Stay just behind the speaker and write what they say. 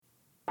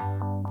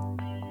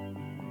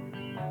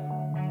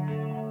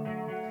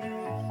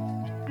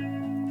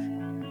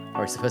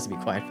Are we supposed to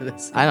be quiet for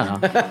this? I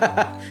don't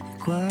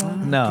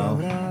know.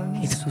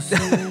 No.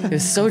 It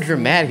was so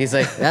dramatic. He's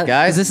like,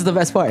 guys, This is the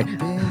best part.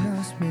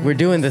 we're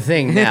doing the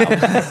thing now.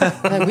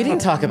 Like, we didn't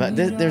talk about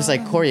this. There's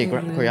like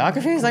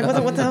choreography. He's like, what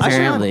the hell's going on?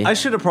 Apparently. I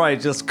should have probably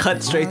just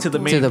cut straight to the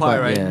main To the part,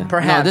 part, right? yeah.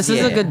 Perhaps, No, this is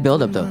a yeah. good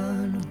build-up, though.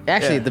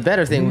 Actually, the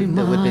better thing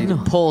would be to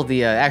pull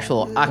the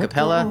actual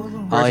acapella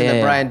version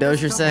that Brian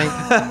Dozier sang.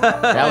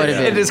 That would have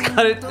been And just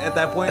cut it at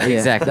that point. Yeah.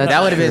 exactly. that's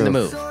That would have been the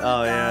true. move.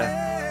 Oh yeah.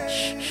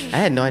 I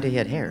had no idea he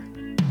had hair.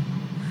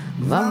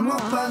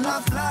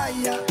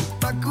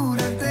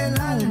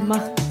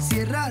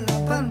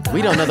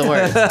 We don't know the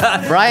words.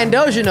 Brian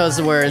Dozier knows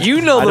the words.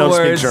 You know I the don't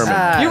speak words.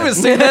 German. You've been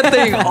saying that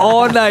thing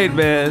all night,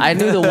 man. I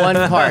knew the one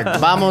part.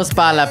 Vamos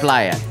pa la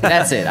playa.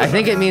 That's it. I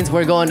think it means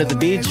we're going to the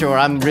beach or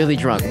I'm really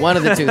drunk. One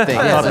of the two things.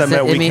 I thought that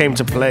meant it we mean- came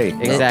to play.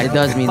 Exactly. It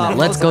does mean that.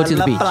 Let's go to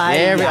the beach.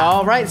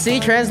 All right. See,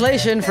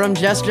 translation from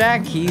Just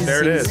Jack.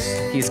 There it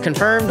is. He's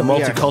confirmed. The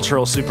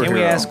multicultural superhero. Can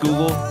we ask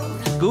Google?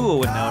 Google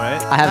would know,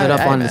 right? I have it up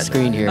I on the imagine.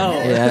 screen here. Oh,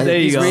 there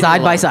you go.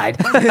 Side by side.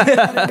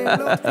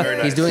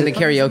 He's doing the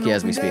karaoke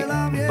as we speak.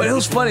 But it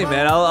was funny,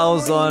 man. I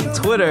was on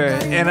Twitter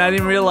and I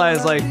didn't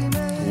realize like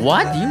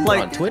What? You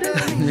Like- on Twitter?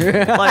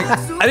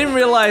 I didn't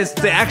realize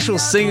the actual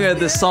singer of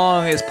this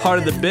song is part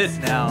of the bit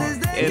now.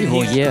 And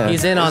Well, yeah.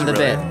 He's in on the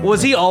bit.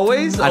 Was he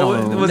always? I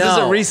don't know. Was this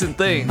No. a recent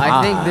thing?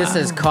 I think this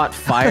has caught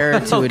fire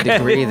to a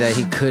degree that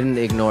he couldn't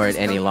ignore it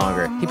any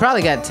longer. He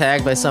probably got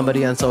tagged by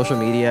somebody on social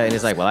media and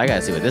he's like, well, I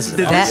gotta see what this is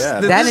about. That,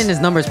 yeah. that and his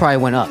numbers probably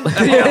went up.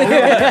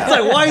 It's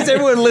like, why is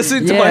everyone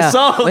listening to my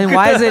song? And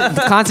why is it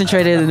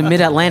concentrated in the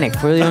mid-Atlantic?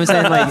 You know what I'm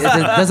saying? Like, it just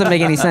doesn't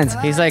make any sense.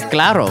 He's like,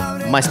 claro,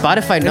 my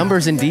Spotify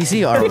numbers in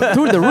DC are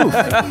through the roof.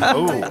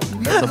 Oh,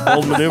 that's a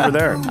bold maneuver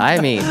there. I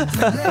mean,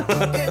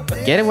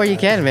 get it where you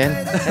can,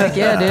 man. Heck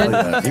yeah,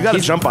 dude. You got to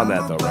jump on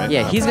that, though, right?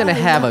 Yeah, he's gonna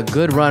have a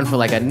good run for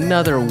like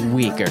another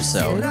week or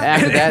so.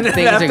 After that,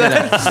 things are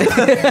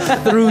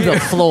gonna through the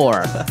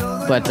floor.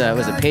 But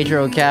was it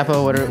Pedro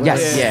Capo?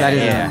 Yes, yeah, that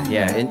is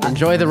yeah.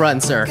 Enjoy the run,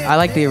 sir. I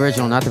like the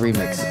original, not the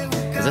remix.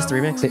 Is this the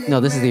remix? No,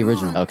 this is the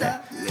original. Okay.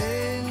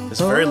 It's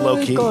very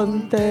low key.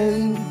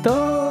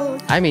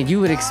 I mean, you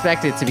would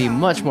expect it to be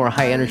much more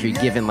high energy,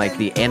 given like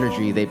the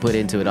energy they put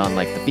into it on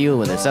like the field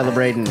when they're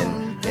celebrating,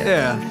 and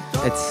Yeah.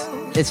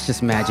 It's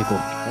just magical.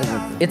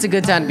 it's a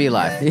good time to be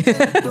alive,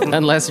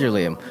 unless you're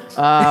Liam.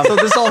 So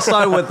this all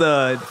started with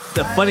the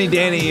Funny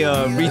Danny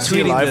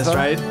retweeting live, this, though?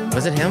 right?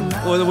 Was it him?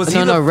 Was he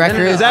No, the-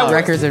 records, Is that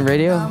records and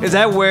radio. Is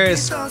that where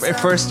it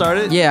first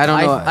started? Yeah, I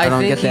don't know. I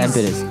don't think get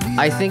the he's- impetus.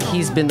 I think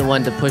he's been the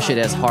one to push it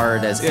as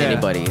hard as Yeah.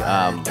 anybody.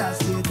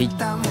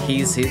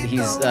 He's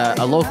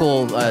a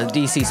local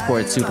DC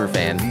sports super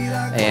fan,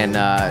 and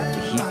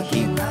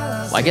he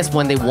I guess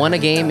when they won a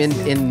game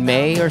in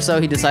May or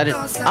so, he decided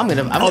I'm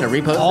gonna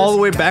repost all this.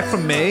 the way back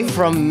from May.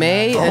 From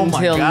May Oh my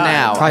until God.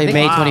 now. Probably I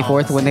May think,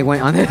 24th when they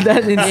went on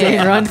that insane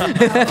Yeah. run.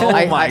 Oh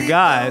I- my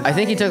God. I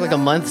think he took like a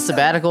month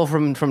sabbatical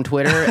from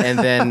Twitter, and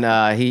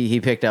then he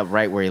picked up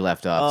right where he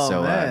left off. Oh,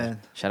 so man.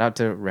 shout out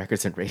to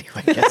Records and Radio,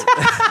 I guess.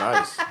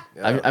 Nice.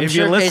 Yeah. I'm if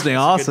sure you're listening,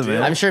 awesome, deal.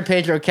 man. I'm sure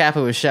Pedro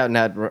Capo was shouting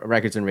out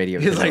Records and Radio.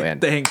 He's to no like,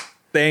 end.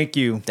 thank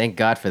you. Thank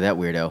God for that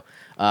weirdo.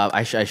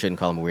 I shouldn't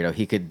call him a weirdo.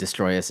 He could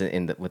destroy us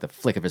with a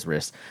flick of his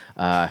wrist.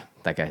 That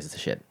guy's the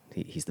shit.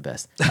 He's the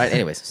best. All right,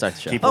 anyways, start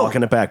the show. Keep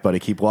walking it back, buddy.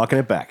 Keep walking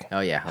it back. Oh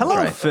yeah. I'm Hello,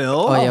 trying. Phil.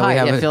 Oh, yeah, Hi,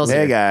 we have a- Phil's Hey,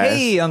 here. guys.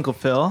 Hey, Uncle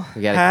Phil.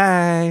 We gotta,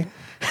 Hi.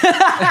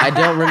 I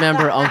don't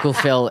remember Uncle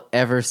Phil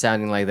ever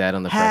sounding like that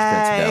on the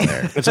Fresh Prince of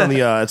Bel-Air.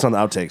 It's on the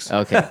outtakes.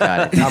 Okay,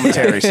 got it.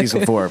 Commentary,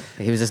 season 4.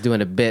 He was just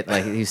doing a bit,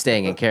 like he was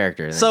staying in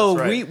character. So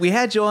right. we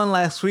had you on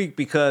last week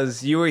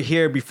because you were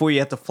here before you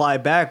had to fly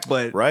back,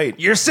 but Right.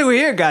 you're still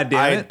here, I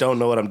goddammit. don't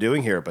know what I'm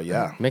doing here, but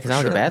yeah. make it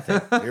sound like a bad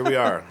thing. Here we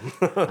are.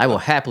 I will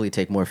happily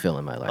take more Phil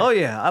in my life. Oh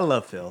yeah, I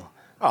love Phil.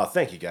 Oh,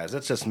 thank you guys.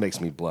 That just makes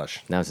me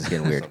blush. Now it's just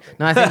getting weird.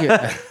 No, I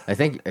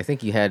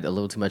think you had a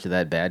little too much of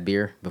that bad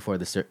beer before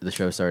the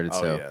show started.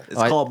 Oh, so yeah. It's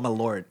called my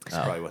lord.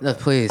 That's probably what No,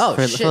 that- please, Oh,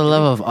 for shit. the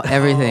love of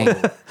everything.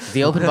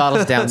 the open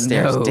bottle's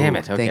downstairs. No, Damn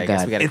it. Okay, thank I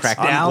guess God. we gotta It's crack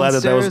down. that. I'm glad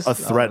that was a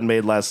Downstairs? threat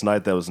made last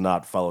night that was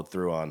not followed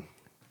through on.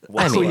 I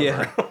whatsoever. mean,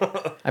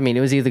 Yeah. I mean,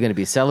 it was either going to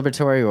be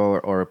celebratory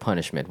or a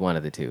punishment, one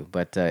of the two.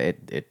 But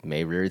it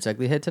may rear its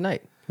ugly head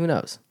tonight. Who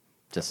knows?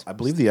 Just I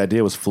believe the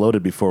idea was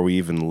floated before we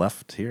even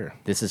left here.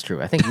 this is true.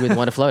 I think you would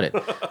want to float it.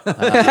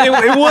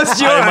 it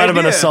was your It might have been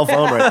a idea. cell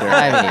phone right there.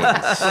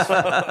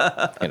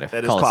 I mean,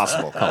 That is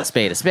possible. Call a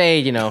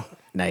spade, you know.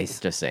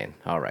 Nice. Just saying.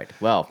 All right.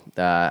 Well,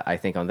 I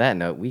think on that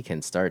note, we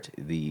can start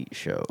the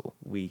show.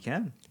 We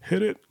can.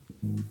 Hit it.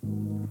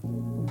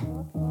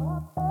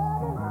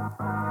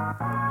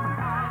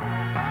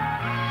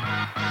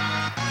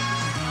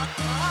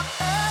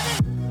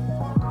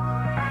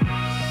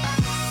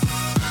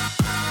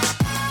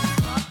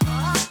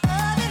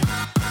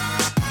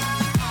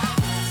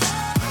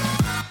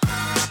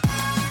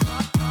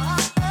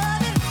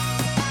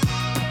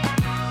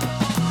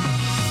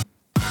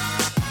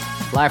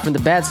 Live from the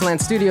Bad Slant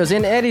Studios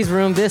in Eddie's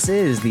room, this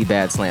is the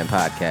Bad Slant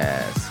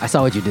Podcast. I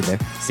saw what you did there.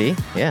 See?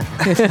 Yeah.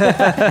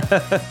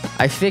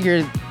 I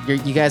figured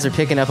you guys are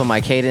picking up on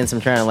my cadence.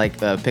 I'm trying to like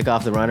pick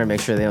off the runner,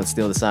 make sure they don't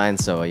steal the sign.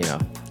 So I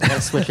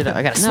gotta switch it up.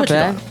 I gotta Not switch it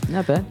bad. up.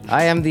 Not bad.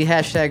 I am the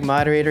hashtag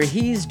moderator.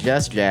 He's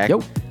just Jack.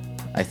 Yo.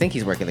 I think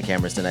he's working the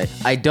cameras tonight.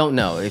 I don't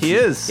know. If He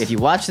is. If you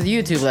watched the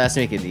YouTube last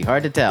week, it'd be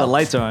hard to tell. The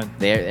lights are on.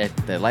 The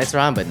lights are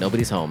on, but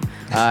nobody's home.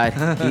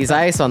 He's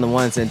Ice on the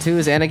ones and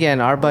twos, and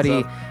again, our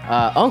buddy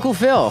Uncle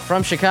Phil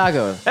from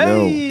Chicago.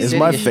 No, Hey! is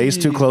my face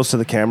too close to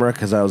the camera?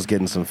 Because I was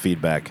getting some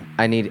feedback.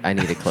 I need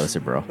it closer,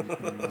 bro.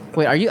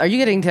 Wait, are you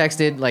getting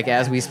texted like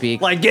as we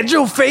speak? Like, get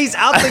your face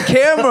out the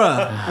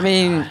camera. I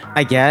mean,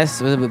 I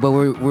guess, but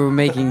we're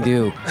making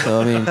do.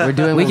 So I mean, We're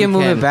doing we what can we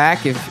move can. it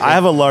back if I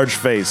have a large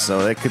face,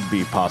 so it could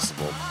be possible.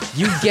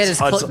 You get as It's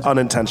close.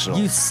 unintentional.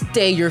 You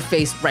stay your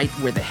face right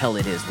where the hell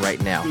it is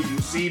right now. You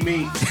see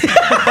me?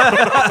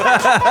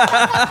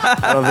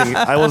 I don't think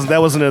that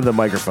wasn't in the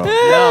microphone.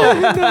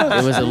 No,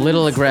 it was a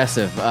little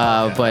aggressive.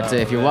 But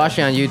if you're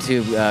watching on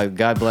YouTube,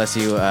 God bless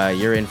you.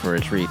 You're in for a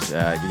treat.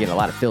 You're getting a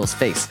lot of Phil's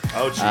face.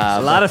 Oh, jeez.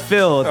 A lot of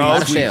Phil. A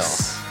lot of these Phil.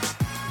 weeks.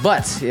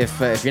 But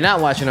if you're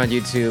not watching on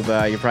YouTube,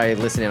 you're probably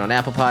listening on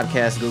Apple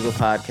Podcasts, Google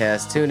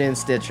Podcasts, TuneIn,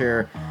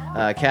 Stitcher,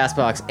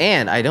 Castbox,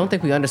 and I don't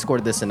think we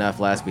underscored this enough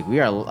last week. We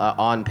are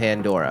on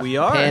Pandora. We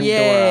are? Pandora.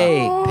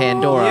 Yay.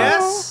 Pandora.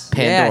 Yes.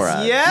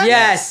 Pandora. Yes.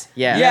 Yes.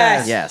 Yes.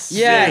 Yes. Yes.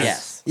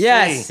 Yes.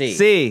 Yes. See.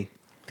 See.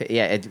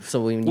 Yeah.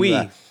 So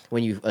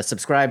when you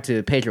subscribe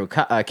to Pedro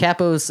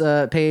Capo's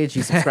page,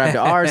 you subscribe to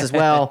ours as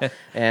well,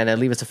 and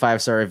leave us a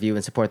 5-star review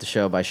and support the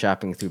show by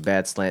shopping through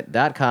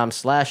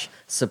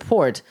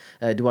badslant.com/support.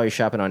 Do all your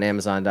shopping on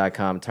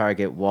Amazon.com,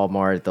 Target,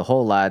 Walmart, the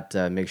whole lot.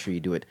 Make sure you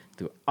do it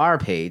through our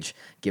page.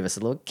 Give us a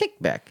little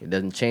kickback. It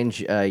doesn't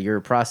change your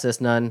process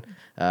none.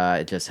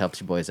 It just helps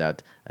you boys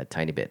out a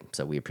tiny bit.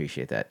 So we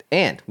appreciate that.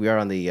 And we are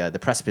on the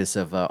precipice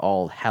of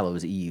All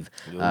Hallows Eve.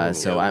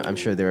 So I'm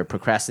sure there are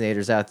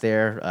procrastinators out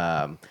there.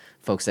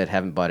 Folks that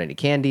haven't bought any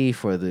candy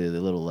for the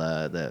little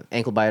the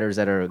ankle biters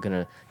that are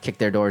gonna kick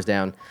their doors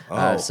down.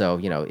 So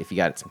if you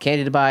got some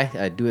candy to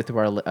buy, do it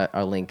through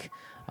our link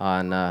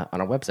on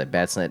our website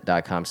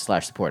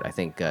badslant.com/support. I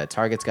think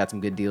Target's got some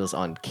good deals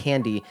on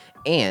candy,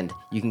 and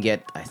you can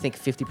get I think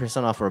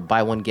 50% off or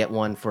buy one get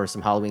one for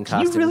some Halloween Can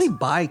costumes. you really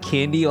buy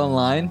candy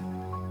online?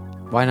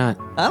 Why not?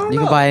 I don't You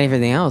know. can buy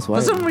anything else. Why?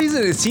 For some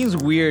reason, it seems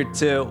weird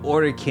to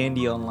order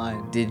candy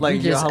online. Did like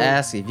you just your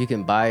ask if you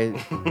can buy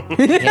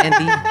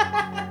candy?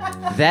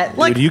 That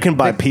Like- Dude, you can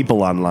buy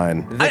people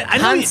online. I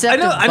know,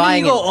 concept of I know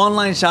buying you go it-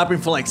 online shopping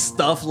for like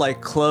stuff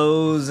like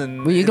clothes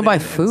and. Well, you can buy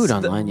and food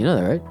stuff. online. You know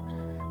that, right?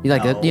 You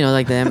like the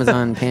like the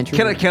Amazon pantry.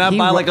 Can I He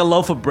buy ru- like a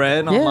loaf of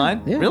bread Yeah,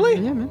 online? yeah, Really?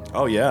 Yeah, man.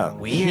 Oh yeah.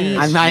 Weird.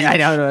 I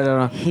don't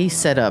know. He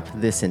set up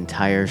this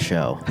entire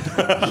show.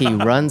 He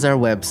runs our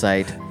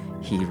website.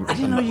 I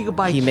didn't know you could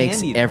buy He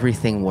makes candy.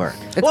 everything work.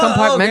 It's Well,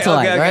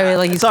 compartmentalized, okay. right?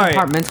 Like he's Sorry.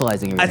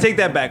 compartmentalizing everything. I take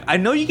that back. I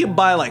know you can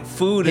buy like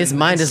food. His and,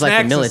 mind and is like the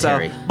snacks and stuff,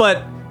 military.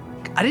 but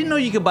I didn't know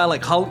you could buy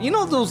like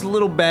those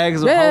little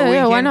bags of Yeah, Halloween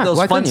yeah, why candy, not? those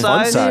Why fun couldn't you?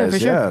 Fun size. Size, for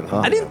sure. yeah.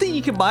 I didn't think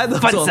you could buy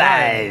those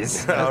online.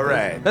 All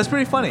right. That's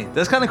pretty funny.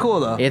 That's kind of cool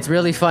though. It's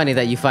really funny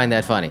that you find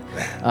that funny.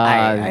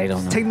 I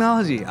don't know.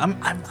 Technology. I'm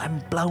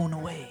blown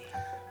away.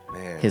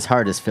 His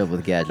heart is filled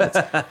with gadgets.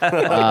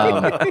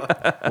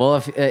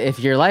 Well, if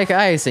you're like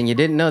Ice and you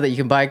didn't know that you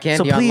can buy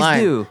candy So please online,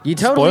 do. you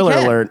totally Spoiler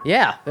can. alert.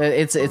 Yeah,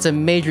 it's a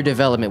major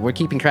development. We're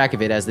keeping track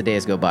of it as the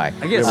days go by.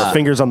 I guess. Our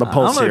fingers on the I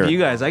pulse don't know here. if you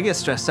guys. I get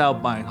stressed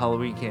out buying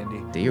Halloween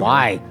candy. Do you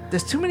Why? really?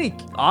 There's too many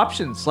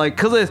options. Like,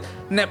 cause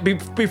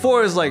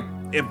before it's like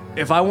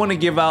if I want to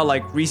give out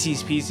like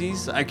Reese's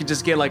Pieces, I could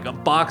just get like a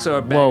box or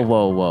a bag.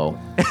 Whoa!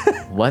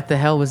 What the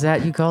hell was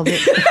that you called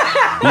it?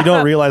 You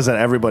don't realize that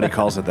everybody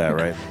calls it that,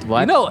 right?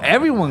 What? You know,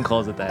 everyone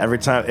calls it that. Every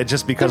time, it's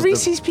just because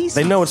Reese's Pieces.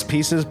 They know it's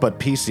pieces, but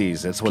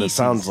PCs. It's what Pieces. it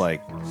sounds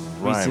like.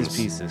 Reese's Rhymes.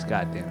 Pieces.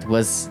 Goddamn.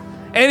 was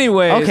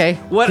Anyways, okay.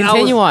 What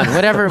Continue I was, on.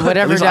 Whatever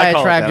At least I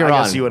call it diatribe that. you're I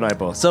on. guess you and I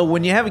both. So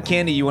when you have a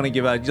candy you want to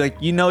give out,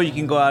 you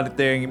can go out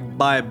there and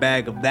buy a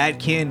bag of that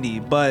candy.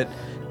 But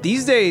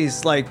these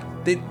days, like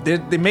they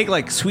make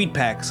like sweet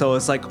packs, so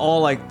it's like all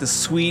like the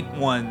sweet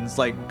ones,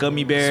 like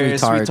gummy bears,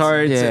 Sweet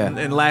tarts, yeah. and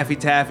Laffy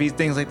Taffies,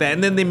 things like that.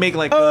 And then they make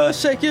like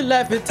shake your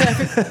Laffy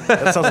Taffy.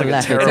 That sounds like a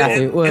Laugh it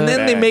terrible. out. and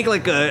then they bag. make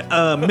like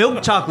a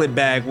milk chocolate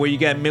bag where you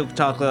got milk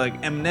chocolate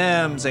like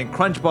M&Ms and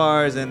Crunch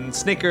Bars and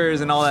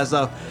Snickers and all that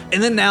stuff.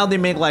 And then now they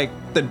make like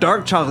the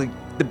dark chocolate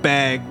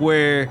bag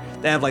where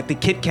they have like the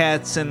Kit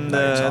Kats and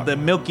the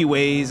Milky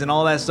Ways and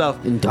all that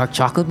stuff. In dark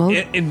chocolate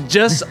mode? In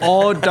just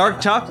all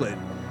dark chocolate.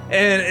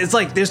 And it's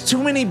like there's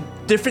too many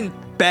different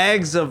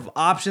bags of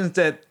options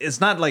that it's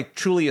not like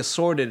truly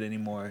assorted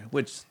anymore,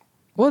 which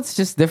Well, it's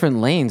just different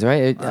lanes,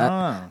 right?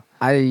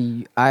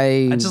 I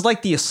just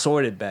like the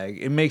assorted bag.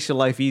 It makes your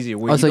life easier.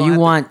 Where Oh, so don't you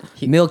have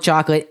want milk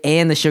chocolate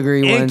and the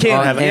sugary And ones candy.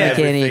 all- Have and the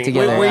candy everything.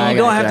 together. Where you I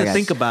don't got have I to got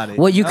think about it.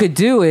 What you could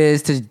do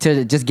is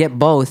to just get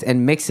both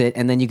and mix it,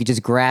 and then you could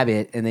just grab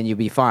it, and then you'll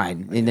be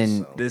fine. And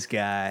then This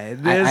guy.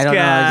 This I don't know,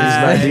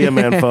 guy. just Idea,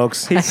 man,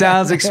 folks. He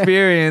sounds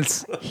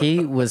experienced. He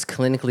was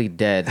clinically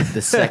dead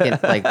the second,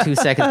 like 2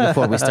 seconds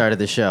before we started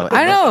the show.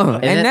 I know,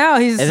 and, then- now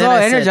he's and so then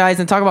I said- energized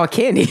and talk about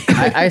candy.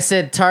 I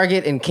said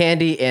Target and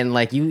candy, and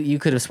like you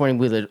could have sworn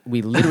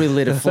we literally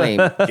lit a flame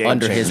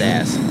under his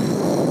changer.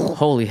 ass.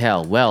 Holy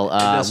hell! Well,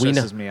 That we know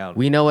stresses me out.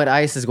 we know what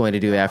Ice is going to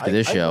do after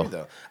this I show. agree,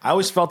 though. I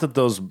always felt that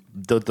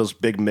those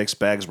big mixed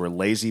bags were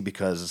lazy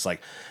because it's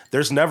like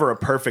there's never a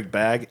perfect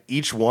bag.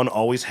 Each one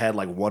always had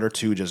like one or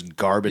two just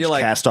garbage You're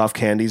like- cast off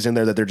candies in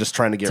there that they're just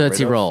trying to get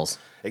Tootsie rid of. Rolls.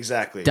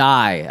 Exactly.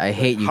 Die! I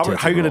hate you. How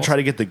Tootsie are you going to Rolls. try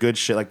to get the good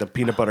shit like the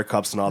peanut butter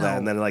cups and all that,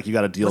 and then like you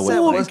got to deal What's with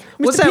that, like,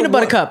 what's Mr. that Peanut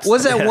Butter one- Cups.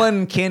 What's that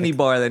one candy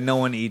bar that no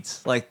one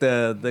eats? Like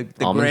the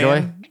Almond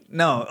Grand?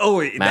 No. Oh,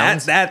 wait,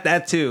 Mounds?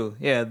 that too.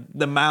 Yeah,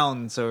 the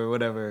Mounds or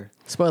whatever.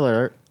 Spoiler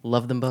alert: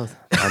 love them both.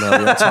 I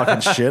know we're talking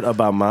shit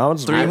about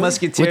Mounds. Three Really?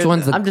 Musketeers. which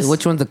one's I'm just-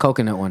 the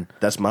coconut one?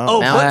 That's Mounds. Oh,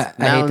 Mounds, I hate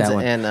Mounds that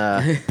one. and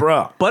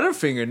Bruh.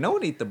 Butterfinger. No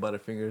one eat the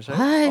Butterfingers, right?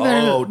 I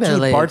better- Oh, better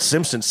dude, lay- Bart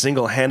Simpson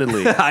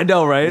single-handedly I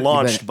know, right?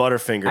 launched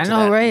Butterfinger I to know,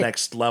 that right?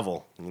 next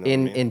level. You know what I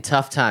in mean? in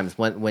tough times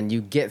when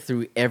you get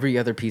through every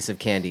other piece of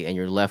candy and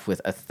you're left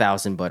with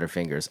 1,000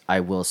 Butterfingers,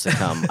 I will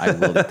succumb. I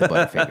will eat the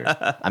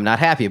Butterfingers. I'm not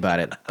happy about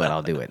it, but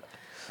I'll do it.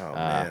 Oh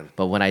man,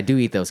 But when I do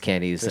eat those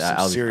candies, there's some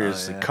I'll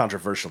seriously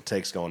controversial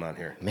takes going on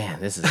here. man,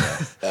 this is.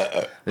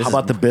 How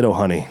about the Bit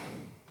Honey?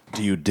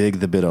 Do you dig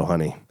the Bit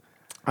Honey?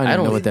 I don't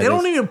don't- know what that They is.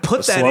 don't even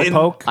put The that slow in.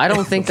 poke? I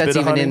don't think that's Bit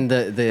of even honey? in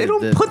the. They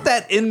don't put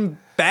that in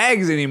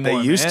bags anymore.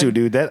 They used man. to,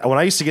 dude. That when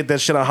I used to get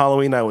that shit on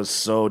Halloween, I was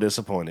so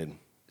disappointed.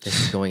 This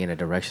is going in a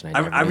direction.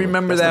 I, never I knew.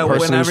 remember That's the that when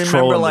person I who's remember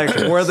trolling like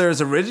the-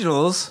 Werther's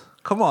Originals.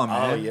 Come on,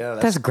 man. Oh yeah,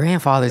 That's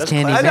grandfather's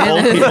candy, that's man.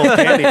 old people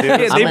candy, dude. Yeah,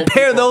 That's they old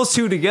pair people. those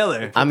two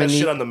together. I'm That gonna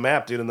shit need. on the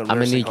map, dude, in the I'm gonna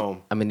nursing need.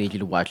 home. I'm gonna need you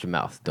to watch your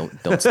mouth. Don't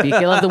speak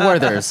ill of the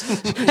Werthers.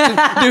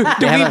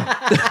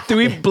 Do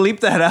we bleep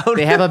that out?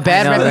 They have a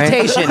bad I know, right?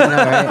 reputation, I know,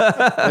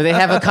 right? or they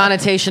have a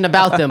connotation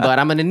about them. But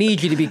I'm gonna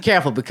need you to be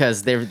careful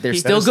because they're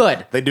still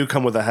good. They do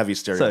come with a heavy So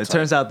stereotype. it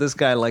turns out this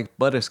guy liked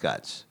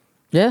butterscotch.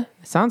 Yeah,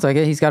 sounds like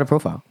it. He's got a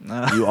profile.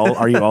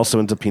 Are you also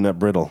into peanut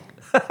brittle?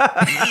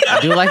 I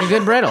do like a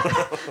good brittle.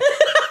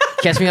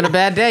 Catch me on a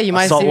bad day, you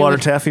might see Saltwater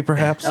me. taffy,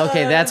 perhaps?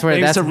 Okay, that's where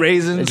Maybe that's some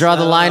raisins. Draw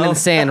the line in Oh. the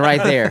sand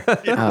right there.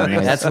 Oh,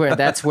 nice.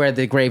 That's where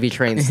the gravy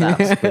train stops.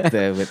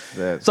 With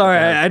the Sorry,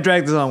 I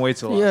dragged this on way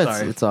too long. Yeah,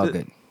 Sorry. it's all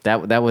good.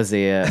 that was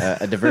a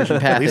diversion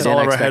path. At least that all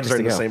didn't of our expect heads us are to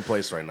in the go. same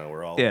place right now.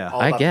 We're all, Yeah.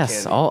 all I about the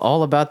guess candy.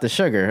 all about the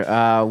sugar.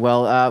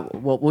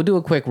 We'll do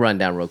a quick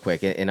rundown real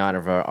quick in honor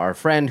of our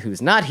friend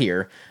who's not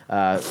here.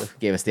 Who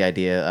gave us the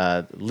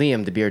idea.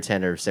 Liam, the beer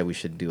tender, said we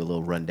should do a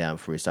little rundown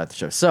before we start the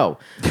show. So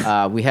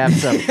we have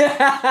some.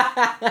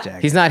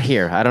 He's not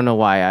here. I don't know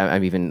why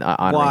I'm even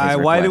honoring his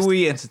Why request. did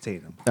we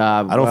entertain him?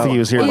 I don't think he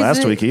was here Is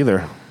last it- week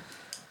either.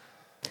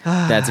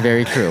 That's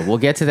very true. We'll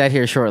get to that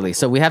here shortly.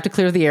 So we have to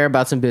clear the air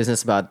about some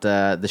business about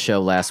the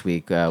show last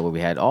week, where we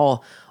had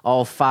all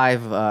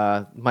five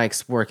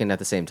mics working at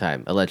the same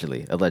time,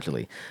 allegedly.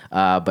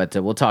 But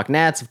we'll talk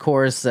Nats, of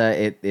course.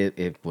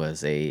 It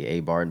was a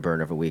barn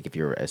burner of a week if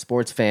you're a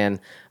sports fan.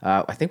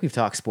 I think we've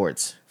talked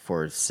sports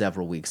for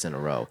several weeks in a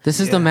row. This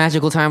is the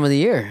magical time of the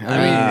year. I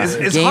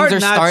mean, it's games hard are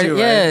not starting. to,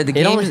 Yeah, right? the It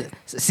games, only-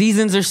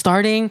 seasons are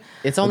starting.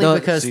 It's only Though-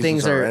 because Seasons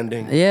things are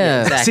ending.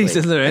 Yeah, Exactly.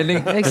 Seasons are ending.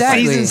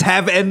 Exactly. Seasons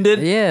have ended.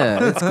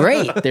 yeah, it's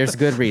great. There's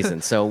good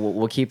reason. So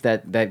we'll keep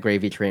that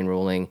gravy train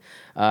rolling.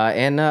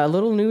 And a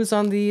little news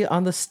on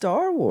the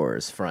Star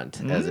Wars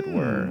front, as it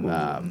were.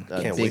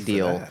 A Can't wait big for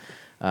deal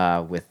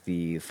with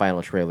the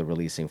final trailer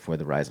releasing for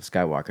The Rise of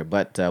Skywalker.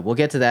 But we'll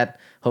get to that.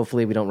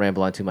 Hopefully we don't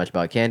ramble on too much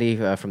about candy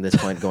from this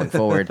point going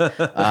forward.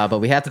 But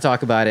we have to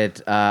talk about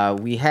it.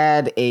 We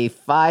had a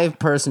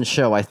 5-person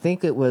show. I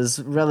think it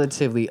was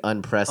relatively Oh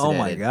unprecedented.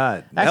 my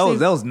god, Actually,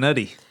 that was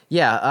nutty.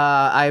 Yeah,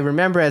 I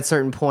remember at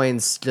certain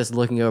points just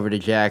looking over to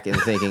Jack and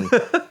thinking,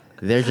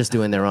 they're just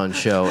doing their own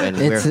show, and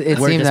It we're seemed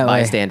just that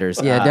way. bystanders.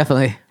 Yeah,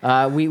 definitely.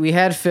 We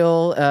had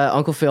Phil,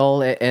 Uncle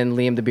Phil, and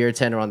Liam the beer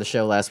tender on the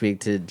show last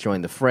week to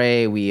join the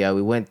fray. We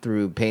went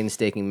through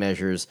painstaking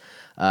measures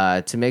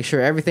to make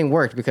sure everything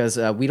worked because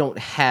we don't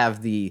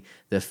have the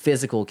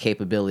physical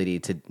capability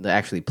to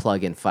actually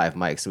plug in 5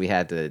 mics. So we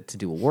had to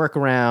do a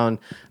workaround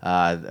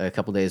a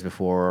couple days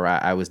before.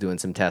 I was doing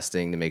some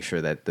testing to make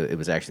sure that it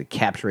was actually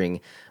capturing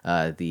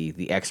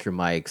the extra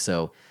mic.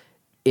 So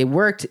it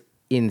worked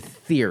in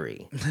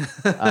theory.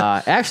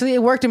 Actually,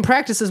 it worked in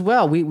practice as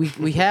well.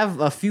 We have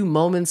a few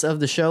moments of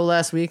the show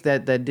last week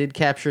that did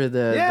capture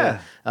the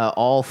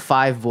all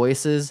 5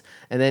 voices,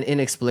 and then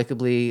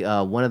inexplicably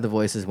one of the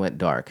voices went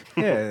dark.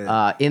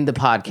 Yeah. In the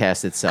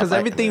podcast itself. Because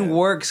everything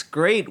works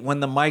great when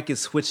the mic is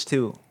switched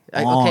to.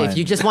 Okay, if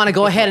you just want to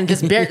go ahead and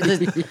just bear,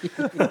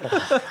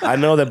 I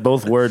know that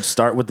both words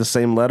start with the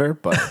same letter,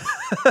 but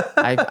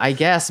I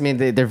guess. I mean,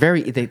 they're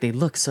very. They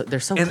look so. They're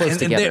so close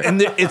together.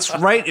 It's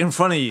right in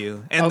front of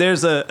you, and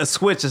there's a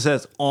switch that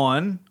says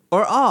on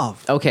or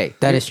off. Okay,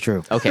 That is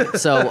true. okay.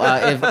 So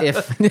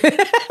if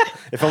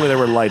if only there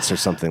were lights or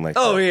something like that.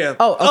 Oh yeah.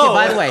 Oh, okay,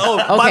 by the way.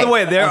 By Okay. the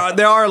way,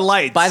 there are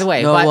lights. by the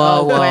way, No,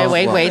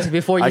 wait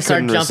before you I start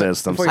couldn't jumping.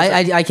 resist, I'm before you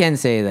sorry. start- I can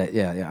say that.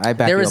 Yeah. I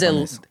back There you is up on a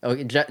this.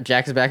 okay,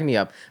 Jack is backing me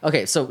up.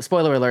 Okay, so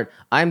spoiler alert: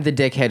 I'm the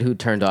dickhead who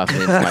turned off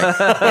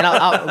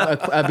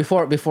Liam's mic. And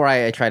before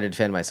I try to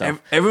defend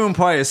myself. Everyone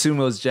probably assumed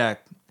it was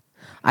Jack.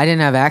 I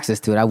didn't have access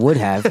to it. I would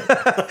have,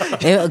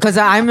 because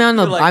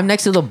I'm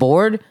next to the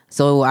board,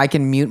 so I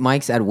can mute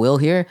mics at will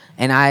here.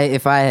 And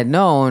if I had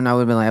known, I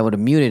would have been like, I would have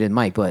muted it,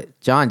 mic. But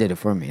John did it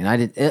for me, and I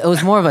did. It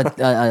was more of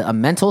a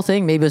mental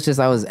thing. Maybe it's just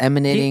I was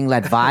emanating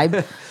that vibe.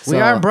 We So-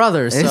 are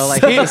brothers, so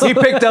like He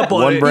picked up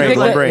on One it. brain, He picked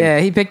one up- brain. Yeah,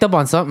 he picked up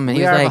on something, and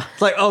he We was are- like,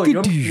 It's like, oh,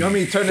 you want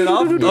me to turn it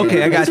off?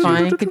 Okay, I got "It's you.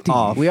 fine."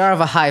 Off. we are of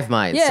a hive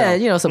mind. Yeah,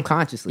 so,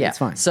 subconsciously, yeah. it's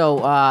fine.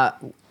 So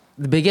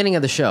the beginning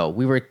of the show,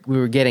 we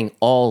were getting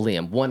all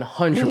Liam,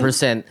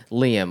 100%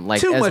 Liam, like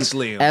Too as, much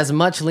Liam. as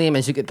much Liam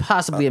as you could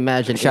possibly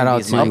imagine. shout in out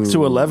these to- mics. Up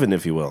to 11,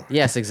 if you will.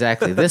 Yes,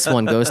 exactly. This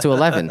one goes to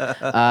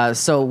 11.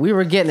 So we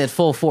were getting it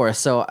full force.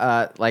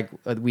 So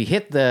we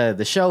hit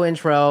the show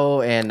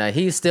intro, and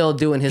he's still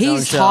doing his own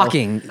He's show.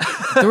 talking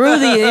through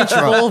the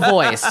intro, Full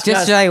voice.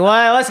 just like,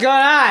 what's going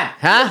on?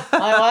 huh?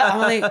 I'm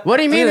like, What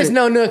do you mean dude. there's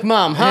no Nook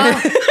Mom, huh?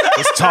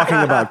 Just talking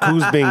about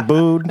who's being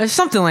booed. There's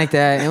something like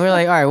that, and we're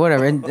like, all right,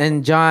 whatever.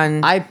 And John,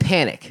 I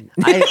panic.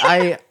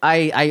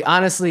 I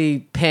honestly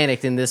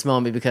panicked in this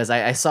moment because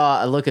I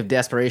saw a look of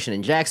desperation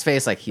in Jack's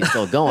face, like he's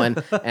still going,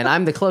 and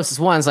I'm the closest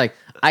one. It's like,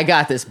 I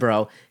got this,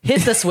 bro.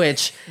 Hit the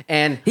switch,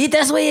 and hit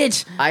that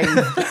switch.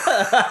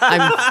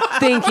 I'm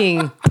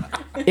thinking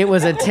it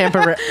was a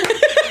temporary.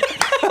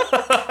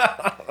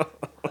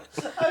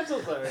 I'm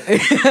so sorry.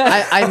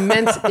 I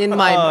meant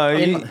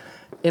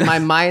in my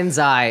mind's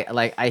eye,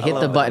 like I hit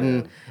the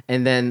button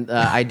and then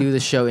I do the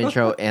show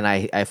intro and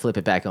I flip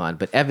it back on.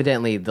 But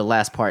evidently, the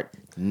last part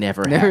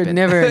never happened.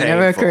 Never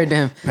occurred to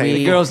him.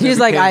 We- girls He's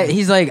never like, came.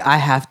 he's like, I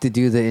have to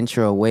do the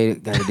intro.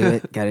 Wait,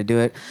 gotta do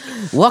it.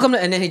 Welcome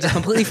to, and then he just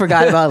completely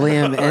forgot about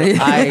Liam. And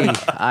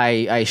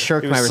I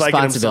shirked He my was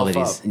psyching himself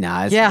responsibilities. up.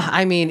 nah, Yeah,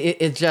 I mean,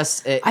 it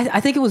just.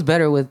 I think it was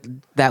better with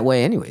that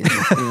way, anyways.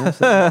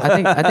 So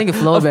I think it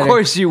flowed Of better.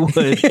 course you would.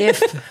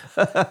 if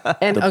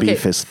and The okay,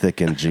 beef is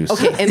thick and juicy.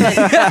 okay, and then,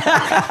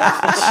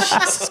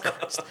 Jesus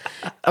Christ.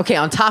 Okay,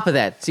 on top of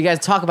that, so you guys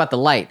talk about the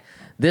light.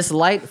 This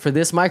light for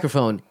this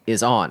microphone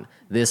is on.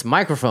 This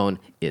microphone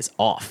is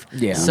off.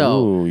 Yeah.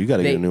 So Ooh, you got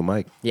to get a new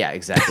mic. Yeah,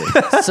 exactly.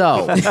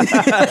 So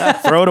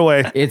Throw it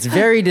away. it's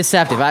very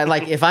deceptive.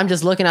 If I'm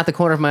just looking out the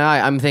corner of my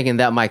eye, I'm thinking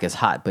that mic is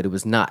hot, but it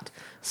was not.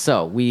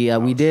 So we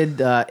did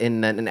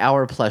in an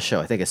hour plus show,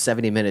 I think a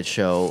 70-minute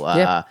show.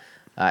 Yeah.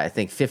 I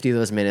think 50 of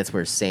those minutes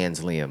were sans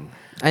Liam.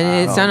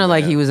 And it sounded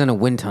like he was in a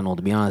wind tunnel,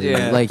 to be honest. with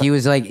you. Yeah. Like he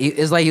was like,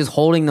 it's like he was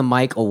holding the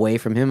mic away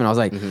from him, and I was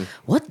like,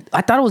 "What?"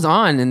 I thought it was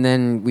on, and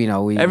then we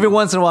Every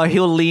once in a while,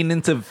 he'll lean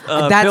into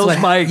That's Phil's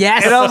what- mic.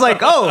 yes. And I was like,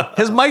 oh,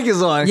 his mic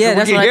is on. yeah, we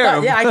that's can what hear I thought.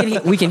 him. Yeah, I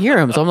can. We can hear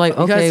him. So I'm like,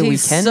 Because okay, we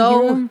he's can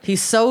hear him.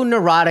 he's so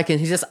neurotic and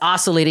he's just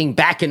oscillating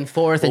back and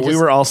forth. And Well, we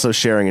just, were also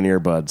sharing an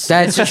earbuds.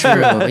 That's true.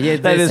 Yeah,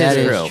 That is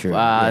true. true.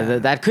 Yeah.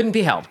 That couldn't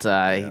be helped.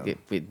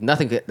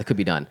 Nothing could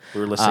be done.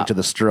 we were listening to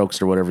the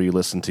Strokes or whatever you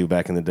listened to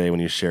back in the day when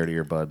you shared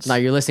earbuds. Now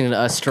you're listening to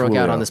us stroke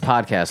out Coolio. on this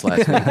podcast last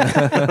week.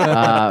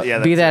 Yeah,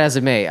 Be that's that as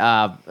it may,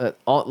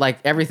 like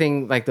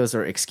everything, like those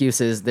are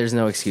excuses. There's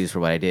no excuse for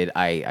what I did.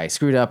 I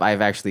screwed up. I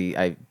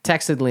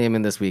texted Liam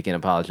in this week and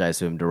apologized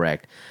to him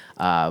direct.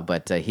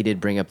 But he did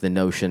bring up the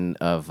notion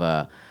of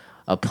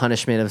a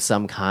punishment of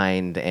some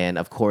kind, and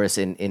of course,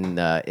 in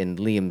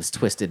Liam's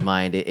twisted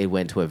mind, it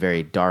went to a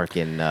very dark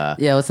and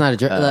Yeah, let's not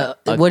address.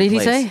 ugly What did he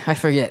place. say? I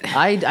forget.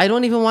 I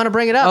don't even want to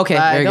bring it up. Okay,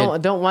 I very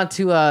don't want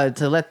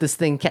to let this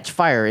thing catch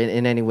fire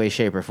in any way,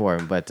 shape, or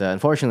form. But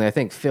unfortunately, I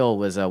think Phil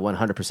was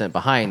 100%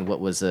 behind what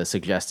was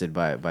suggested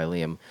by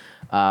Liam.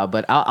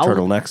 But I'll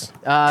Turtlenecks.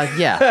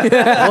 yeah,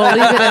 we'll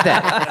leave it at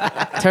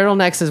that.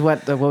 Turtlenecks is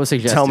what was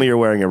suggested. Tell me you're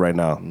wearing it right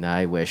now. Nah,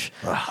 I wish.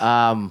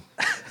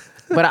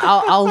 But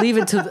I'll leave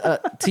it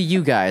to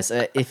you guys.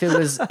 If it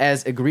was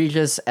as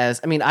egregious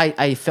as, I mean,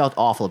 I felt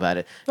awful about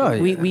it. Oh,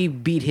 yeah. We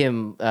beat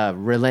him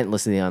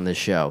relentlessly on this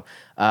show,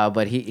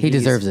 but he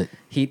deserves it.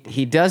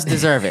 He does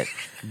deserve it,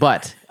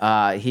 but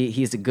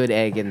he's a good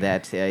egg in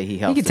that he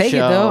helps. can the take it,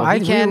 show. though. He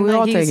can. we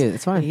all he's- take it.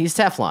 It's fine. He's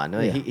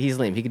Teflon. He's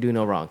Liam. He can do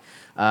no wrong.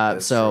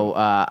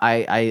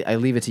 I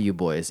leave it to you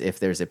boys. If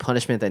there's a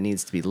punishment that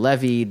needs to be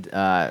levied,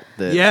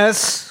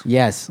 Yes.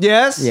 Yes.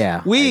 Yes.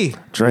 Yeah. We.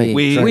 Drink.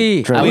 We. drink,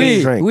 We, drink,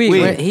 we, drink. we,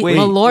 We, he, we,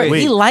 Malort,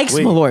 we, he likes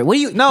we. Malort. What do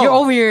you? No. You're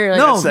over here. Like,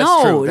 No.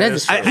 That's true. That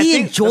that's is true. I he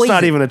think enjoys. That's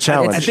not it. even a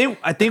challenge.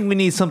 I think we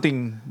need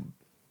something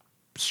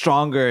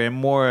stronger and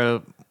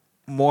more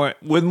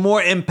with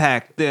more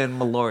impact than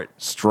Malort.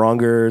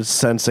 Stronger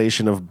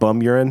sensation of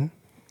bum urine.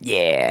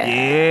 Yeah.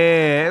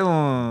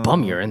 Yeah.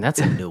 bum urine. That's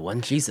a new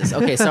one. Jesus.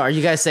 Okay, so are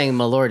you guys saying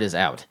Malort is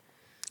out?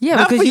 Yeah,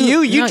 Not because for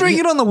you. You no, drink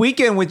it on the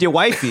weekend with your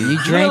wifey. You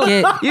drank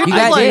it. You You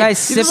like-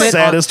 guys you sip it.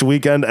 Saddest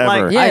weekend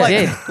ever. Like, Yeah, I like,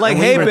 did. like, And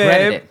we hey,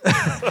 regretted babe.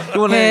 You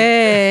wanna,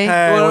 Hey,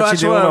 Hey, wanna what you watch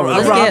doing over a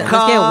there? let's get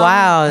rom-com?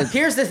 wild.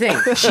 Here's the thing.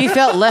 She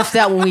felt left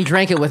out when we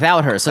drank it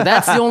without her. So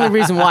that's the only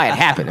reason why it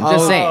happened. I'm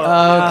just saying.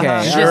 Okay.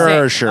 Just Sure,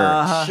 saying.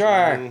 sure.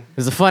 Sure. It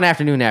was a fun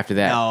afternoon after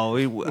that. No,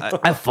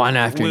 A fun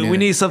afternoon. we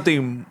need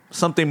something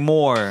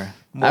more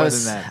I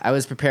was than that. I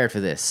was prepared for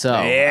this. So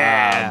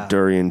Yeah.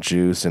 Durian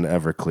juice and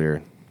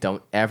Everclear.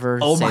 don't ever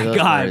Oh say my those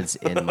God. words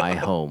in my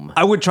home.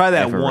 I would try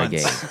that ever once.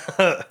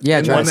 again.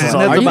 Yeah, try One it. hand.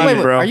 all Are you, you-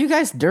 wait, bro. are you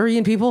guys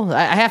durian people?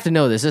 I have to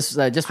know this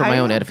just for my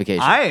own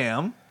edification. I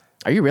am.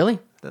 Are you really?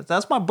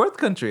 That's my birth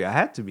country. I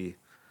had to be.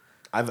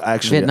 I've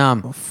actually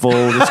Vietnam.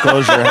 Full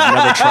disclosure, have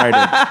never tried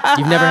it.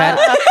 You've never had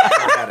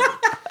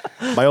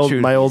it? My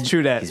old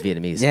True that. He's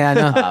Vietnamese. Yeah, I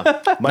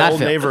know. my Not old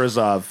Phil. neighbor is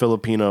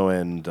Filipino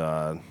and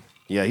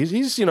yeah,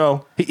 he's you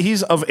know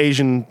he's of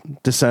Asian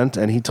descent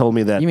and he told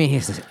me that You mean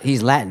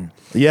he's Latin?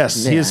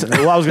 yes Yeah. he's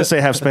well I was gonna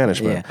say half Spanish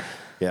but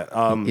Yeah.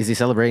 yeah Is he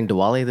celebrating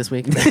Diwali this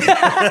week?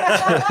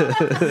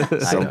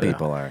 some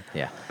people are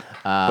Yeah.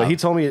 but he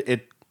told me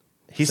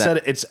he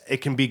said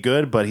it can be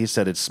good but he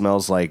said it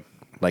smells like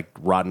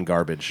rotten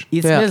garbage. It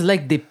Yeah. smells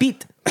like the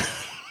pit.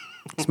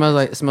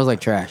 Smells like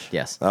trash.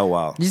 Yes. Oh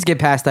wow. You just get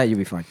past that, you'll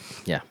be fine.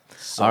 Yeah.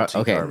 Salty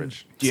okay.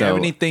 garbage. Do you have So,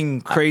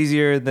 anything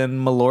crazier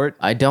than Malort?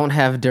 I don't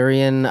have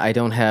durian. I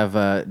don't have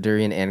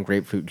durian and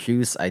grapefruit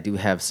juice. I do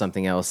have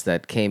something else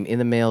that came in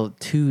the mail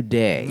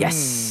today.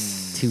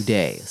 Yes.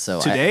 Today.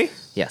 So Today?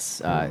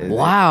 Yes.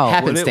 Wow.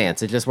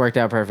 Happenstance. It just worked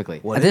out perfectly.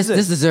 What This is it?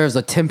 this deserves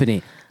a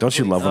timpani. Don't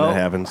you love when Oh. that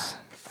happens?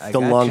 I The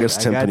got you,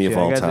 longest I got timpani you, of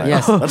I all got you. time.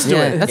 Yes. Let's do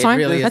Yeah, it. That's It fine.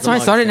 really is That's the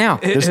fine. Start it now.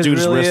 longest This It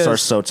dude's really wrists is. are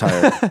so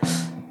tired.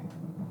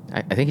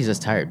 I think he's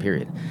just tired,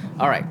 period.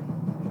 All right.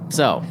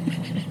 So,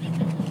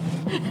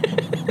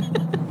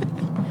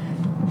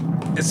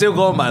 It's still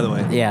going, by the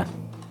way. Yeah.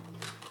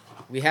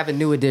 we have a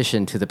new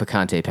addition to the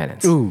Picante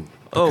Penance. Ooh.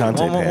 Oh, Picante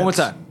one more pants.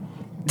 time.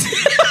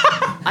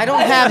 I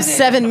don't have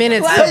 7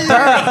 minutes to burn.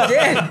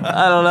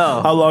 I don't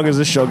know. How long is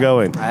this show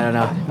going? I don't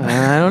know.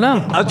 I don't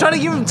know. I was trying to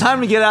give him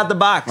time to get out the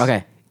box.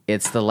 Okay.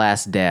 It's the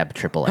last dab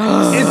triple X.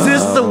 Is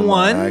this the Oh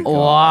one?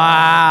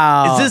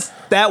 Wow. Is this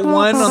that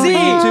one on the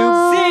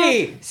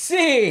YouTube?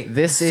 See.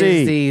 This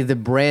See. is the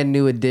brand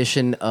new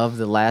edition of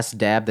the last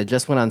dab that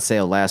just went on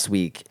sale last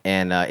week.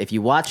 And if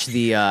you watch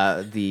the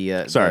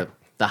Sorry.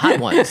 the hot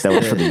ones, That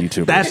was for the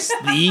YouTubers. That's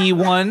the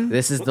one.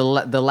 this is the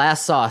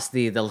last sauce,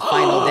 the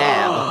final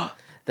dab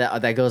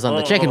that goes on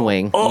the chicken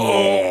wing.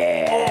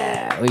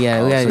 We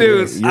got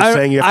Dude, You're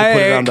saying you have to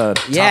put it on the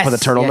top of the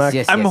turtleneck?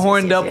 Yes, I'm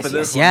horned up for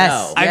this one.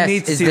 Yes. I yes.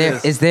 need to is see there,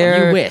 this. Is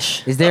there? You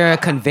wish. Is there a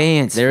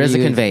conveyance? There for is a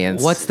you?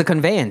 conveyance. What's the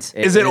conveyance?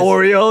 Is it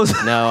Oreos?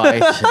 No,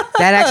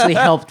 That actually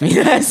helped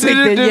me. Last week.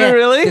 Did it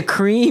really? The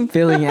cream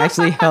filling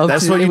actually helped.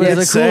 That's what It you was did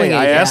a say. cooling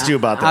I agent. asked you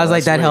about that I was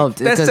like, last that week. helped.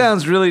 That 'cause-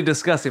 sounds really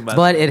disgusting, by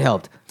the way. But it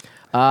helped.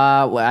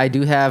 well, I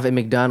do have a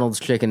McDonald's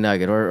chicken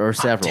nugget or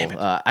several.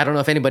 I don't know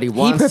if anybody He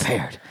wants.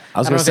 prepared. I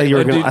was I going don't to say know you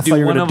were if going. Do- I do thought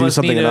you were one going of to do us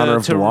something need in honor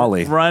of to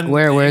Diwali. Run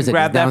Where is and it?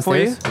 grab that for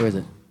you? Downstairs? Where is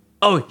it?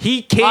 Oh,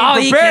 he came Oh,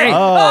 he prepared. came.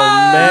 Oh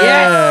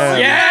man!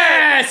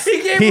 Yes!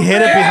 He came He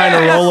hid it behind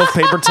a roll of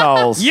paper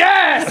towels.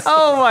 Yes!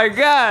 Oh my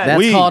god! That's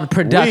We- called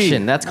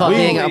production. we- That's called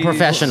being a Holy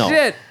professional.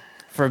 Shit!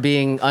 For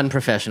being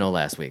unprofessional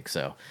last week.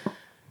 So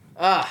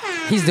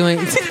He's doing.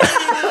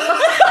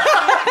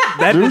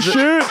 That, New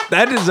deser- shit.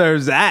 that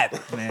deserves that,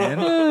 man.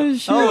 Holy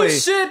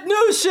shit!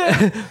 New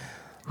shit!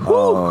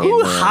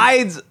 Who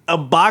hides a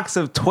box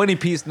of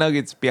 20-piece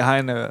nuggets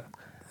behind a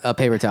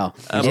paper towel.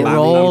 a A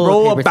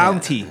roll paper of towel.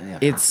 bounty?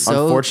 it's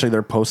so Unfortunately,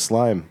 they're post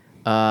slime.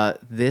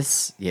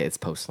 it's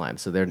post slime,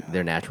 so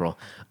they're natural.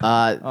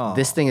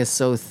 This thing is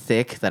so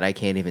thick that I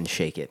can't even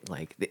shake it.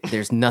 Like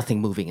there's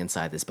nothing moving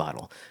inside this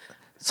bottle.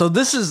 So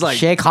this is like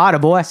Shake harder,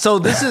 boy. So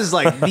this is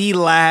like the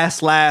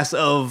last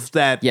of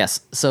that.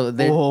 Yes, so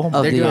they're Oh, Of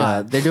they're the,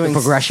 doing they're doing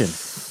progression.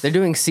 They're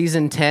doing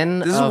season 10.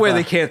 This is of, where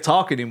they can't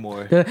talk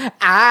anymore.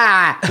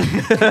 Ah.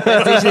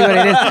 That's usually what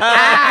it is.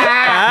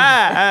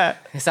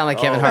 They sound like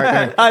Kevin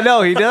Hart. I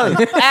know he does.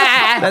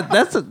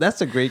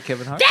 That's a great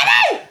Kevin Hart.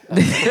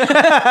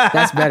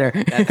 That's better.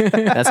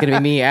 That's gonna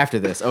be me after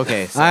this.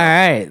 Okay, so All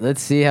right, let's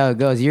see how it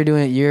goes.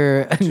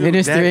 You're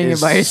administering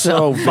it by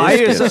yourself. By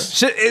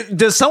yourself.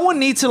 Does someone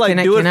need to like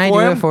do it can I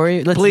for do him? it for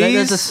you?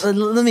 Please.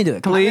 Let me do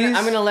it. Come on. Please.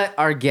 I'm gonna let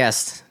our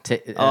guest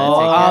take care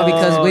Oh, of it.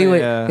 because we would.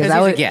 yeah. Because Because I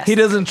he's a would. guest. He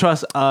doesn't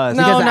trust us.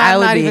 No, Because I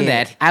would not be, even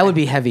that. I would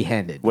be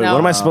heavy-handed. Wait, No. what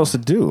am I supposed to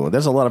do?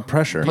 There's a lot of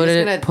pressure. Put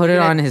You're it gonna-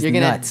 on his you're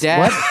gonna nuts. dab-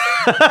 What?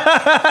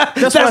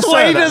 That's That's what I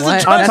why he said. doesn't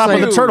What? trust On That's top why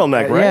of the you-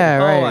 turtleneck, right? Yeah,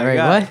 Oh right, my right.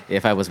 God. What?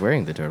 If I was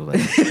wearing the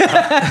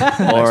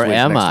turtleneck, or week,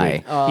 am next I?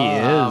 week.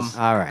 He is.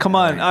 All right. Come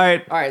on. All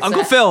right. All right, so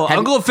Uncle Phil. have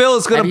Uncle you- Phil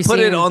is have gonna you put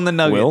it seen- on the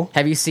nugget. Will?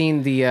 Have you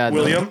seen the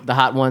William? the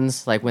hot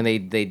ones, like when they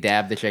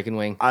dab the chicken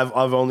wing? I've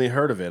only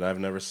heard of it. I've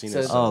never seen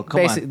it. Oh,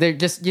 come on. They're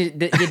just you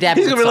dab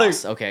He's the gonna be like,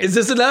 sauce. Okay. Is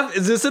this enough?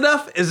 Is this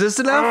enough? Is this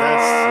enough?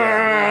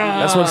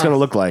 That's what it's going to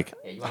look like.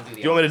 you want to do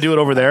the You want me to do it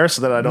over there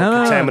so that I don't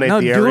contaminate no,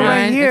 the do it area? right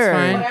It's here.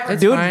 fine.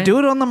 It's Do fine. it. Do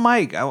it on the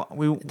mic.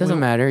 It doesn't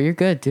matter. You're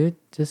good, dude.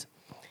 Just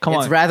Come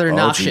It's on. rather Oh,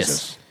 noxious.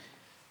 Jesus.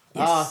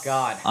 Oh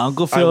God.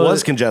 Uncle I Phil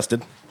was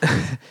congested.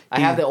 I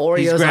have the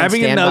Oreos on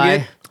grabbing a standby.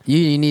 nugget.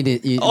 You need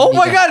it. Oh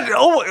my God!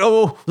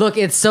 Oh, Look,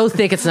 it's so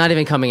thick it's not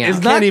even coming out. It's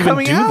I not can't even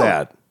coming do out.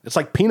 that. It's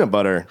like peanut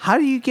butter. how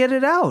do you get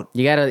it out?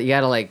 You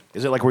gotta like.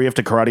 Is it like where you have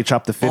to karate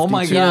chop the 52? Oh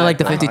my You know, God. like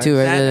the 52.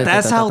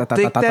 That's how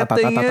thick that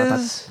thing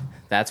is.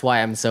 That's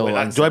why I'm so. Wait, do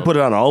I unsettled. put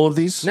it on all of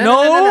these?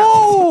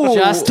 No,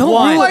 Just Don't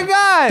one. Oh ruin- my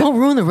God! Don't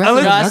ruin the rest of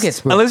the Unless-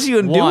 nuggets, bro. Unless you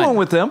can do One. one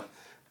with them.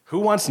 Who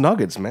wants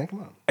nuggets, man? Come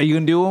on. Are you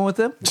gonna do one with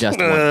them? Just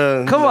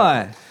one. Come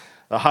on.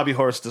 A hobby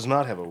horse does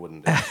not have a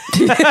wooden dick.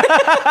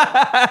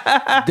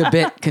 The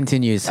bit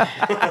continues.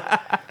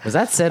 Was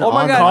that said? Oh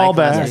my on God. the Call mic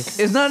back. last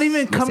week? It's not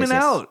even coming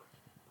yes. out.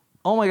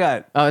 Oh my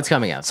God! Oh, it's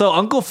coming out. So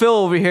Uncle Phil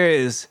over here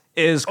is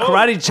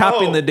karate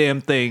chopping oh. the damn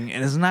thing,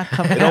 and it's not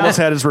coming It out. almost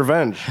had its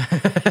revenge.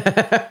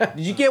 Did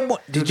you get one?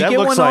 Did you That get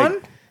looks one like,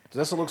 on?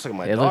 This looks like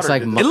my It daughter looks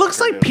like did mu- It this looks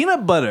like afternoon.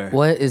 peanut butter.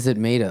 What is it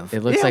made of?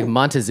 It looks Yeah. like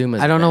Montezuma's.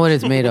 I don't know what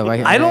it's made of.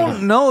 I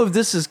don't know if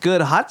this is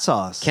good hot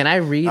sauce. Can I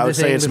read? I the would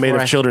say thing it's made before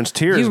of I- children's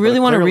tears. You but really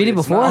want to clearly read it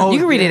it's before? not. You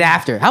can read it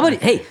after. How about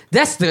hey?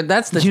 That's the You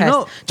test.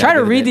 know- Try to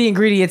That'd be read the the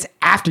ingredients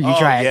after you Oh,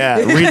 try it. yeah,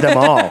 read them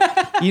all.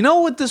 You know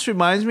what this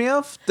reminds me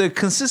of? The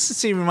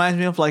consistency reminds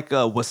me of like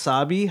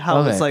wasabi. How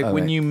Okay, it's like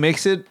when okay. you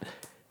mix it,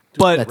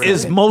 but That's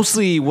it's okay.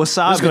 mostly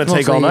wasabi. This is gonna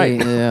take all Mostly-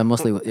 night. Yeah,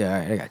 mostly. Yeah, all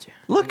right, I got you.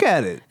 Look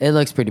at it. It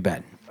looks pretty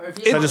bad.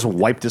 Should I just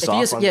wipe this If you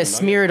off? just, on yeah, the nugget?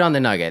 smear it on the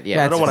nugget.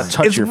 Yeah. I don't want to It's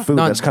touch It's- your food.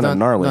 No, That's kind of don't-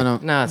 gnarly. No, no.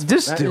 No, it's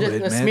Just do it,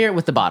 man. Smear it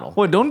with the bottle.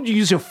 Well, don't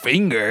use your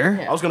finger.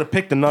 I was going to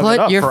pick the nugget Put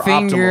up your for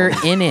finger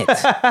optimal. in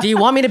it. Do you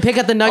want me to pick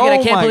up the nugget? Oh I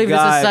can't my believe this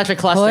God. is such a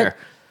cluster.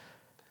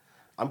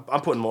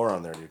 I'm putting more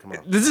on there, dude. Come on.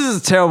 This is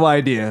a terrible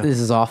idea. This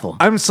is awful.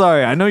 I'm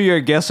sorry. I know you're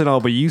a guest and all,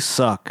 but you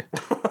suck.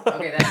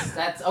 Okay,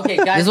 that's okay,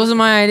 guys. This wasn't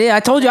my idea. I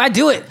told you I'd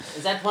do it.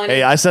 Is that plenty?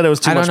 Hey, I said it was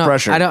too I don't much know.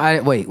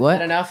 pressure. Wait. Is What?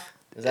 that enough?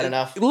 Is that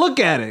enough? Look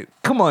at it.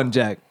 Come on,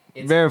 Jack.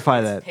 It's-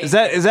 Verify it's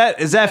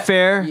that. Is that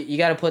fair? You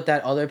got to put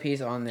that other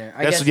piece on there.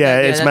 I That's- guess yeah,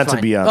 that- it's that's meant to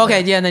fine. be on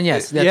Okay, there. yeah, then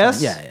yes. That's Yes.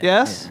 fine. Yeah,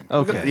 Yes. yeah.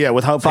 Okay. Yeah,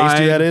 with how Fine,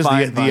 pasty that is,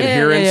 fine, the fine.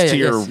 adherence to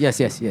your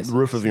yes.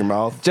 roof of your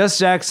mouth. Just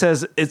Jack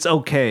says it's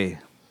okay.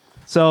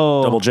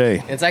 So Double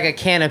J. It's like a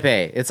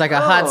canapé. It's like a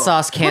hot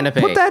sauce canapé.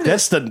 Put that.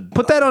 That's the.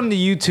 Put that on the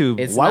YouTube.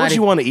 It's Why not would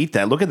you e- want to eat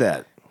that? Look at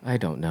that. I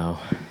don't know.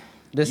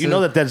 This You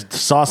know that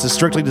sauce is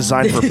strictly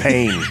designed for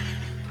pain.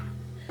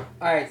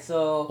 All right,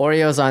 so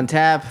Oreos on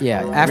tap.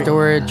 yeah.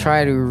 Afterward,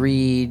 try to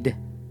read.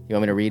 You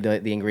want me to read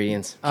the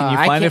ingredients? Can you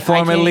I find it can't- for I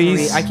him at can't even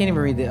least? read- I can't even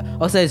read the.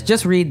 Oh, it says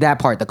just read that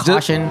part, the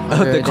caution.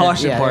 the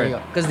caution part.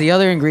 Because the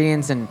other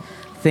ingredients and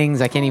things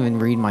I can't even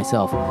read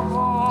myself,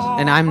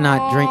 and I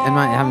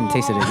haven't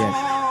tasted it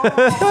yet.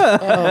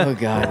 Oh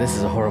god, this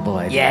is a horrible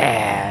idea.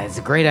 Yeah, it's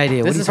a great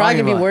idea. This is probably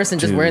gonna be worse than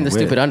just wearing the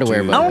stupid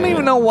underwear. I But don't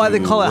even know why they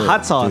call it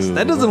hot sauce.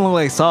 That doesn't look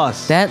like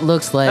sauce. That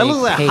looks like That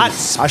looks like hot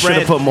paste. spread. I should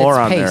have put more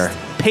on paste. there.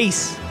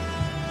 paste.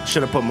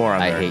 Should have put more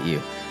on I there. hate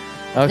you.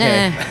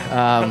 Okay.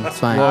 It's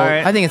fine. All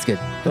right. I think it's good.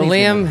 Well,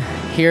 Liam,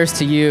 here's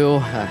to you.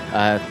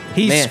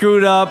 He mea-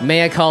 screwed up.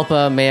 Mea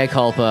culpa, mea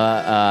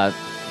culpa.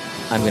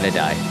 I'm gonna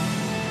die.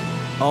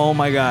 Oh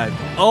my god.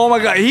 Oh my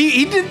god.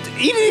 He didn't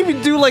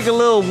even do like a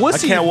little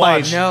wussy I can't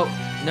bite. watch.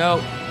 No,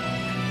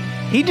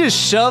 He just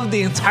shoved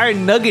the entire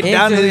nugget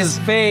down into his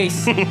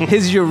face.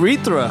 his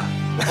urethra.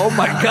 Oh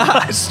my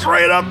god.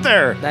 Straight up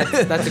there.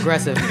 That's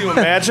aggressive. Can you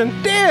imagine?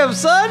 Damn,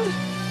 son.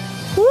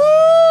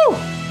 Woo!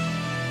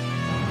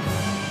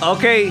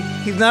 Okay,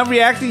 he's not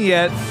reacting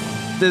yet.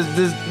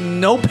 There's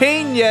no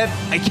pain yet.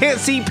 I can't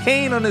see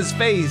pain on his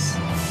face.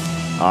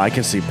 Oh, I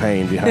can see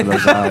pain behind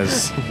those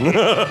eyes.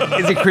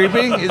 Is it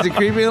creeping? Is it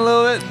creeping a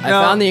little bit? I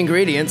found the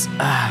ingredients.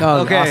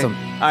 Oh, Okay. awesome.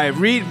 All right,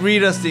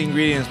 read us the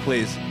ingredients,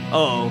 please.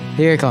 Uh-oh.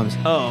 Here it comes.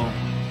 Uh-oh.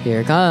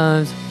 Here it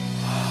comes.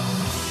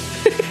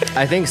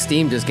 I think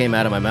steam just came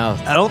out of my mouth.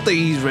 I don't think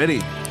he's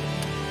ready.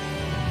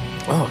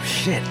 Oh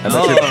shit.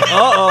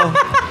 Uh-oh.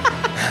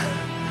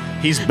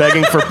 He's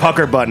begging for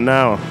pucker button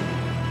now.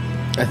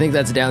 I think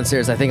that's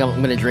downstairs. I think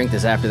I'm gonna drink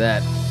this after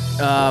that.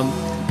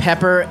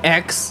 Pepper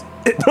X.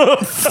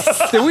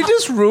 Did we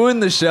just ruin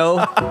the show?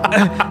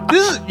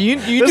 This is you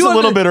This is a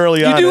little bit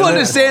early on, You do isn't it?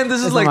 understand this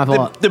is It's like not my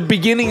fault. the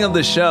beginning of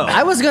the show.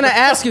 I was gonna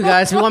ask you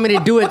guys if you want me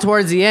to do it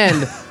towards the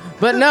end,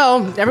 but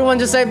no. Everyone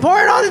just say pour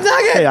it on the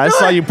nugget. Hey, I Do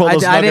saw it." you pull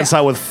those I nuggets didn't-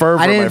 out with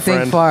fervor, I my didn't think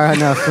friend. far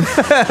enough.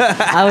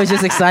 I was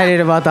just excited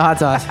about the hot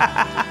sauce.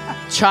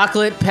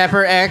 Chocolate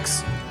Pepper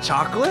X.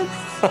 Chocolate?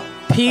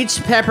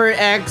 Peach Pepper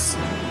X.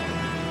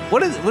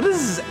 What is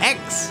this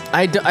X?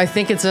 I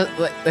think it's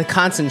a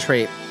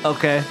concentrate.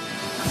 Okay.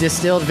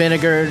 Distilled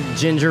vinegar,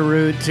 ginger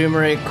root,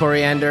 turmeric,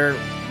 coriander,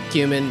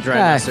 cumin, dry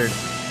Ah. mustard.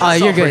 Oh, all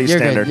you're pretty good. You're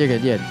standard. good. You're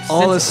good. Yeah.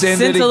 All the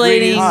standard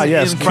Scintillating ingredients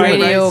yes, in fried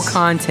radio rice.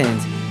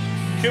 content.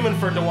 Cumin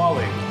for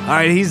Diwali. All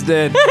right, he's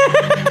dead.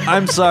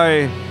 I'm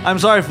sorry. I'm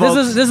sorry,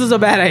 folks. This is a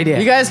bad idea.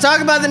 You guys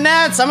talk about the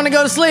gnats. I'm gonna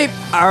go to sleep.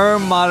 Our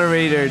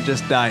moderator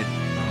just died.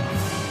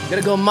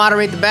 Gonna go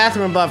moderate the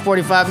bathroom about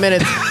 45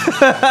 minutes.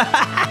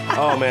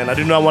 Oh man, I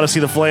do not want to see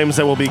the flames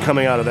that will be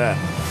coming out of that.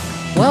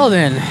 Well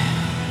then.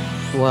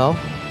 Well.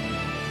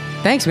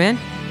 Thanks, man.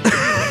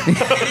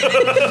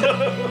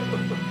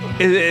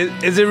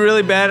 Is it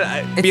really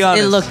bad? Be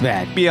honest. It looked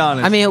bad. Be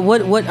honest. I mean,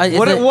 what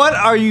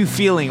are you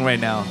feeling right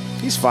now?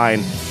 He's fine.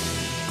 do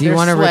you There's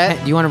want to sweat.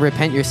 repent? Do you want to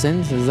repent your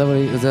sins? Is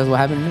that what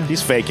happened?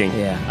 He's faking.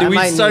 Yeah. Did I we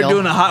might start kneel.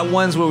 doing the hot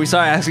ones where we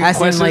start asking Asking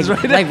questions like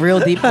right now? like real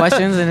deep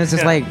questions, and it's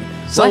just like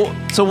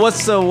So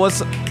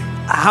what's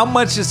how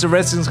much is the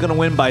Redskins gonna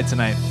win by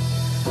tonight?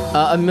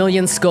 1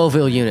 million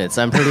Scoville units,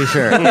 I'm pretty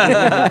sure.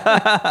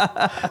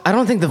 I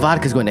don't think the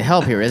vodka's going to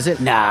help here, is it?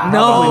 nah.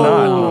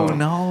 No, not.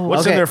 no.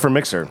 What's in Okay. there for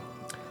mixer?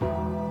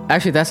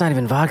 Actually, that's not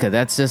even vodka.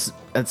 That's just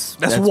That's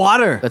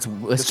water. That's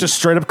It's just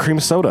straight up cream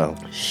soda.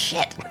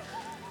 shit.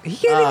 He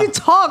can't even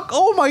talk.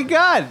 Oh my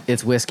god.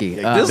 It's whiskey.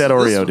 Get that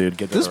Oreo, dude.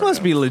 Get that This Oreo.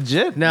 must be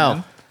legit. No,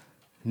 man.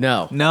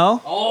 no.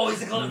 No. Oh,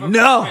 he's a glutton for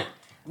No. punishment.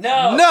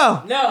 No.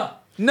 No. No.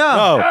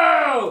 No.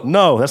 Oh.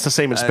 No, that's the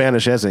same in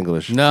Spanish as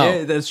English. No.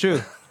 Yeah, that's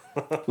true.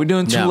 We're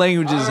doing two No.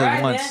 languages at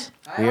Alright, once.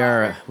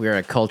 man. We are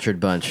a cultured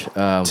bunch.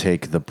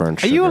 Take the burnt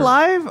Are sugar. you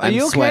alive? Are I'm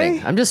you okay?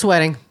 sweating. I'm just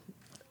sweating.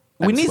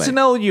 We I'm need to sweating.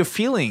 know your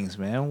feelings,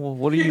 man.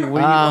 What are you?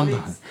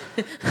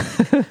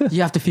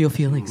 You have to feel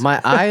feelings.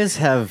 My eyes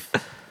have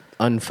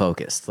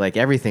unfocused. Like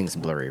everything's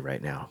blurry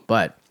right now.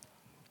 But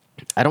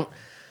I don't.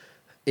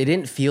 It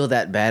didn't feel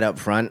that bad up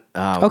front.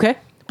 Okay.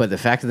 But the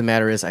fact of the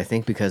matter is, I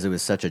think because it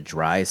was such a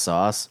dry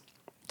sauce,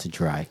 It's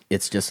dry.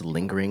 it's just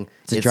lingering.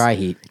 It's a dry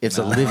heat. It's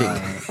a living.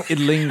 It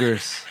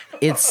lingers.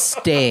 It's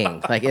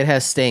staying. Like it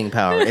has staying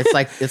power. It's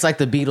like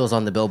the Beatles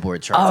on the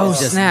Billboard chart. Oh, it's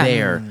just snap.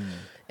 there.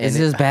 Is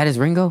it as bad as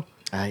Ringo?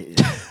 I,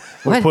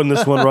 We're What? putting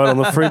this one right on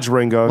the fridge,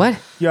 Ringo. What?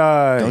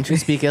 Yeah. don't you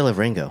speak ill of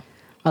Ringo?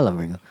 I love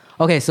Ringo.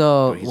 Okay,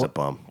 so He's a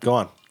bum. Go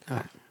on.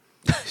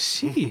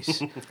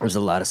 Jeez. There's a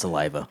lot of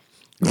saliva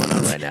going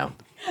on right now.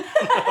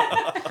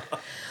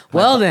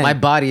 well then. My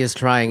body is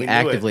trying We knew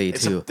actively it.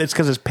 to. It's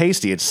because it's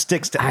pasty. It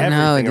sticks to I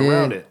know, everything dude.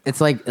 around it.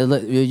 It's like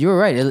you were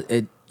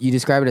right. You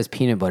describe it as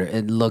peanut butter.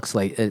 It looks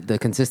like the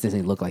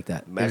consistency looked like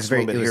that.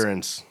 Maximum it was-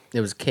 adherence.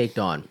 It was caked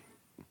on.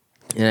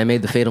 And I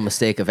made the fatal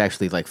mistake of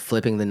actually like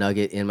flipping the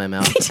nugget in my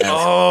mouth.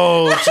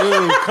 Oh,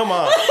 dude, come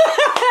on.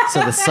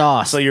 So the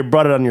sauce. So you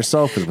brought it on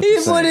yourself. Is what He you're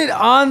put saying. it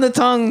on the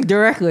tongue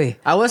directly.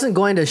 I wasn't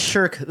going to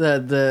shirk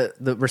the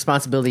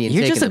responsibility and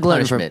You're taking just a the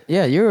glutton for punishment.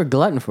 yeah. You're a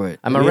glutton for it.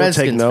 I'm a Liam, take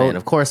Redskins note. fan.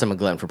 Of course, I'm a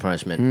glutton for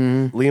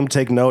punishment. Liam,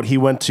 take note. He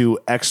went to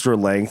extra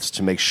lengths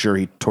to make sure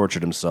he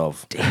tortured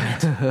himself.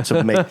 Damn it.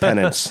 To make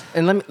penance.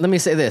 And let me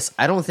say this: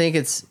 I don't think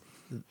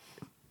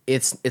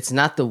it's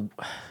not the.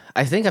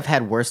 I think I've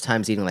had worse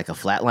times eating like a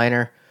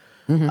flatliner,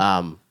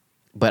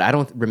 but I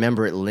don't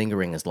remember it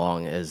lingering as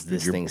long as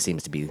this thing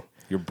seems to be.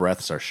 Your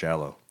breaths are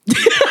shallow.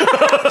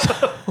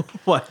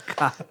 What?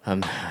 God.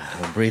 I'm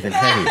breathing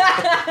heavy,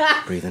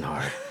 breathing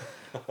hard.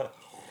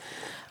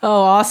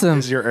 Oh, awesome.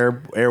 Is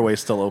your airway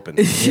still open?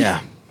 Yeah.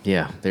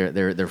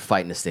 They're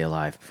fighting to stay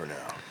alive for now.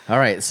 All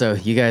right, so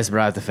you guys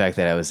brought up the fact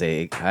that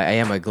I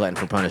am a glutton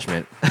for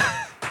punishment.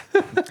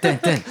 Dun.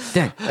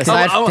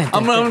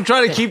 I'm gonna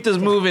try to keep this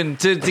moving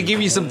to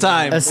give you some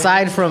time.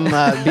 Aside from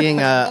being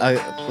a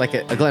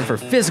glutton for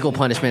physical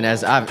punishment,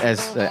 as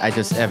I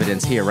just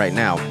evidenced here right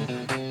now,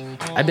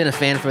 I've been a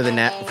fan for the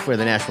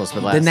Nationals for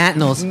the last The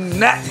Nationals.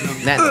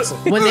 Nationals.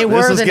 When they This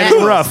were is the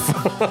getting Nationals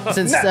rough.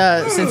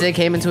 since they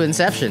came into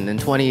inception in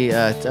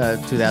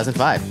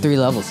 2005. 3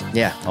 levels.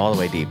 Yeah, all the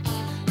way deep.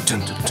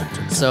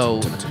 So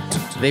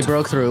they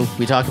broke through.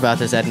 We talked about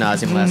this ad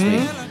nauseum last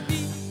week.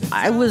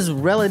 I was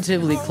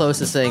relatively close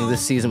to saying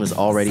this season was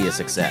already a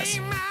success.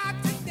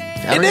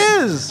 It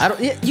is. I don't.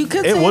 You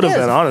could. It say would have is.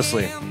 been,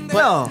 honestly.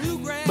 No.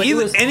 But it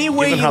Either, was- any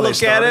way Given you how they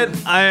look at it,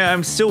 started.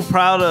 I'm still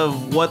proud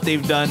of what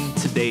they've done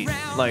to date.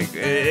 Like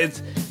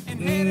it's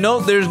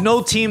there's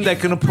no team that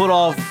could have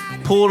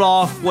pulled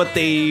off what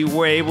they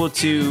were able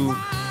to,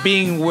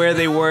 being where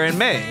they were in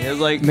May. It was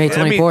like May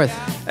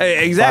 24th.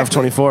 Exactly.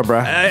 524,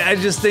 bruh. I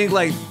just think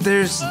like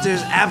there's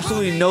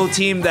absolutely no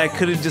team that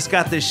could have just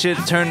got this shit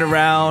turned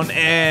around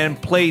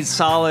and played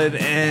solid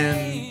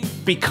and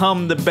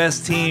become the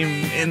best team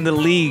in the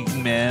league,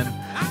 man.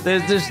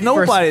 There's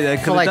nobody that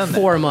could for have like done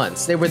 4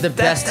 months. They were the that.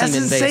 best That's team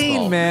in insane,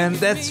 baseball. man.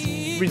 That's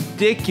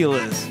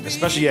ridiculous.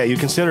 Especially, yeah, you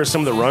consider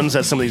some of the runs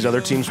that some of these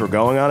other teams were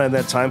going on in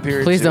that time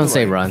period. Please too, don't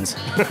say like- runs.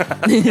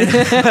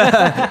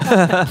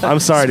 I'm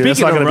sorry, dude. That's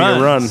not Speaking going to of be a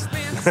run. runs,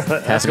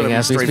 That's going Happening to be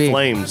as we straight speak.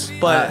 flames.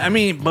 But I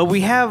mean, but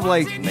we have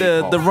like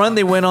the run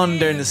they went on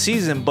during the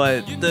season,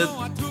 but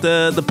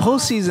the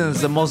postseason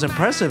is the most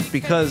impressive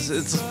because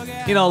it's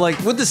like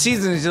with the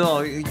seasons,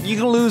 you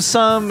can lose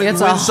some, and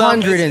It's win some.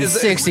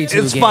 162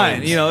 It's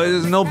fine, games.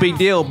 it's no big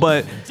deal.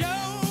 But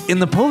in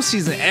the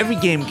postseason, every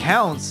game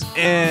counts,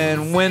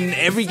 and when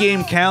every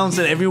game counts,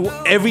 and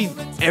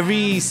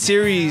every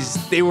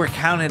series they were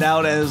counted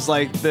out as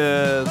like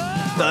the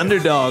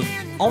underdog.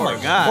 Oh my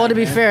god! Well, to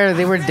be fair,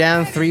 they were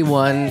down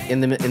 3-1 in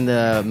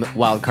the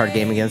wild card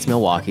game against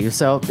Milwaukee,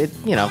 so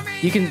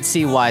you can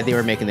see why they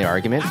were making their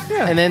argument.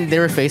 Yeah. And then they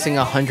were facing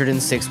a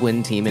 106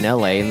 win team in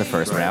LA in the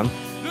first round.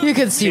 You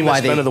could see Team why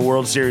that's they. been to the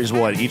World Series,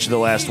 each of the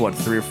last,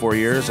 3 or 4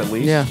 years at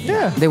least?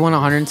 Yeah. They won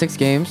 106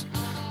 games.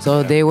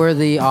 So they were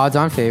the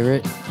odds-on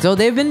favorite. So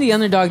they've been the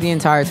underdog the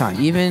entire time,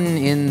 even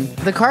in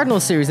The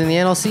Cardinals series in the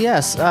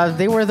NLCS,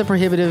 they were the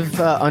prohibitive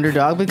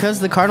underdog because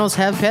the Cardinals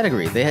have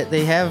pedigree.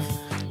 They have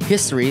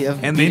history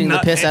of beating the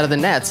piss out of the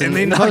Nets. And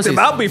they in the knocked them postseason.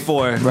 out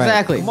before.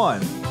 Exactly. Come on.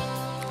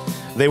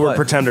 They were What?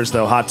 pretenders,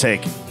 though. Hot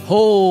take.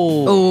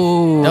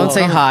 oh, Don't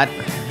say hot.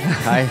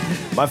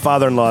 My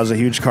father-in-law is a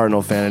huge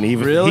Cardinal fan,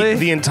 and Really?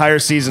 the entire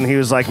season he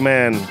was like,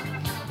 man,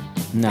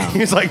 no.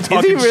 he's like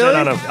talking shit really?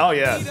 on him. Oh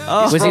yeah.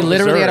 He's Was he from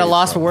literally at a Missouri,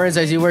 loss so- for words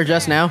as you were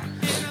just now?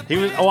 He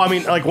was. Oh, I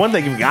mean, like one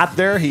thing he got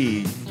there, Isn't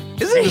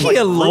he like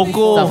a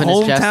local Stuff in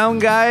his chest. hometown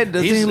guy?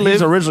 Does he he's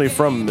live? originally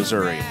from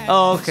Missouri,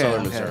 Oh, okay.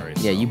 southern okay. Missouri.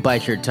 Yeah, you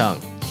bite your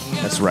tongue.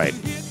 That's right.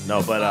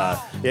 No, but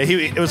yeah,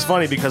 it was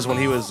funny because when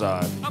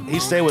he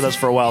stayed with us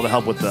for a while to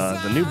help with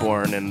the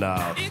newborn, and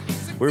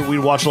we'd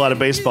watch a lot of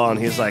baseball, and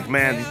he's like,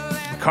 man,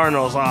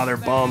 Cardinals, they're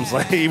bums.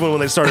 Like even when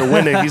they started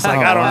winning, he's like,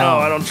 I don't know,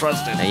 I don't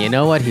trust it. And you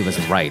know what? He was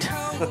right.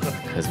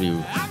 Because we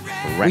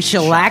We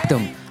shellacked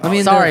them. I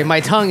mean, Sorry, my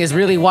tongue is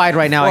really wide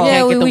right now. I yeah,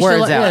 can't get the we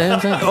words shella- out. yeah, I'm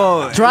saying-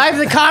 Oh, Drive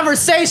the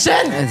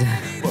conversation.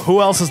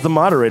 Who else is the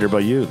moderator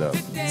but you, though?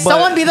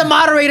 Someone be the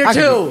moderator I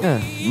could- too.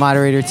 yeah.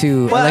 Moderator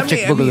to Well, I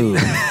Electric mean-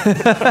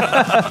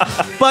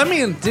 Boogaloo. but I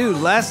mean, dude,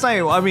 last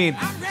night, I mean,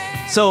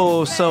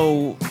 so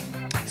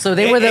So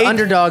they were the Eight-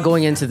 underdog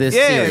going into this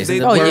Yeah, series. they-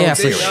 in the Oh World yeah,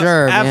 for Series.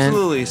 sure, man.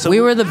 Absolutely. So we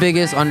were the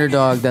biggest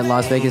underdog that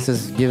Las Vegas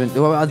has given.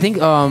 Well, I think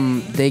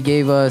they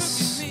gave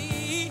us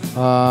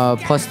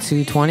plus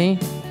 220.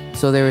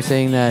 So they were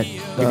saying that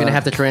You're gonna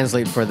have to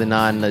translate for the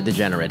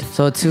non-degenerate.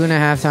 So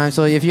 2.5 times.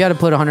 So if you had to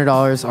put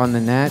 $100 on the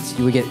Nets,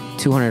 you would get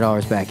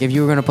 $200 back. If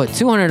you were gonna put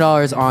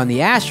 $200 on the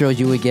Astros,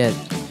 you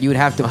would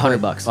have to $100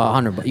 put bucks.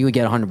 $100. You would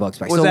get $100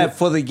 back. was So- that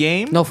for the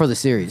game? No, for the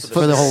series.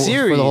 For the the whole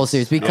series?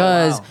 series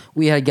because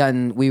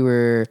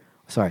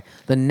wow.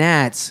 the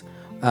Nats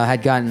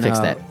had gotten Fix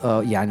that.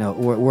 Yeah, I know.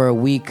 We're a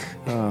week.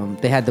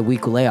 They had the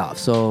week layoff.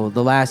 So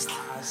the last.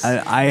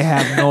 I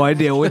have no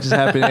idea what just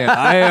happened here.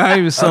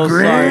 I'm so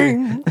sorry.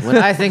 When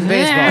I think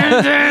baseball,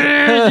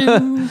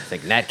 it's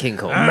like Nat King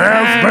Cole.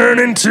 Mouth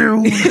burning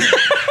too.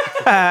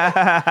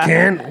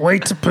 Can't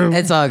wait to poop.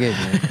 It's all good,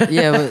 man.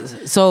 Yeah.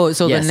 But, so Yes,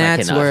 the I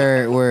Nats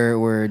cannot.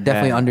 were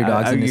definitely Yeah,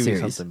 underdogs I'll in the give you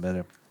series. something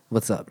better.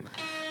 What's up?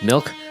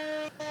 Milk.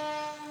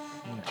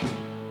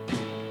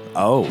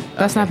 Oh,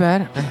 That's not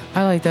bad.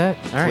 I like that.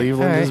 All right.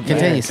 Cleveland is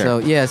Continue, back. sir. So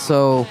yeah,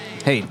 so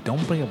Hey,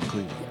 don't bring up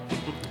Cleveland.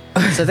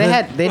 So they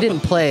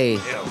didn't play.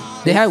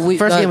 they had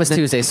First game was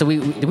Tuesday. So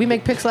did we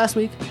make picks last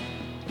week?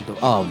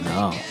 Oh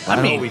no!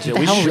 I mean, we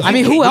I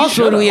mean, who else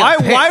would we Why? have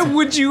picked? Why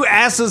would you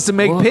ask us to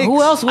make picks?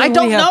 Who else would I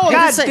don't we have know. picked? I'm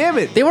God just saying, damn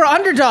it. They were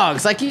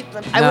underdogs. Like I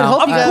would No.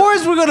 hope. Of you got-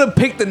 course, we're gonna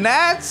pick the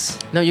Nats.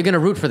 No, you're gonna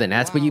root for the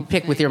Nats, but you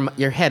pick with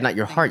your head, not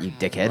your heart. You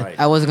dickhead. Right.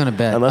 I wasn't gonna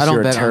bet. unless I don't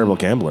you're a bet on- terrible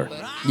gambler.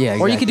 Yeah,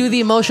 Or you could do the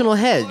emotional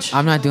hedge.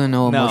 I'm not doing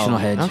no No. emotional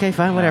hedge. Okay,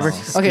 fine, whatever.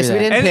 Okay, so we that.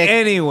 didn't And pick.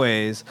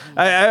 anyways,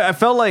 I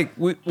felt like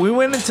we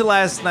went into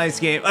last night's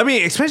game. I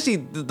mean, especially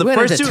the We went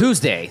first into two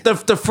Tuesday. The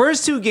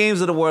first two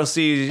games of the World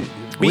Series,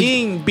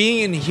 being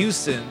in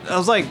Houston, I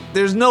was like,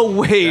 "There's no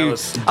way." That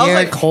was- I was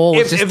Garrett like, Cole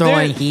was just there-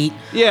 throwing heat.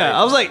 Yeah,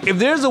 I was like, if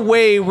there's a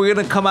way we're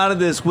gonna come out of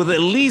this with at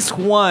least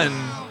one,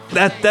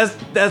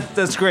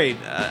 that's great.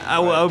 I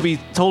would be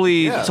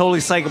totally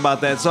psyched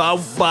about that. So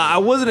but I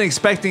wasn't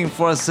expecting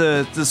for us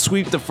to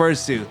sweep the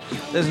first two.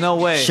 There's no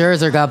way.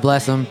 Scherzer, God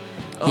bless him.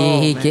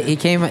 He man.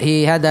 came.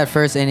 He had that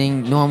first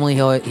inning. Normally,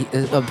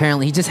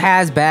 apparently he just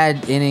has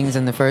bad innings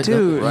in the first.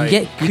 Dude,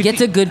 you get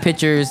to good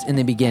pitchers in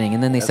the beginning,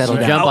 and then they settle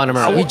right. down. Jump on him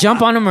early. You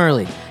jump on him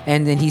early,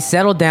 and then he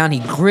settled down.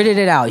 He gritted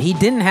it out. He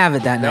didn't have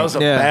it that night. That was a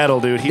Yeah.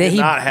 battle, dude. He did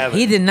not have it.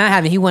 He did not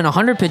have it. He went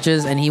 100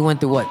 pitches, and he went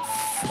through what?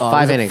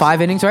 Five was it innings.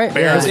 5 innings, right?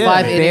 Barely. Those Yeah.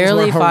 5 innings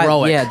Barely were five.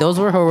 heroic. Yeah, those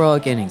were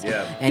heroic innings.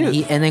 Yeah.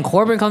 And then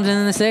Corbin comes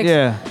in the 6th.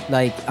 Yeah.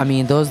 Like I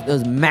mean, those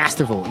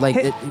masterful. Like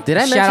Did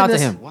I shout mention out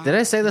this? to him? Did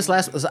I say this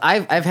last?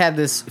 I've had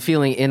this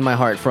feeling in my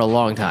heart for a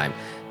long time.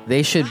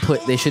 They should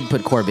put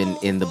Corbin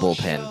in the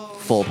bullpen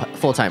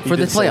full time for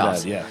the did say that,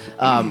 playoffs.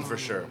 yeah, for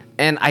sure.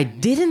 And I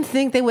didn't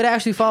think they would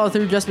actually follow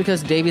through just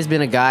because Davey's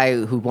been a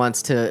guy who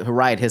wants to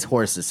ride his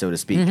horses, so to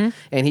speak. Mm-hmm.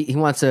 And he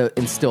wants to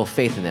instill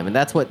faith in them. And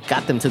that's what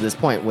got them to this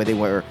point where they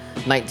were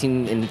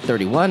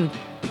 19-31.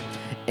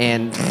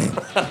 And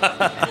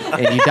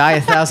you die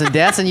 1,000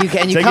 deaths and you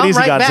Take come it easy,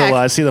 right Godzilla. back.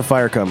 I see the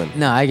fire coming.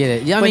 No, I get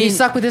it. Yeah, I But mean, he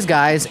stuck with his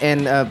guys,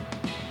 and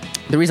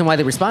the reason why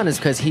they respond is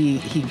because he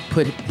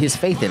put his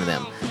faith in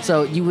them.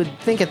 So you would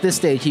think at this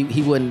stage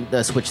he wouldn't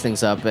switch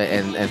things up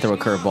and throw a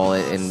curveball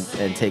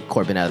and take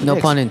Corbin out of the no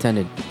mix. pun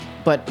intended.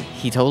 But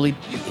he totally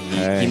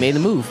he made the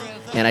move,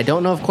 and I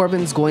don't know if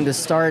Corbin's going to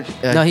start.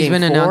 No, he's game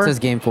been 4. announced as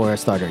game 4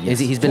 starter. Yes.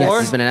 He's been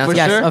Four? announced. For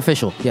yes, sure?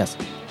 official. Yes,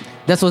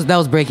 that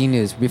was breaking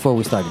news before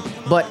we started.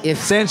 But if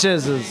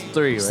Sanchez is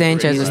 3. Right?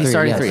 Sanchez he's is 3,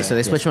 starting yes. 3, so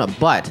they switch him up.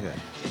 But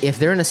if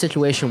they're in a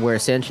situation where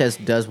Sanchez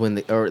does win,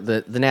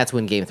 the Nats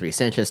win game 3,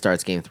 Sanchez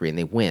starts game 3, and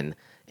they win,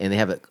 and they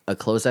have a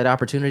closeout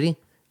opportunity,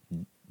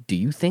 do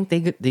you think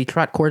they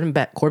trot Corbin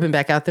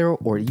back out there,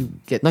 or do you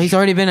get? No, he's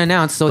already been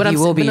announced, so he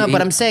will be. No,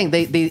 but I'm saying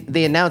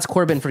they announced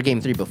Corbin for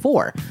Game 3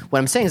 before. What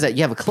I'm saying is that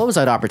you have a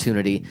closeout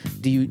opportunity.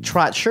 Do you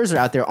trot Scherzer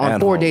out there on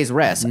At 4 home. days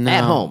rest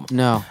at home?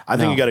 No, I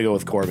think no. you got to go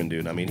with Corbin,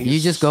 dude. I mean, You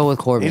just go with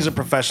Corbin. He's a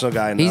professional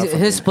guy. Enough.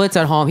 His splits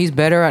at home. He's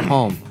better at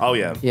home. Oh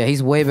yeah. Yeah,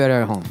 he's way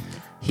better at home.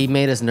 He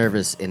made us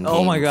nervous in Oh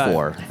Game my God.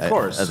 4 Of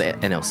course. of the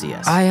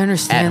NLCS. I At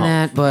understand home.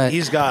 that, but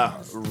He's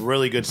got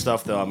really good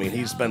stuff, though. I mean,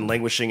 he's been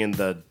languishing in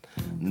the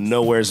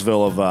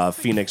nowheresville of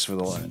Phoenix for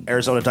the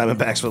Arizona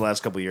Diamondbacks for the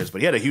last couple of years.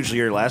 But he had a huge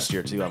year last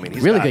year too. I mean,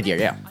 he's Really got- good year,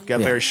 yeah.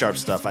 Got very sharp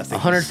stuff. I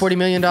think $140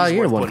 million he's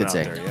year, worth one putting could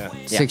out say. there,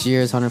 yeah. 6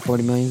 years,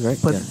 140 million, right?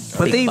 But Yeah.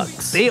 but Big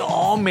bucks. they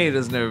all made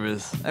us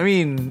nervous. I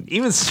mean,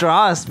 even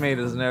Strauss made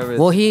us nervous.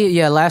 Well,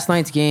 last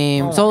night's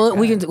game. Oh so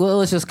my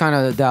let's just kind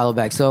of dial it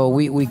back. So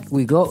we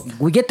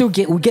get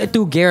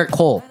through Garrett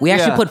Cole. We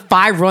actually Yeah. put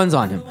 5 runs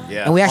on him,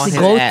 Yeah. and we On actually his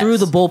go ass. through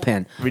the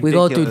bullpen. We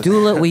go through Ridiculous.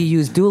 Doolittle. We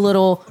use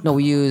Doolittle. No,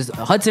 we use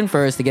Hudson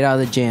first to get out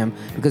of the jam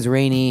because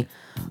Rainey.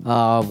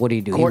 What do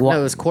you do? No,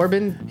 it was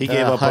Corbin. He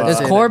gave up, Hudson, It was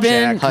Jack Corbin.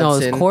 No, it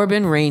Hudson. was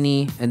Corbin,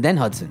 Rainey, and then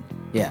Hudson.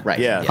 Yeah, Right.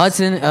 Yeah. yes.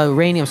 Hudson,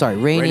 Rainey. I'm sorry,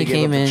 Rainey Rainey gave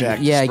came up the in. jack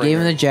to Yeah, gave him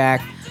Springer. the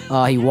jack.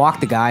 He walked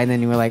the guy, and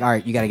then you were like, "All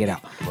right, you got to get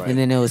out." Right. And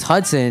then it was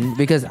Hudson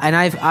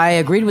I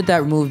agreed with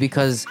that move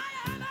because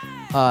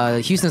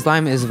Houston's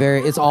lineman is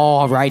it's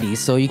all righties,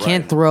 so you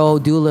can't Right. throw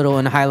Doolittle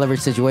in a high leverage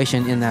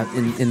situation in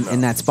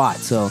that spot.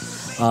 So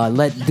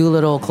let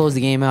Doolittle close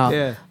the game out.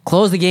 Yeah.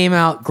 Close the game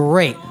out.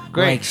 Great.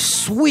 Great. Like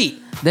sweet.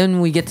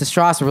 Then we get to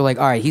Strasser. We're like,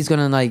 all right, he's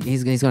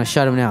gonna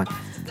shut him down.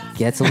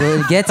 Gets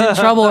in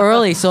trouble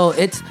early. So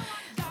it's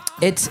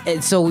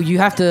so you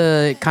have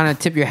to kind of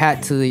tip your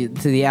hat to the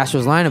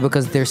Astros lineup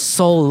because they're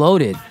so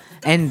loaded.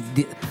 And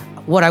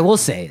what I will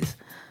say is,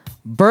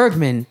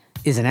 Bergman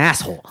is an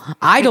asshole.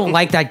 I don't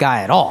like that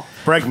guy at all.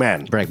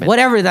 Bregman.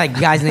 Whatever that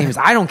guy's name is,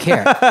 I don't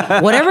care.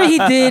 Whatever he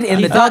did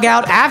in the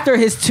dugout after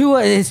his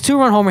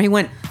 2-run homer, he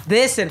went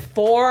this and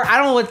 4. I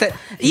don't know what that.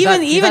 He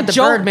thought Even the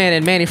Joe Birdman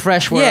and Manny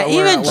Fresh were Yeah,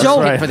 even were Joe-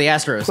 looking for the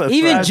Astros. That's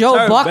Even right. Joe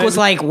Sorry, Buck baby. was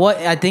like, "What?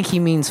 I think he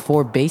means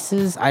 4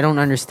 bases." I don't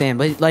understand,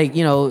 but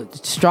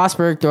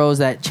Strasburg throws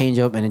that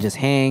changeup and it just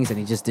hangs and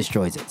he just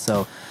destroys it.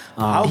 So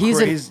How He's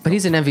crazy. but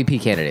he's an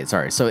MVP candidate.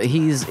 Sorry, so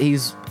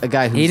he's a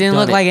guy who's he didn't done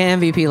look it. like an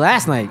MVP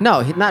last night.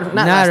 No, not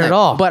last at night,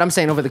 all. But I'm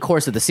saying over the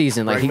course of the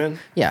season, like Bregman? he's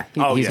Yeah.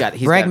 got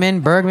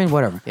Bregman, Bergman,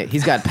 whatever. Yeah,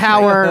 he's got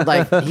power.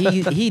 Like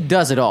he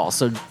does it all.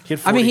 So He had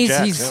I mean,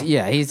 40 he's jacks,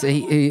 yeah.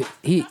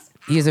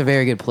 he's a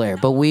very good player.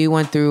 But we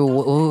went through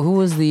who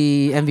was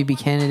the MVP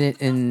candidate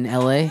in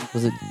LA?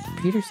 Was it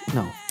Peters?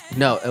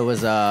 No, it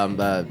was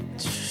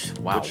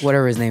wow.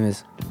 whatever his name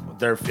is.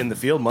 They're in the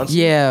field months.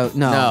 Yeah,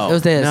 no, it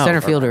was the no. center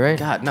fielder, right?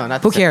 God, no,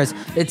 not Who the cares?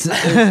 It's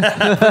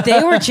but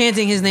they were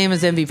chanting his name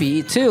as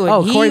MVP too. And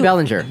Oh, Corey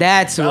Bellinger.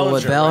 That's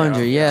what Bellinger.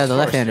 right, Yeah, the of course.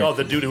 left-hander. Oh,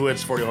 the dude who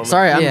hits 40 home runs.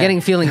 Sorry, I'm Yeah.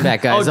 getting feeling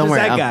back, guys. Oh, Don't just worry.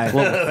 that I'm- guy.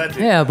 well, That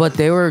dude. Yeah, but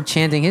they were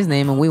chanting his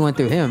name, and we went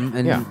through him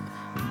and Yeah.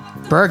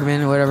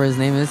 Bergman, or whatever his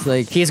name is.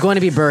 Like he's going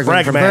to be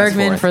Bergman. from Bregman.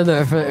 Bergman henceforth.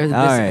 for this.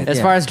 right. As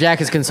yeah. far as Jack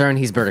is concerned,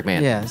 he's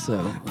Bergman. yeah,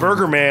 so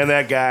Burger Man,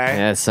 that guy.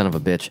 Yeah, son of a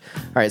bitch.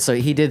 All right, so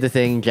he did the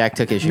thing. Jack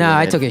took issue. no, with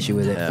I it. took issue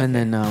with it, Yeah, and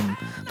then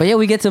but yeah,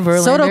 we get to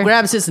Verlander. Soto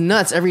grabs his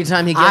nuts every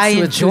time he gets I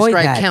to a enjoy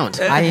 2-strike that.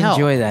 count. I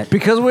enjoy that.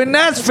 Because we're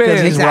Nats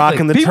fans. He's Exactly.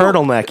 rocking the People-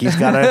 turtleneck. He's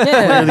got to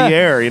clear the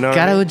air, you know?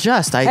 Got to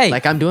adjust. Hey.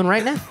 Like I'm doing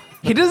right now.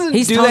 He doesn't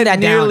He's do toned that that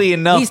nearly down.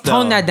 enough. He's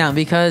toned though. that down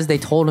because they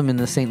told him in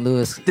the St.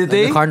 Louis, Did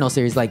the they? Cardinal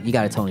series, like you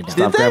got to tone it down.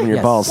 Did Stop grabbing your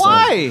Yes. balls. son.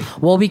 Why?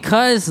 Well,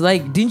 because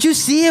like, didn't you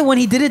see it when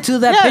he did it to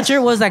that Yes. pitcher?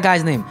 What was that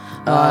guy's name?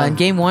 In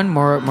game 1,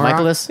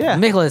 Michaelis? Yeah.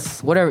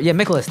 Michaelis, whatever. Yeah,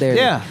 Michaelis. There.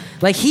 Yeah.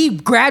 Like he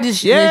grabbed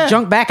his Yeah.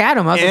 junk back at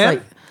him. I was just Yeah.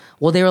 like,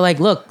 well, they were like,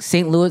 look,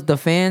 St. Louis, the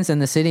fans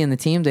and the city and the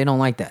team, they don't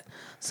like that.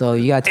 So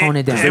you got to tone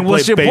it down. They And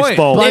what's play your point?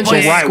 baseball Bunch the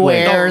of right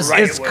way. squares. The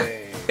right It's- way.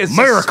 It's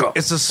America.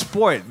 It's a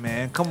sport,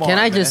 man. Come on. Can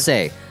I man. just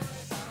say,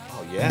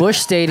 Yeah. Busch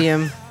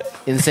Stadium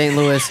in St.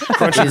 Louis.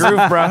 Crunchy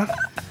groove, bro.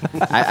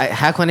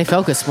 How can I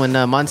focus when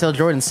Montel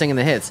Jordan's singing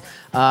the hits?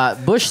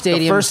 Busch The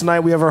Stadium. first night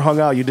we ever hung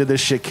out, you did this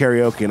shit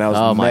karaoke, and I was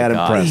Oh my mad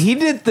God. impressed. He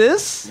did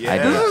this? Yeah.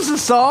 This is a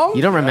song?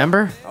 You don't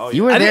remember?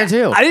 You were I there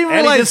didn't- too. I didn't And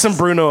he realize. did some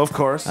Bruno, of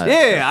course.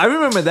 Yeah, I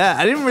remember that.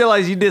 I didn't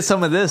realize you did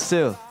some of this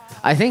too.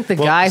 I think the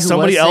Well, guy who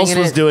somebody was else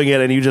singing was it, doing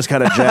it, and you just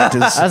kind of jacked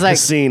his, I was like,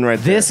 his scene right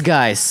there. this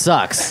guy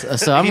sucks.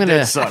 So I'm He gonna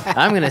did suck.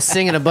 I'm gonna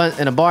sing in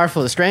a bar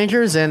full of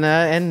strangers,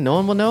 and no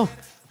one will know.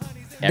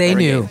 They Ever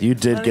knew. again. You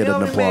did get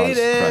an applause.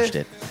 Crushed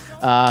it.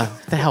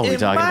 The hell are we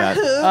talking about?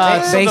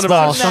 Something baseball,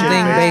 about something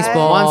shit.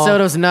 baseball. Juan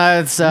Soto's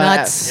nuts.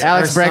 Nuts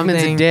Alex or Bregman's a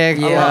something. dick.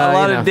 Yeah, a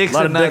lot you of know. dicks A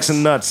lot and of dicks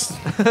nuts.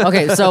 and nuts.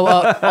 Okay, so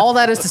all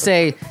that is to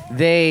say,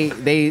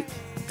 they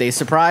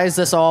surprised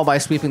us all by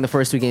sweeping the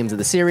first 2 games of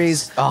the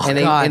series, Oh, and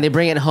God. they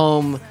bring it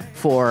home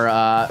for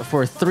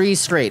 3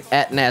 straight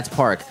at Nats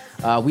Park.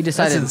 We That's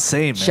decided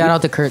insane, man. Shout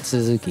out to Kurt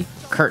Suzuki.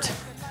 Kurt,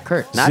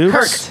 Not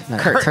Zooks?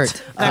 Kurt. Kurt.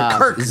 Kurt. That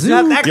Kirk. Zoom.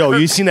 Not that Yo,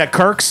 Kirk. you seen that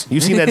Kirks? You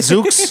seen that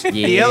Zooks?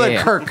 yeah, The other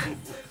Kirk.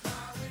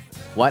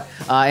 What?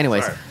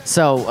 Anyways, Sorry.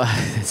 so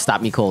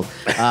stop me cold.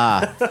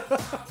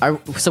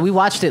 So we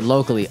watched it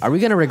locally. Are we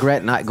gonna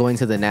regret not going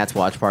to the Nats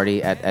watch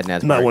party at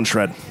Nats? Not Park? one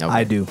shred. Okay.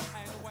 I do.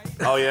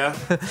 Oh yeah.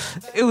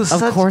 It was Of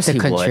such, course The he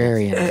would.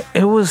 contrarian.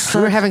 It was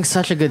We were such, having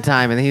such a good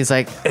time, and he's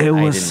like, it "I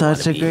was didn't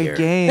such wanna a be great here."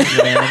 game,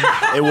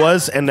 man. It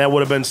was, and that would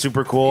have been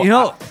super cool. You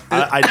know,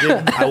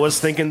 I was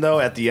thinking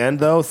though at the end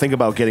though, think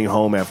about getting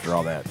home after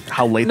all that.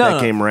 How late that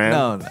game ran.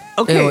 No.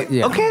 Okay,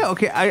 Yeah.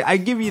 okay. I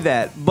give you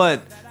that.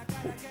 But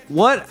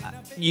what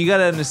you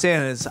gotta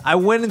understand is, I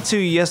went into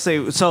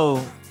yesterday.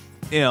 So,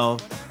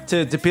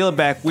 to peel it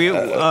back, we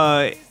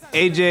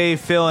AJ,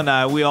 Phil, and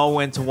I, we all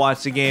went to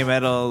watch the game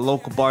at a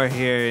local bar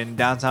here in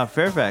downtown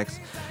Fairfax.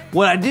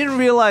 What I didn't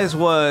realize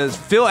was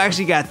Phil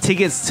actually got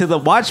tickets to the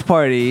watch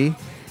party.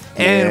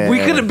 And we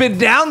Yeah. could have been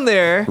down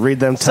there. Read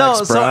them So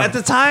texts, bro. at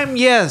the time,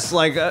 yes,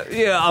 like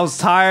I was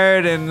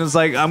tired, and it's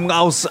like I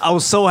was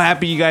so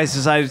happy you guys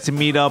decided to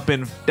meet up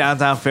in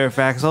downtown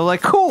Fairfax. I was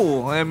like,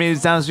 cool. I mean,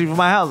 it's down the street from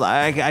my house.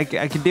 I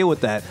can deal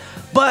with that.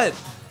 But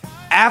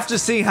after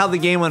seeing how the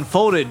game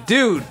unfolded,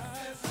 dude,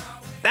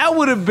 that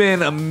would have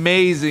been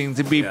amazing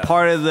to be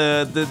part of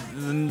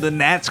the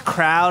Nats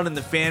crowd and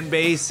the fan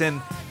base and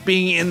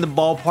being in the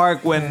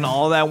ballpark when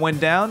all that went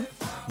down.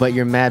 But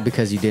you're mad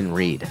because you didn't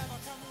read.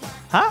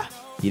 Huh?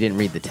 You didn't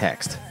read the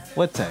text.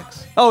 What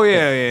text? Oh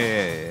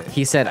yeah.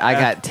 He said, "I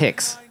got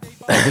ticks."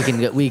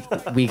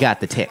 We got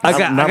the ticks. I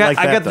got Not like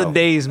I that, got the though.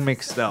 days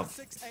mixed up.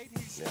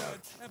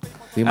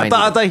 We I might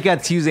thought you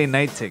got Tuesday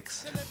night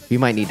ticks. we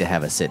might need to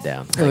have a sit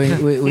down,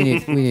 We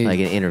need. like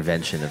an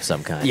intervention of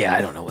some kind. yeah,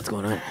 I don't know what's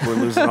going on. We're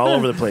losing all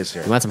over the place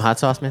here. You want some hot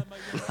sauce, man?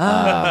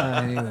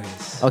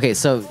 Anyways. Okay,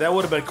 so That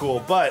would have been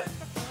cool, but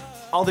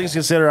all things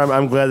considered,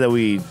 I'm glad that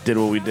we did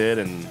what we did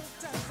and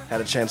had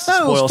a chance to No,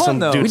 it was spoil fun, some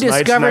though. dudes' We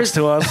nights discovered- next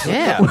to us.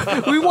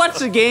 yeah. We watched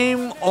the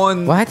game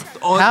on What?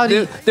 On, How do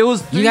there, you- there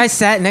was You guys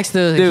sat next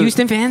to Dude.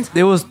 Houston fans?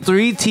 There was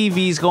 3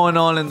 TVs going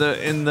on in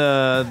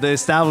the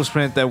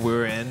establishment that we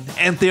were in,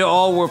 and they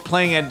all were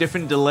playing at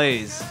different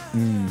delays.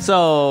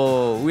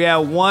 So we had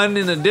one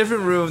in a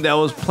different room that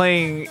was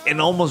playing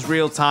in almost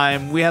real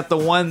time. We had the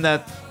one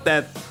that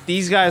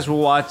these guys were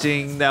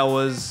watching that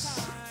was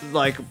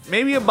like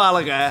maybe about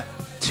like a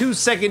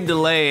 2-second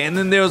delay, and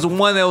then there was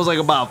one that was like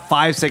about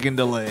 5-second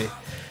delay.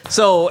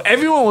 So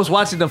everyone was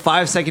watching the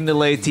 5-second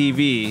delay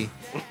TV,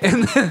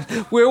 and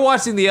then we were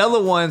watching the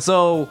other one.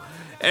 So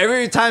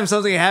every time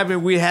something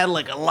happened, we had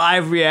like a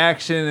live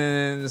reaction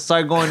and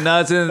start going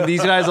nuts. And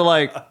these guys are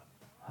like,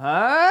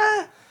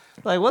 "Huh?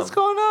 Like, what's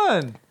going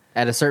on?"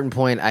 At a certain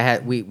point,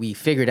 we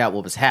figured out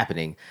what was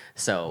happening.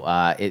 So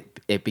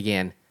it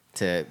began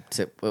to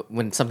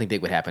when something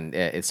big would happen,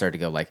 it started to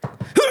go like.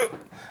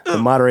 The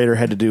moderator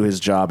had to do his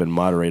job and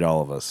moderate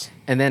all of us.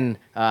 And then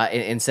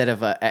instead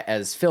of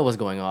as Phil was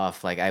going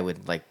off, like I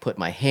would like put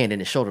my hand in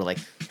his shoulder, like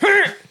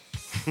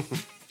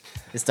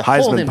it's to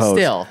hold Heisman him pose.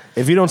 still.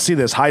 If you don't see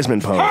this,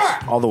 Heisman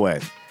pose all the way.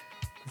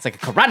 It's like a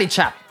karate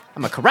chop.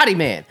 I'm a karate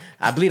man.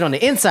 I bleed on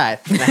the inside.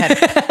 And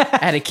I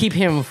had to keep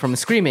him from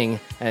screaming.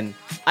 And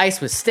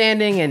Ice was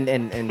standing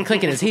and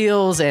clicking his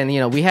heels, and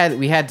we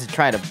had to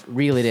try to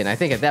reel it in. I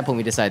think at that point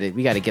we decided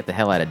we got to get the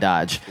hell out of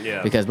Dodge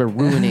because we're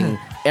ruining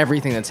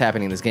everything that's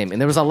happening in this game.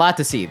 And there was a lot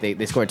to see.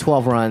 They scored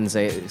 12 runs.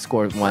 They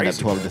scored wound up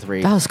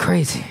 12-3. That was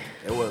crazy.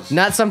 It was.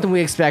 Not something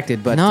we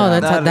expected, but No,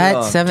 not at that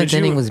all. seventh Did you-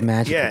 inning was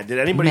magical. Yeah, did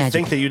anybody Magical.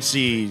 think that you'd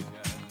see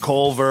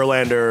Cole,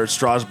 Verlander,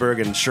 Strasburg,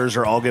 and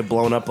Scherzer all get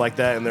blown up like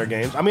that in their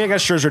games? I mean, I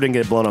guess Scherzer didn't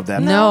get blown up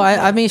that No, bad.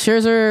 I mean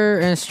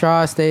Scherzer and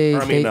Strauss.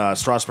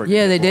 Strasburg.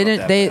 Yeah, they get blown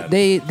didn't. up They that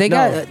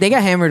bad. they No.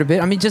 got hammered a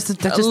bit. I mean, just a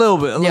little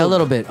bit, Yeah, a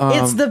little bit.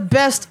 it's the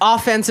best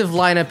offensive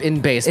lineup in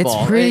baseball.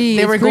 It's pretty.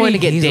 They were it's going to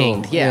pretty get diesel.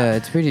 dinged. Yeah.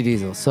 it's pretty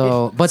diesel.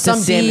 So, but some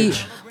to see,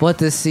 damage. but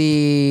to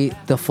see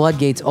the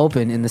floodgates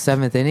open in the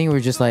 7th inning, we're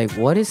just like,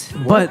 what is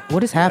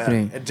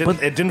happening? It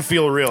didn't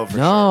feel real. For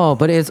No,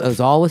 but it's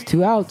all with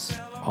 2 outs.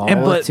 All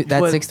And with that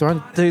but 6th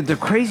run. The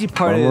crazy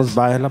part is,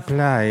 by la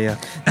playa.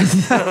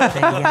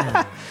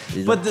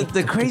 but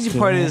the crazy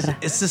part is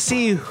to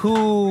see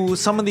who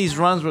some of these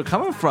runs were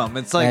coming from.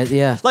 It's like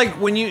Yeah. like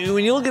when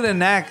you look at the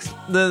Knacks,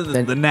 the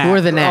Knacks. who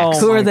are the Knacks?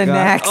 Who my are the God.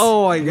 Knacks?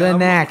 Oh my god, The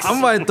Knacks. I'm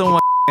about to throw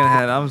my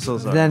head. I'm so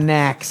sorry. The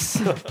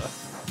Knacks.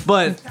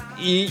 But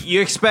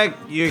you expect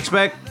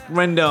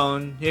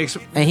Rendon.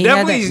 And he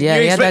had that- yeah,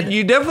 he had that-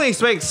 you definitely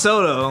expect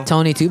Soto.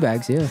 Tony 2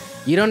 bags. Yeah,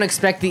 You don't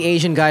expect the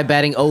Asian guy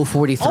batting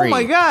 0-43. Oh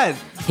my god,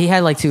 he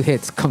had like 2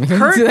 hits coming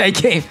Kirk- into that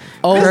game.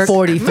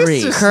 0-43.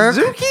 Mr. Kirk-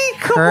 Suzuki,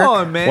 come Kirk-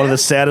 on, man. One of the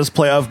saddest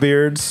playoff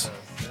beards.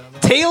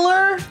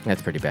 Taylor.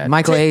 That's pretty bad.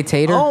 Michael A.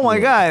 Tater. Oh my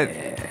god.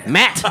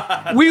 Matt.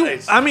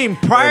 I mean,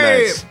 prior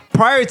Very nice.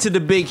 prior to the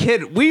big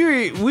hit,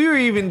 we were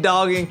even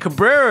dogging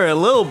Cabrera a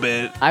little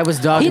bit. I was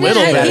He dogging didn't,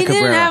 little bit he of didn't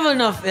Cabrera. have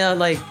enough,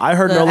 I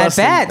heard no at less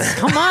than- bats.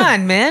 Come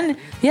on, man.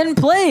 He hadn't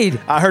played.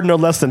 I heard no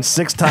less than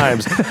 6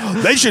 times.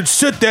 They should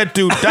sit that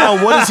dude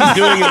down. What is he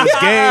doing in this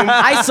game?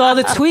 I saw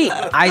the tweet.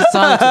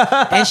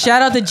 And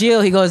shout out to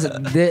Gio. He goes,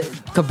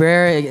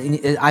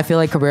 Cabrera. I feel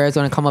like Cabrera's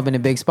going to come up in a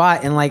big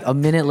spot, and like a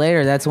minute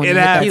later, that's when It he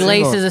hit that happens. He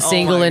single. laces a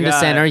single my into God.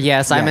 center.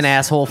 Yes, I'm an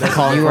Yes. asshole for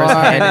calling You for are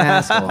his an man.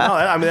 asshole. No,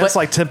 I mean, that's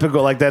like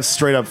typical, like that's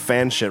straight up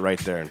fan shit right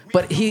there.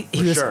 But he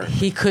sure.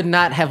 could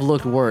not have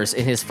looked worse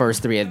in his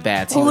first 3 at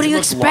bats. Well, what do you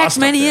looks expect, lost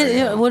man?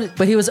 up there,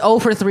 But he was 0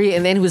 for 3,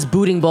 and then he was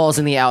booting balls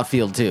in the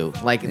outfield too.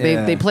 Like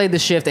Yeah. they played the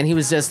shift, and he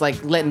was just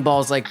like letting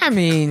balls like. I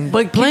mean,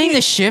 But but playing can you-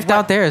 the shift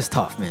out there is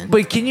tough, man.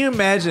 But can you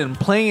imagine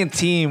playing a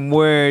team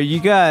where you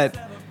got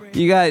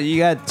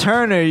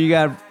Turner, you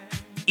got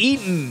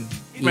Eaton,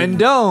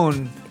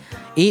 Rendon,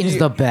 Eaton's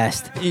the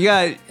best. you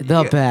got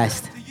The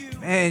best.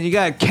 Man, you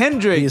got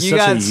Kendrick, He is you such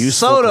a got useful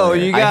Soto,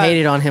 player. you got I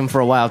hated on him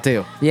for a while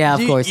too. Yeah,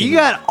 of course. you he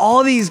got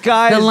all these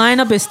guys. the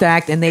lineup is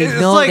stacked, and they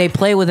It's know like- they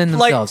play within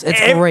themselves. It's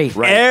great.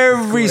 Right.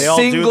 Every They all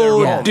do their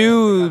single role.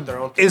 dude Their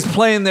own thing. is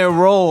playing their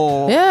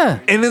role. Yeah.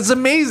 and it's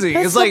amazing.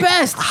 That's it's the like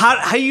best.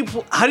 How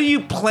do you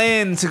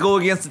plan to go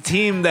against a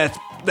team that's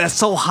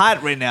so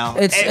hot right now?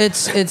 It's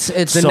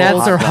The So Nets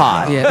hot. are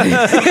hot.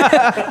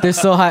 Yeah, they're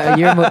so high.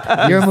 You're a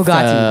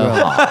Mugatu,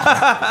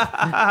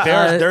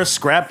 bro. They're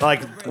scrap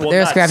like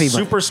they're not scrappy, but-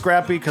 super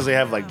scrappy because they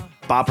have like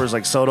boppers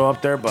like Soto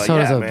up there. But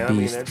Soto's yeah, a man, I mean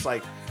beast. it's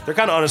like they're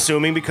kind of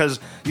unassuming because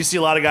you see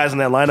a lot of guys in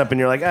that lineup and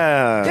you're like,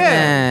 yeah,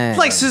 Man. it's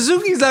like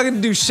Suzuki's not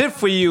gonna do shit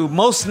for you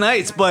most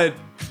nights, but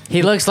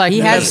He looks like He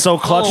me. has- that's so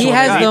clutch. He when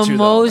has they the beat you,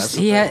 though. most. That's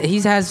the He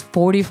thing. has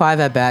 45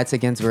 at bats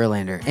against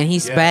Verlander, and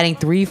he's batting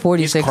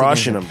 346. He's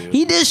crushing against him, dude.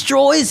 He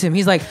destroys him.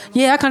 He's like,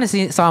 yeah, I kind of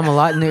saw him a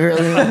lot in the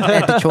early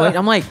at Detroit.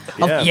 I'm like,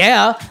 Yeah.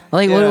 yeah.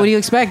 Like, Yeah. what do you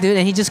expect, dude?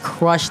 And he just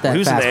crushed that He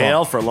was in the fastball.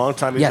 AL for a long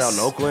time. He was Yes, out in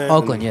Oakland.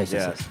 Oakland, and-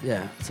 yes.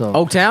 Yeah. So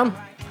Oaktown.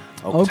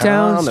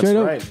 Oaktown, that's straight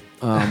up. right.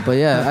 But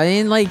yeah, I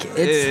mean, like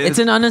it's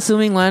an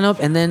unassuming lineup,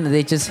 and then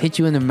they just hit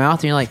you in the mouth,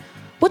 and you're like,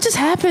 what just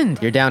happened?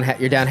 You're down.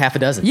 You're down half a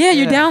dozen. Yeah,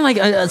 you're down like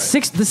a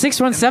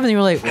 6-run 7.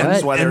 You're like, And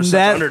that's what? why they're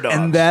such underdogs.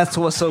 and that's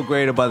what's so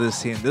great about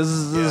this team. This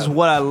is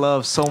what I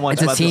love so much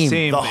It's a about team. this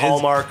team. The It's-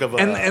 hallmark of a-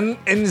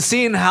 and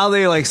seeing how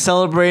they like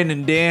celebrate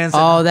and dance.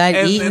 Oh, and, that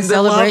and, Eaton and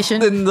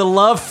celebration? and the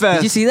love fest.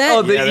 Did you see that?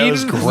 Oh, the Yeah, that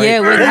was Eaton- great. Yeah,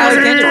 with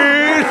Howard Kendrick.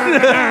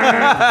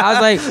 I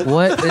was like,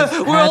 what is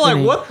We're all like,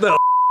 happening? what the?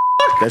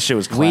 That shit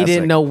was classic. We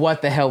didn't know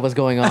what the hell was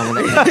going on.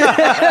 With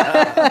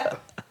it.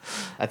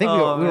 I think we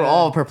were man.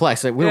 all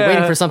perplexed. Like, we were Yeah.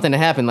 waiting for something to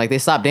happen. Like they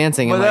stopped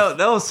dancing But and like,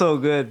 that was so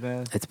good,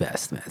 man. It's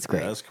best, man. It's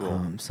great. that's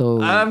cool.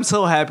 So, I'm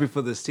so happy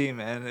for this team,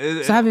 man.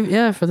 so happy,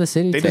 yeah, for the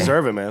city. They too.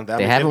 deserve it, man.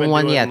 They haven't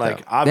won yet, though.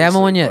 They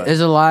haven't won yet. but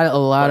There's a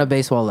lot of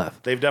baseball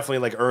left. They've definitely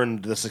like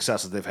earned the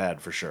success that they've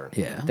had for sure.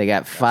 Yeah. they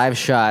got 5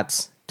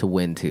 shots to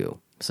win 2.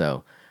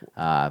 So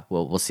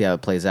we'll see how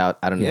it plays out.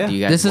 I don't know. Yeah. Do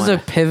you guys This is a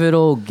wanna-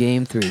 pivotal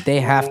game 3.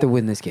 They have to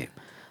win this game.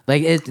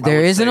 Like there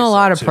would isn't say a so,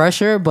 lot of too.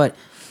 pressure, but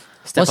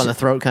step on the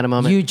throat kind of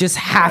moment? you just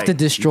have to Right.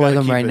 destroy You gotta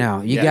them keep right it-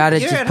 now. You yeah. gotta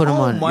You're just at put them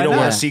home. on. Why You don't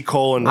not? want to see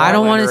Cole and I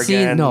don't want wanna to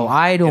see- no,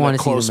 I don't in a wanna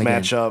see close them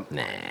again. matchup.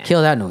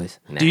 Kill that noise.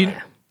 Do you,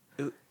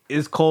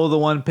 is Cole the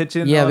one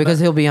pitching? Yeah, on because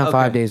that? he'll be on Okay.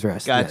 5 days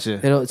rest. Yeah.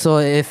 Gotcha. So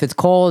if it's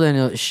cold, then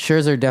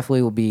Scherzer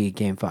definitely will be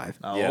game 5.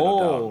 Yeah, no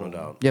doubt, no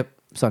doubt. Yep,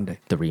 Sunday.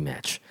 the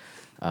rematch.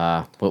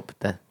 Well,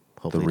 that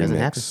hopefully The doesn't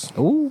remix.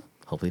 happen. Ooh.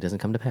 Hopefully it doesn't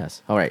come to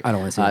pass. All right. I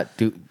don't wanna see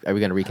it. Are we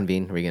going to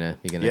reconvene? Are we going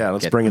to? Yeah,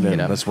 let's bring it in.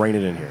 Let's rein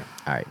it in here.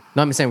 All right.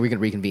 No, I'm saying we're going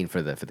to reconvene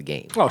for the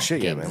game. Oh,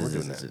 shit, yeah, Game. man, we're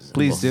doing that.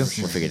 Please we'll, do.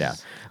 We'll figure it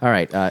out. All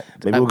right.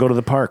 Maybe we'll go to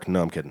the park.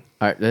 No, I'm kidding.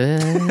 All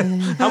right.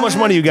 How much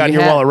money you got in you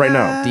your have- wallet right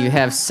now? Do you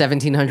have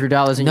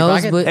 $1,700 in your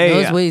pocket?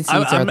 Nosebleed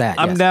seats are that.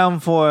 I'm yes. down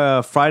for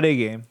a Friday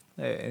game.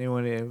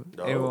 Anyone want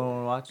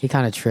to watch? He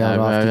kind of trailed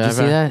off. Did you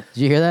see that?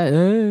 Did you hear that?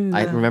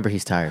 I remember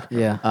he's tired.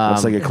 Yeah.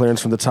 Looks like a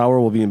clearance from the tower.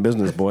 We'll be in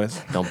business,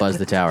 boys. Don't buzz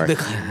the tower.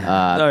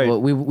 Sorry.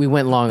 Well, we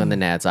went long on the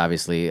Nats,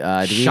 obviously.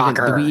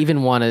 Do we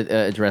even want to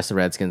address the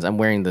Redskins? I'm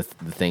wearing the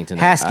thing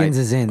tonight. Haskins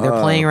is in. They're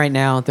playing right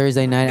now on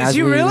Thursday night. Is as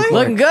he we really? record.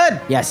 looking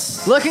good.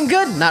 Yes. Looking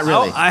good. Not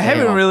really. Oh, I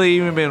haven't really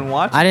even been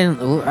watching. I didn't.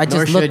 I just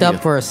Nor looked should up you.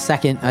 for a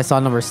second. I saw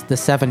the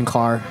 7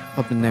 car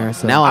up in there.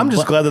 So Now I'm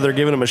just glad that they're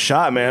giving him a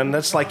shot, man.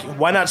 That's like,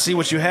 why not see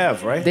what you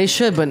have, right? They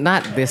should, but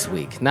not this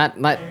week. Not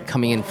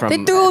coming in from.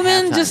 they threw him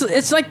in. halftime. Just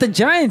it's like the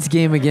Giants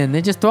game again.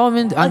 They just throw him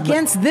in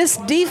against this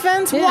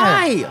defense. Yeah.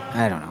 Why?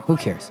 I don't know. Who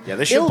cares? Yeah,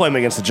 they should play him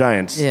against the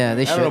Giants. Yeah,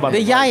 they I don't know should. about The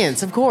the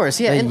Giants, of course.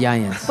 Yeah, The and-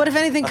 Giants. But if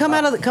anything, come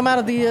out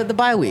of the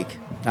bye week.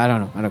 I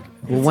don't know. I don't.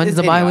 Well, when's It's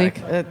the bye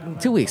idiotic. week?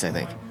 2 weeks, I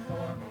think.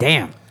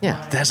 Damn.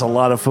 Yeah, That's a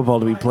lot of football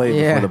to be played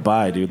Yeah. before the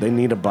bye, dude. They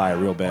need a bye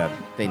real bad.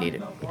 they need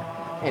it.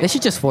 They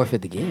should just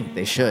forfeit the game.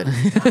 They should.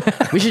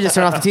 We should just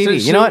turn off the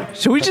TV. You know what?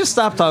 Should we just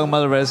stop talking about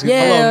the Redskins?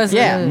 Yeah.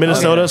 Yeah.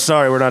 Minnesota,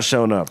 sorry, we're not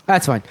showing up.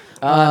 That's fine.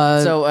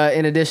 So,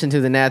 in addition to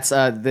the Nets,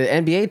 the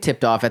NBA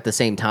tipped off at the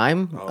same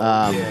time.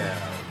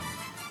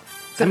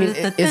 I mean,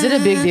 is it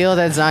a big deal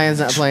that Zion's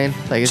not playing?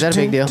 Like, is that a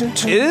big deal?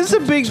 It is a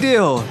big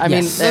deal. I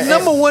Yes. mean, The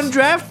number 1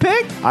 draft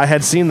pick. I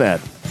had seen that.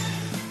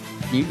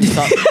 You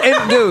saw,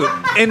 And dude,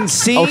 and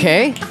seeing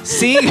okay,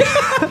 seeing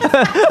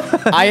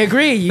I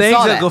agree. You thanks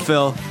saw that. Uncle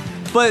Phil,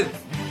 but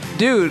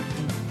dude,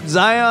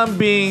 Zion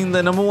being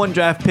the number 1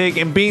 draft pick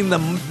and being the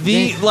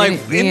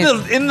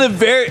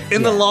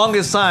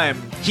longest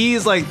time,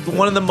 he's like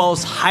one of the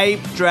most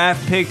hyped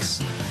draft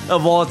picks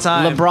of all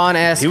time.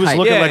 LeBron-esque. He was hype.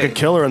 looking Yeah. like a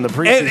killer in the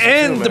preseason.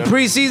 and too, the man.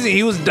 preseason,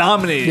 he was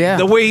dominating. Yeah.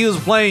 The way he was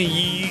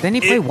playing. Then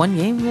he played one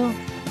game though.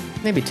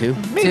 maybe 2.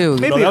 Two.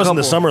 maybe No, a that was in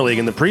the couple. summer league.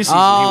 In the preseason,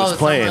 Oh, he was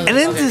playing. summer And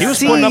then league. to He was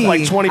see putting up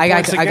like 20 I got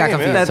points a game.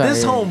 confused. that Sorry,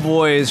 this yeah.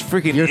 homeboy is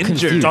freaking You're injured.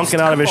 confused. Dunking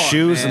out of his Come on,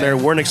 shoes, and man.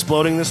 they weren't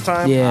exploding this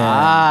time. Yeah.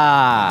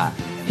 Ah,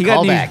 He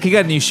got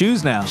callback. new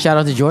shoes now. Shout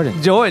out to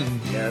Jordan. Jordan.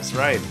 Yeah, that's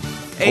right.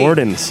 Hey,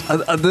 Ordens.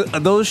 Are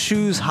those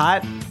shoes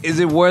hot? Is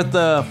it worth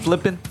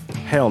flipping?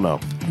 Hell no.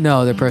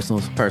 No, they're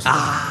personals. personal.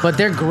 But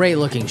they're great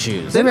looking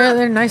shoes. They're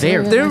nice.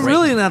 They're- They're Great.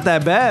 really not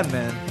that bad,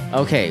 man.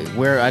 Okay,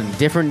 we're on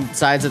different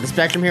sides of the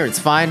spectrum here. It's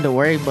fine, don't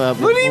worry. But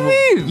What do you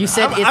mean? You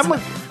said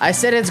I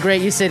said it's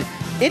great. You said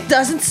it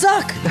doesn't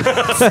suck.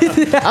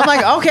 I'm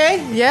like,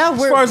 okay, yeah, As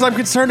we're far as I'm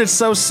concerned, it's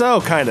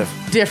so kind of.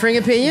 differing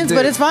opinions, but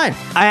Dude. it's fine.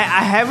 I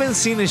haven't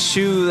seen a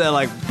shoe that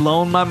like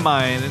blown my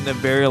mind in a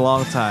very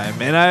long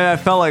time, and I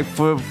felt like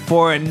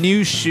for a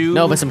new shoe.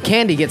 No, but some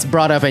candy gets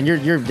brought up, and you're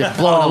just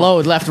blowing a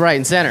load left, right,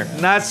 and center.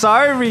 Not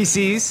sorry,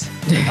 Reese's.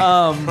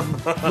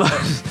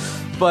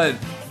 But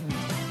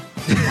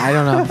I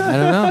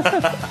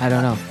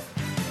don't know.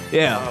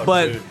 yeah,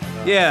 but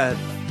yeah,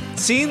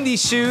 seeing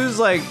these shoes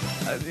like.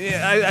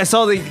 I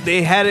saw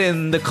they had it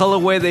in the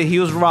colorway that he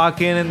was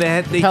rocking, and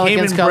they came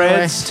Pelicans in colorway.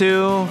 breads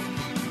too.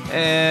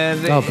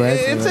 And Oh,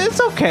 breads, right.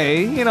 it's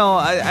okay, you know.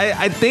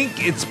 I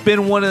think it's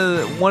been one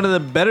of the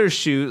better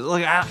shoes.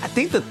 Like I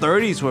think the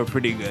 30s were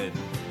pretty good.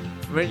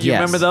 You Yes.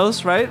 remember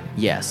those, right?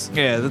 Yes,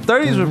 Yeah, the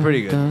 30s were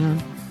pretty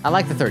good. I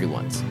like the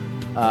 31s.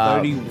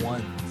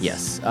 31.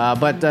 Yes,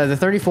 but the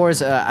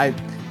 34s,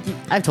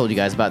 I've told you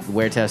guys about the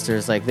wear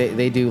testers. Like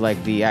they do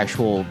like the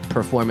actual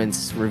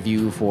performance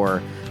review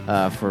for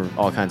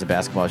all kinds of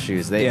basketball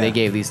shoes. They Yeah.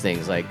 gave these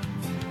things like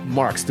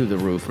marks through the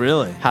roof.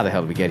 Really? How the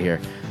hell did we get here?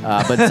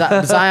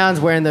 But Zion's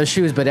wearing those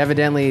shoes, but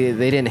evidently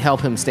they didn't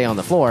help him stay on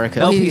the floor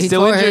because Nope. He's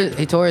still injured?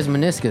 He tore his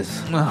meniscus.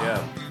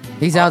 Yeah.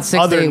 He's out 6 to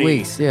Other 8 knee.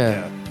 weeks. Yeah.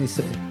 Yeah. He's-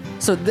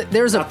 so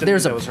there's Not the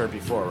there's knee a that was hurt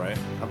before, right?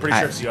 I'm pretty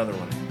sure it's the other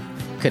one.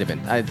 could have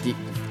been.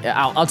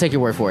 I'll take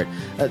your word for it.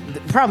 The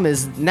problem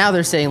is now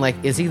they're saying like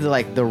is either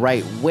like the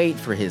right weight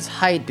for his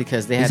height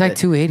because they had He's like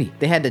to- 280.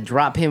 They had to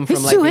drop him He's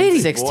from like 280.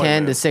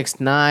 6'10" Boy, to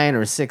 6'9"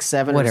 or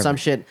 6'7" or Whatever. some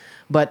shit.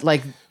 But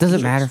like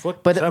Doesn't matter.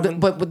 But Seven.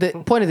 the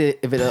point of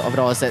it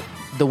all is that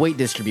the weight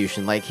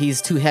distribution, like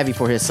he's too heavy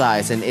for his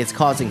size, and it's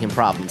causing him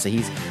problems. So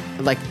he's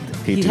like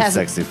he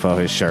hasn't. for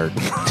his shirt.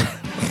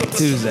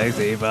 Too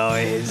sexy,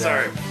 boy.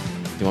 Sorry.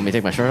 Do you want me to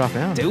take my shirt off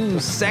now? Too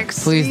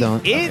sexy. Please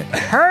don't. It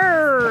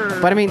hurts.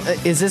 But I mean,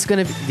 is this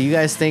gonna? Do you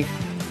guys think?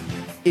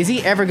 Is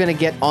he ever gonna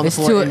get on It's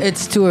the floor?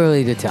 it's too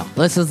early to tell.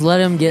 Let's just let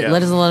him Yeah.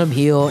 let him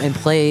heal and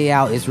play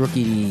out his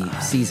rookie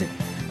season.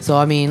 So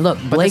I mean, look,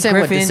 but they're Blake saying what,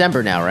 Griffin.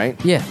 December now, right?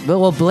 Yeah, but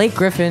well, Blake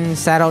Griffin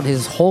sat out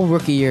his whole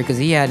rookie year because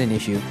he had an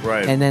issue,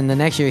 Right. And then the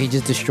next year he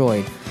just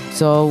destroyed.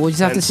 So we'll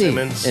just have Ben to see.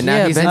 Simmons. And now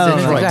yeah, he's Ben in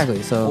Simmons, Detroit.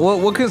 exactly. So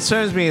What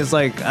concerns me is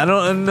like I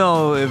don't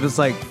know if it's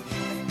like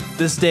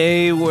this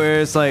day where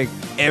it's like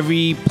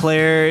every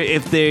player,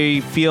 if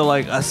they feel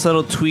like a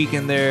subtle tweak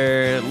in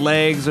their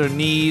legs or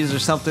knees or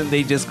something,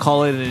 they just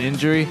call it an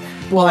injury.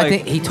 well, Like, I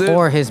think he the-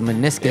 tore his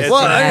meniscus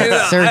Well, and I-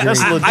 had surgery. That's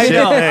legit. I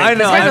know, Hey, I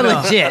know, It's I kind of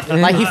know. legit.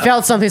 Like he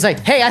felt something. He's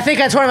like, "Hey, I think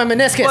I tore my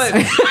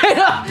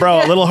meniscus.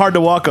 Bro, a little hard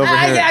to walk over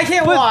here. I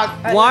can't But walk."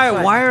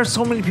 why are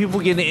so many people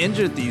getting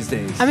injured these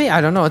days? I mean,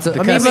 I don't know. It's a,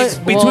 I mean, Because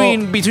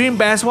but, between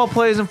basketball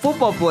players and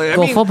football players.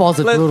 Well, football's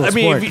a brutal I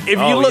mean, sport. if you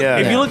Oh, look yeah.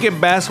 if Yeah. you look at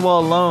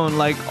basketball alone,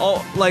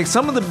 like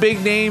some of the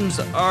big names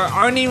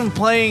aren't even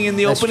playing in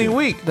the That's opening true.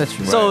 week. That's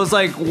true. So Right. it's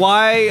like,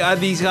 why are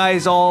these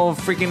guys all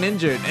freaking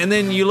injured? And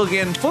then you look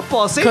in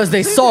football, Because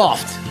they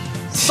soft.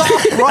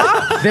 soft,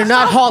 bro. They're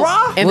not Hall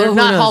Bruh. and Well, they're who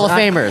not knows? Hall of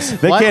Famers.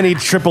 They What? can't eat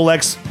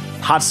XXX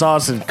hot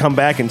sauce and come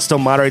back and still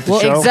moderate the Well,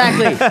 show.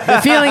 exactly.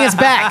 The feeling is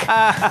back.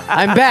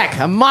 I'm back.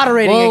 I'm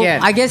moderating well, again.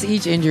 I guess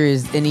each injury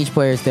is in each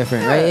player is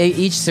different, right?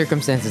 Each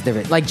circumstance is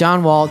different. Like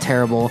John Wall,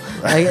 terrible.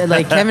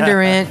 Like Kevin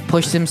Durant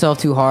pushed himself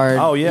too hard.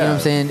 Oh, you know yeah. what I'm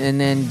saying. And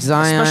then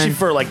Zion, Especially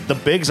for like the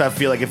bigs, I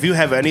feel like if you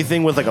have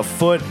anything with like a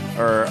foot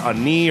or a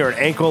knee or an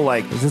ankle,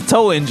 like It's a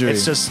toe injury.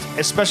 it's just,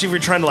 especially if you're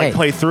trying to like Hey.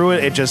 play through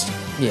it, it just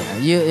yeah. I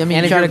mean, And you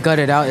if try to you're- gut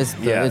it out. It's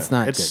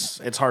not good.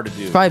 it's hard to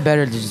do. Probably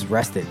better to just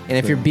rest it. and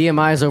if your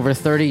BMI is over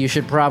 30, you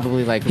should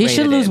probably like. He rein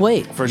should it lose in.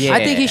 weight. For I sure.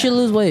 think he should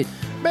lose weight.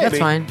 That's Maybe.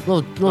 fine.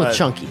 Little But-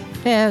 chunky.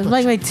 Yeah,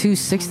 like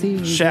 260.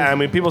 Shaq, I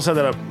mean, people said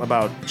that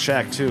about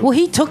Shaq too. Well,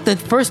 he took the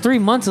first 3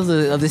 months of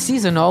the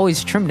season to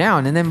always trim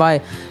down, and then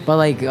by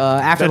like after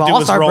that the dude All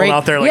was Star rolling break,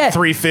 out there like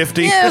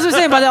 350. Yeah, that's what I'm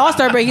saying. By the All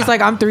Star break, he's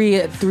like, I'm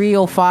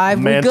 305.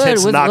 We Man, good.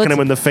 tits Let's- knocking let's- him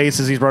in the face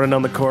as he's running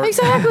down the court.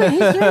 Exactly. He's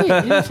great. You know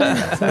what I'm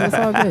saying? So it's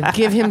all good.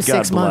 Give him God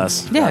 6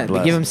 months. bless. Yeah, God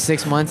bless. give him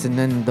 6 months, and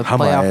then the How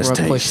my playoff ass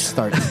run push tastes.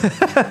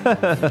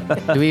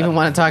 starts. Do we even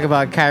want to talk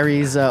about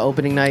Kyrie's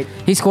opening night?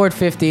 He scored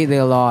 50.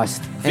 They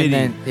lost. Fitty.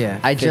 then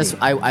I just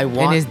I in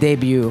want his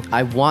debut.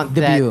 I want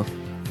Debut. that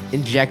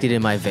injected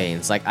in my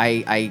veins. Like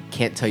I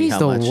can't tell you He's how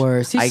the much.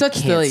 worst. He's I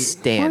such can't the-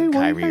 stand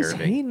Why are you Kyrie guys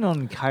Irving. hating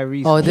on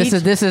Kyrie? Oh, this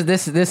is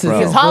his The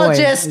boy.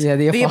 apologist. Yeah,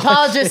 the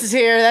apologist is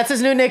here. That's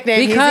his new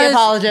nickname. He's the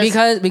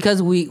apologist.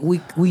 Because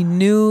we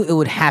knew it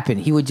would happen.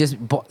 He would just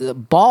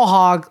ball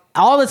hog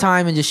all the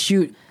time and just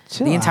shoot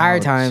the entire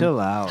time. Chill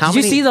out. How Did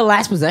you many- see the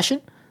last possession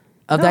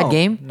of No, that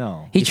game?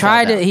 no. He He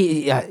tried fell to.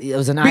 It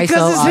was an ISO.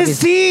 Because it's his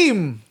obviously.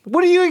 team.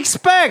 What do you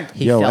expect?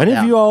 He Yo, fell any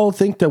down. of you all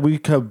think that we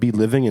could be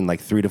living in like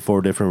 3 to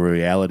 4 different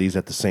realities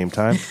at the same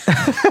time?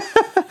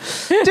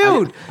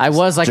 Dude, I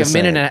was like Just a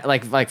minute, saying.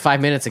 and like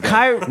 5 minutes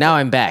ago. Now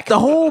I'm back. the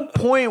whole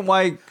point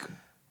why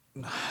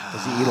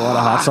Does he eat a lot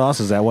of hot sauce?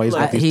 Is that why he's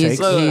got these He's,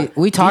 takes?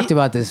 we talked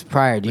about this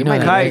prior. Do you know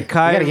that? Kai- right?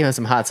 Kai- we gotta give him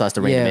some hot sauce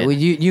to rein him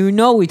Yeah, in. you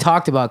know we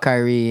talked about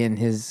Kyrie and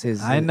his.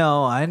 I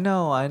know.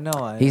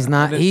 He's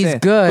not- I he's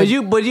understand.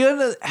 good. But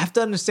you have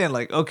to understand.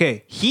 Like,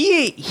 okay,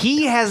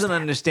 he hasn't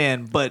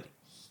understand, but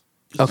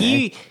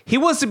Okay. he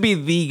wants to be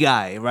the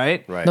guy,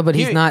 right? Right. No, but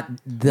he's He- not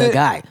the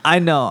guy. I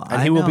know,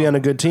 And he will be on a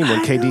good team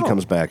when I KD know.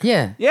 comes back.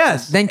 Yeah.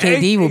 Yes. Then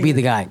KD will be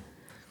the guy.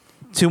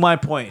 To my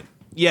point,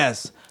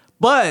 yes,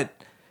 but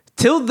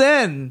till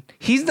then,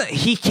 he's not.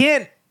 He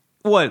can't.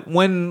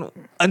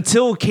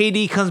 Until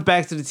KD comes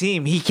back to the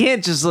team, he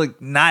can't just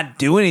like not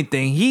do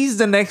anything. He's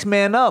the next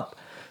man up.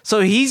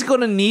 So he's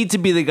gonna need to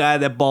be the guy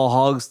that ball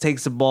hogs,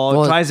 takes the ball,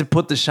 Well, tries to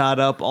put the shot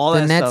up, all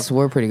The that Nets stuff.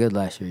 were pretty good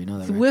last year. You know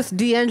that, right? With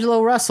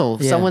D'Angelo Russell.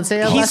 Yeah. Someone say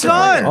that He's last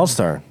gone. night. All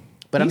star.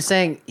 But I'm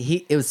saying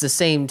it was the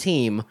same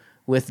team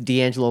with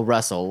D'Angelo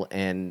Russell,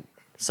 and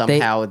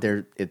somehow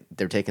they're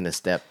taking a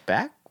step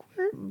back.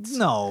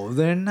 No,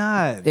 they're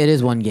not. It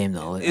is one game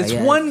though. It's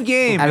Yeah. one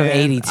game out of man.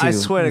 82. I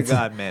swear to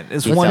God, man,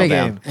 it's He one fell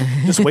game. down.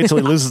 Just wait till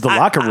he loses the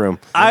locker room.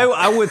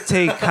 I would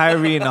take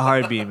Kyrie in a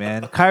heartbeat,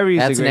 man. Kyrie's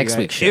That's a great next guy.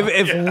 week's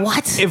show.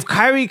 What? If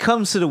Kyrie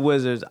comes to the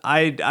Wizards,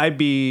 I'd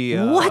be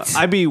What?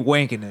 I'd be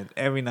wanking it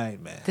every night,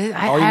 man.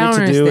 I All you don't need to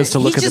do understand. is to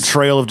look He at the just-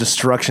 trail of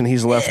destruction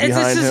he's left It's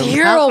behind just him.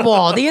 hero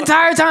ball the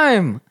entire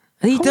time.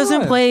 He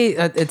doesn't on. play.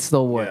 It's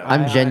the worst.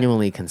 I'm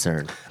genuinely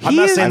concerned. I'm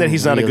not He saying is- that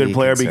he's not a really good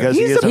player concerned. because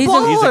He's a he's a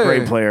baller.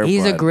 great player.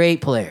 He's a but-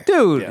 great player.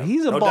 Dude, Yeah.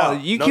 he's a No ball.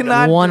 doubt. You No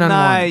cannot doubt. One on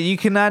deny. one. You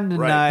cannot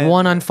deny.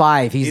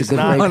 1-on-5. He's He's a good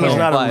not, great he's player.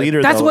 not a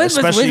leader, That's though, what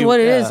especially it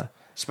is. Yeah.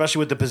 especially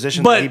with the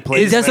position But that he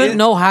plays. is- He doesn't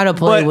know how to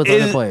play with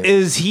other players.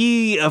 Is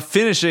he a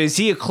finisher? Is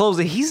he a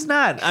closer? He's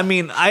not. I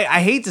mean,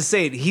 I hate to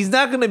say it. He's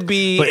not going to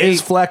be. But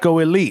is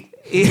Flacco elite?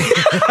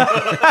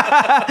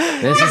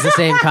 This is the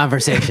same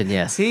conversation.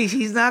 Yes.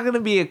 He's not going to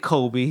be a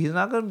Kobe. He's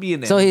not going to be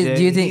an. So MJ.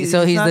 do you think?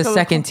 So he's not the gonna-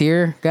 second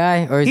tier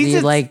guy, or is he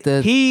a- like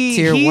the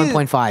tier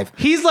 1.5?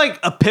 He's like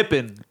a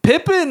Pippen.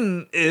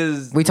 Pippen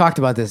is. We talked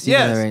about this. You know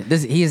Yes. that,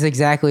 right? He is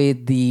exactly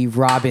the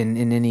Robin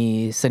in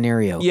any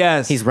scenario.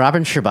 Yes. He's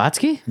Robin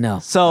Scherbatsky? No.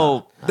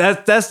 So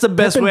that's the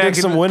best Pippen way I did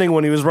can. some winning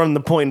when he was running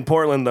the point in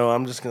Portland, though.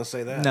 I'm just gonna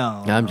say that.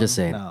 No, I'm just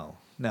saying.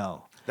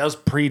 No. that was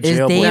pre Is,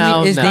 jail.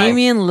 Damian, is No.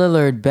 Damian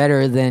Lillard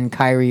better than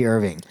Kyrie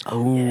Irving?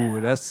 Ooh,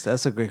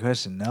 that's a great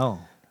question. No.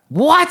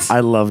 What?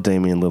 I love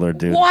Damian Lillard,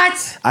 dude.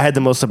 What? I had the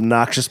most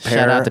obnoxious pair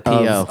Shout out to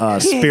P.O.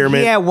 of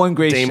Spearmint. He had one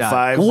great Dame shot.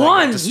 5.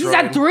 One. He's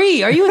at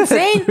 3. Are you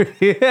insane?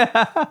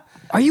 Yeah.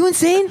 Are you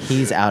insane?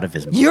 He's out of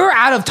his mind. You're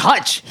out of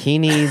touch. He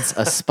needs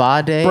a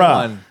spa day.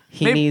 Bruh.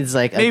 He Maybe- needs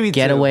like maybe a two.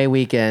 getaway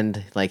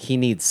weekend. Like he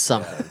needs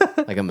something,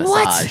 like a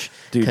massage,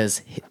 Dude.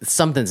 because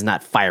something's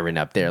not firing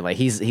up there. Like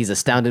he's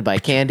astounded by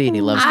candy and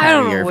he loves I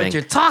don't Kyrie know what Irving.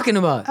 you're talking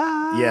about.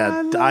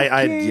 Yeah,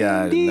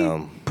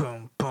 no.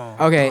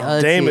 Okay,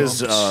 let's Dame see. is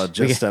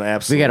just an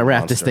absolute. We got to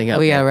wrap this monster. thing up.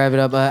 We gotta man. wrap it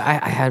up.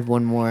 I had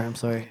one more. I'm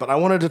sorry. But I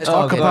wanted to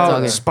talk okay,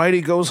 about it's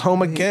Spidey goes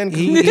home again.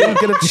 He didn't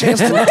get a chance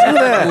to do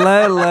that.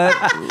 Let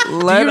Do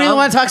you really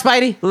want to talk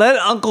Spidey? let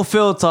Uncle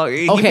Phil talk.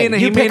 Okay,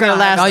 you pick our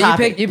last Oh,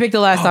 topic. you picked the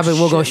last topic.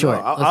 We'll go short.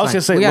 I That's was fine.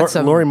 gonna say We got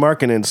some- Laurie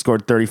Markkinen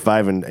scored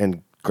 35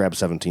 and grabbed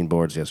 17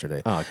 boards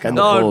yesterday. Oh, and God. the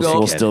No, Bulls no.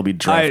 will still be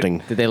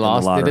drafting. Did they in the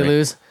lose? Did they lottery.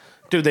 lose?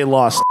 Dude, they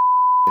lost.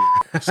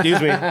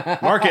 Excuse me.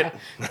 Mark it.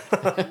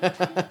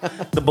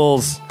 The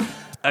Bulls.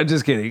 I'm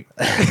just kidding.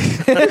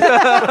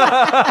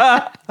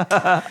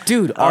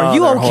 Dude, are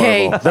you they're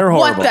okay? horrible. They're What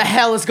horrible. the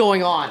hell is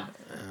going on?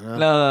 No,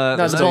 No,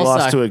 the They Bulls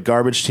lost suck. to a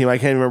garbage team. I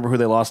can't remember who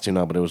they lost to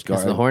now, but it was it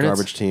the Hornets?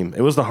 garbage team.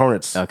 It was the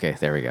Hornets. Okay,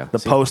 there we go. The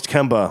post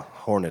Kemba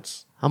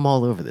Hornets. I'm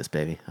all over this,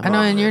 baby. I'm I know,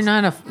 all and over you're this.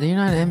 not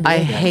an NBA. I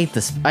guy. hate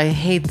this. I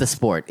hate the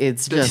sport.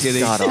 It's just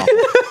kidding. god awful.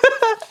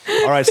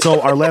 All right, so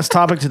our last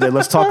topic today.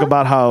 Let's talk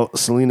about how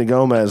Selena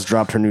Gomez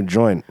dropped her new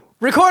joint.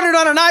 Recorded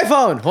on an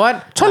iPhone.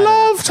 What? To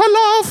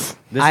love.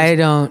 I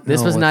don't. This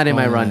know was what's not in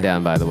my going on.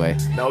 rundown, by the way.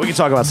 No, we can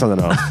talk about something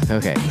else.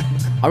 Okay.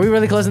 Are we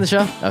really closing the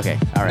show? Okay.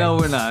 All right. no,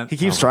 we're not. He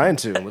keeps trying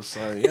to. Let's,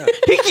 yeah.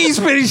 He keeps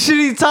spitting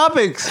shitty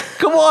topics.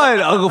 Come on,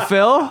 Uncle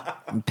Phil.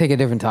 Pick a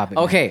different topic.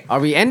 Okay. Are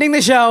we ending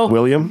the show?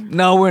 William.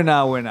 No, we're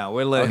not. We're not.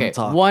 We're letting Okay. him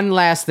talk. One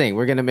last thing.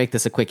 We're gonna make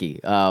this a quickie.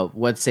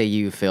 What say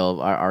you, Phil?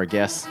 Our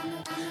guest.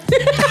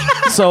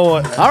 So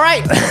All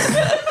right.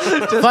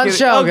 Fun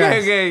show, okay,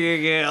 guys.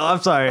 okay. Oh,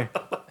 I'm sorry.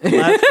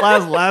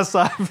 Last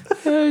time.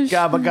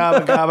 gosh. Gabba,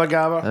 gabba, gabba,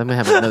 gabba. I'm gonna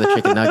have another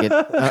chicken nugget.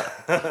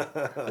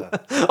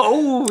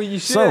 Oh, you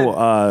should.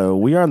 So,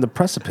 we are on the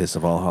precipice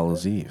of All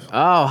Hallows Eve.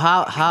 Oh,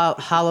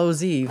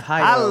 Hallows Eve.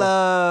 Hi.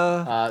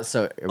 Hello.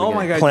 So, are we Oh gonna-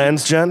 my god.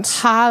 Plans, gents?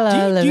 Holla, Do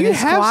you living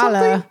have squalor.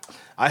 something?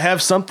 I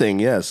have something,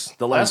 yes.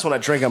 The last one I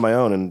drank on my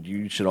own, and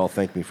you should all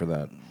thank me for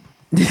that.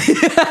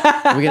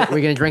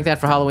 we're gonna drink that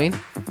for Halloween.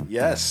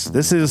 Yes,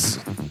 this is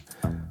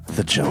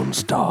the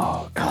Jones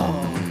Dog.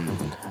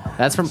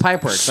 That's from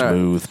Pipeworks.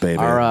 Smooth, baby.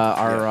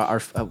 Our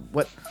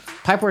what?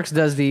 Pipeworks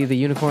does the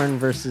unicorn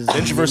versus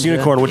Ninja vs.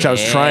 Unicorn, which I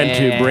was trying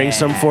to bring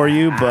some for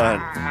you, but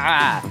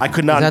I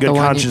could not Is in that the good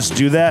one conscience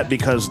do that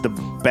because the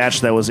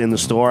batch that was in the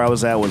store I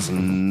was at was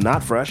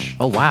not fresh.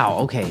 Oh wow.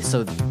 Okay,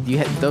 so you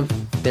had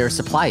there are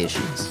supply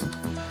issues.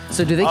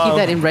 So do they keep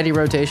that in ready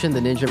rotation? The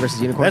Ninja versus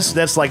Unicorn.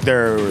 That's like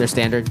their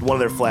standard? one of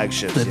their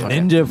flagships. Yeah.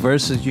 Ninja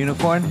versus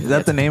Unicorn? Is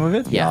that the name of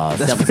it? Yeah.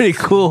 That's Double- pretty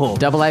cool.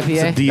 Double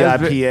IPA.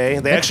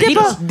 DIPA. They actually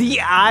The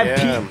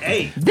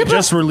IPA. they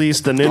just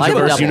released the Ninja Like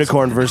vs. doubles.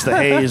 Unicorn versus the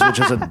Haze, which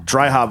is a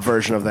dry hop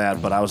version of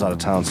that, but I was out of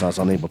town, so I was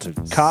unable to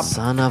cop.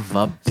 Son of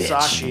a bitch.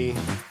 Sashi.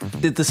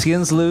 Did the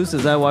skins lose?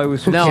 Is that why we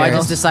No, I cares?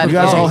 just decided. You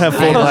guys oh, all have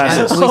full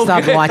glasses. We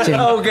stopped watching.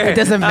 Okay. It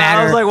doesn't I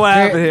matter. was like, what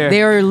They're- happened here?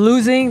 They are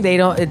losing. They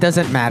don't. It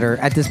doesn't matter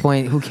at this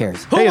point. Who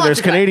cares? Hey, wants there's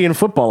to cut? Canadian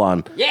football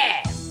on.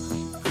 Yeah.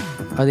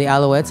 Are the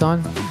Alouettes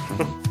on?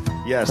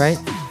 Yes. Right.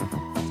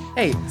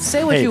 Hey,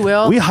 say what Hey, you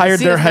will. we hired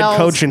their head CFLs,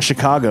 coach in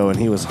Chicago, and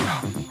he was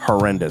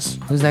horrendous.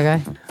 Who's that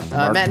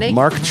guy? Matt Nagy.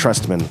 Mark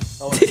Trestman.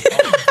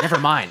 Never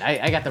mind.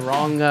 I got the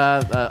wrong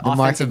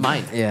offensive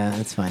mind. Yeah,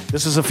 that's fine.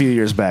 This is a few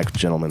years back,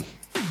 gentlemen.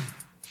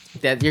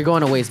 That you're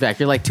going a ways back.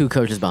 You're like 2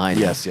 coaches behind.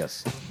 Yes,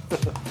 yes.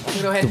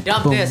 Go ahead and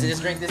dump this and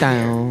just drink this beer.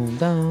 Down,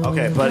 down.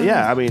 Okay, but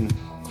yeah, I mean,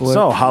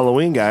 so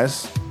Halloween,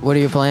 guys. What are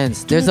your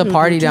plans? There's a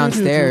party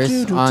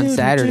downstairs on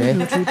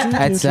Saturday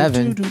at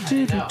 7.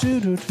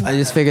 I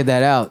just figured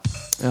that out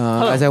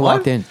as I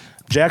walked in.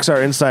 Jack's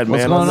our inside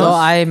man. going on So this.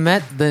 I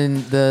met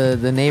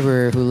the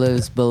neighbor who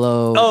lives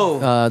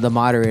below the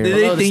moderator. Did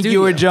Below they the think you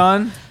studio. were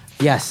John?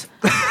 Yes.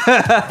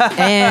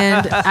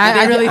 And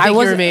I really think you were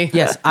wasn't- me?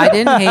 Yes, I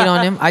didn't hate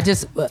on him. I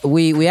just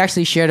we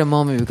actually shared a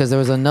moment because there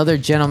was another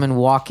gentleman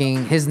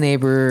walking. His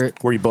neighbor.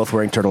 Were you both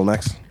wearing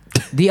turtlenecks?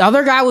 The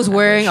other guy was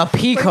wearing a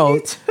pea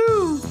coat.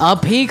 A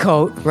pea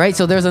coat, right?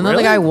 So there's another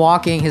Really? guy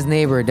walking his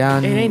neighbor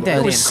down. It ain't that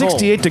It was damn cold.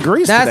 68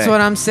 degrees That's today.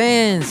 what I'm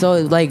saying. So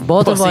like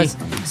both of Pussy.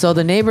 us. So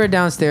the neighbor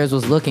downstairs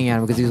was looking at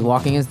him because he was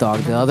walking his dog.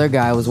 The other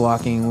guy was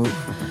walking,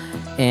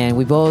 and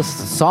we both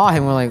saw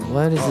him. We're like,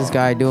 "What is this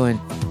guy doing?"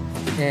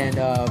 And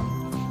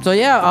so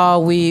yeah,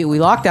 we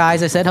locked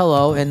eyes. I said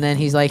hello, and then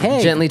he's like,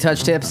 "Hey, Gently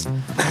touch tips.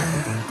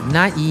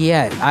 not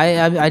yet."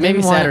 I Maybe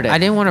didn't want, Saturday. I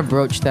didn't want to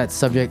broach that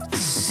subject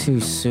too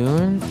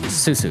soon.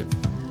 Susu.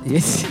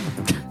 Yes.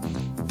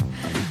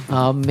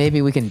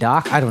 Maybe we can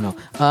dock. I don't know.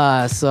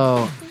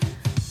 So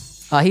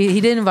he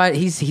did invite.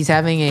 He's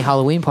having a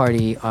Halloween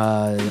party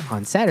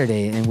on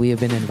Saturday, and we have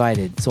been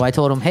invited. So I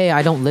told him, "Hey,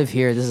 I don't live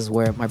here. This is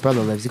where my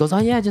brother lives." He goes, "Oh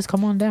yeah, just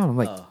come on down." I'm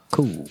like,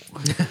 "Cool."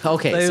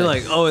 Okay. They so were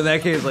like, oh, in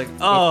that case, like,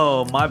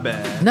 oh, my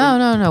bad. No,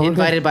 we're good.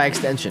 invited by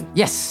extension.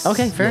 Yes.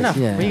 Okay, fair Yes, enough.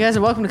 Yeah. Well, you guys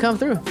are welcome to come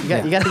through. You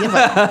got the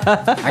invite.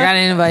 I got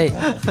an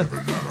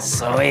invite.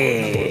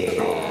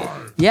 Sweet.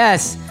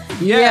 Yes.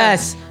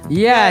 Yes.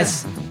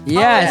 Yes.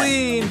 Yes.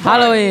 Halloween.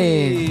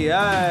 Halloween.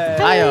 Ayo.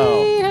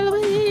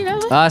 Halloween.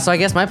 Halloween. So I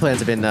guess my plans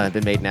have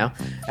been made now.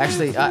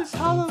 Actually,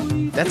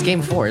 that's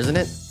game 4, isn't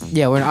it?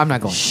 Yeah, I'm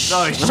not going.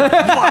 Oh, shit. Fuck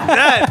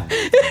that.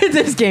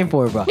 This game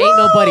 4, bro. Ain't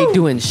nobody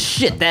doing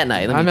shit that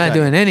night. let me I'm not tell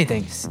you. doing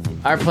anything.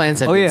 Our plans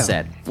have Oh, been yeah.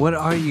 set. What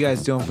are you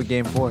guys doing for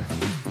game 4?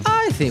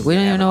 I think We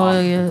don't even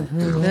know.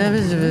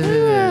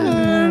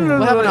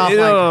 We'll have an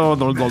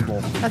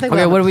offline. I think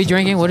Okay, what are we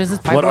drinking? What is this?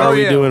 What are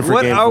we doing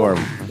for game 4?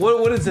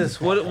 What is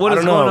this? What I is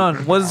don't going know. on?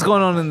 What is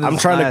going on in this I'm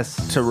trying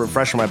glass? to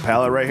refresh my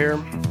palate right here.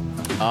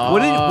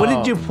 What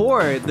did you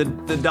pour?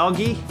 The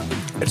doggy?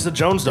 It's the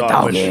Jones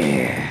Dog, which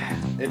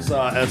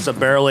it's a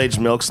barrel aged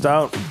milk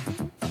stout.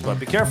 But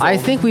be careful. I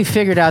think we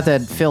figured out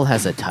that Phil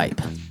has a type.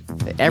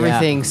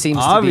 Everything seems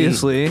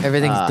Obviously.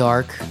 Everything's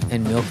dark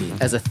and milky. to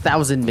be as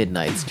 1,000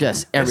 midnights.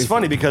 Just everything. it's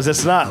funny because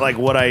it's not like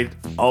what I He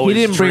always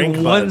didn't drink.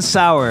 bring but one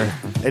sour.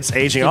 It's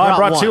aging. He Oh, I brought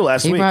brought one. 2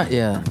 last He week. brought,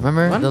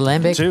 remember the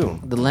lambic? 2.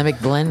 The lambic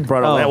blend?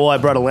 Brought Oh. well, I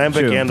brought a lambic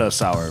True. and a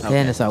sour.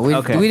 Yeah, that's all. We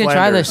Okay. didn't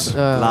try this.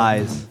 Flanders.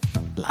 Lies.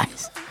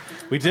 Lies.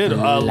 We did.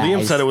 Liam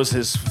Lies. said it was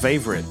his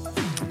favorite.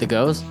 The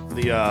goes?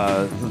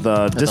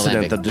 The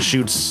dissident, lambic. the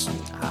Deschutes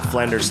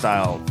Flanders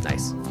style.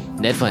 Nice.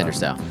 Ned Flanders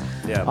style.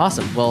 Yeah.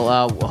 Awesome.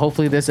 Well,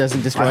 hopefully this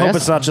doesn't destroy I hope us.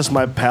 it's not just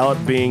my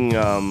palate being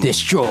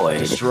Destroyed.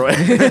 destroyed,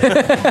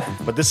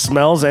 but this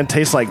smells and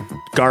tastes like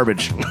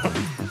garbage.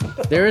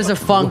 There is a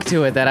funk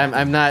to it that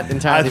I'm not I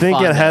entirely think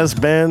fond it of. has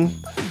been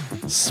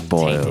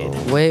spoiled.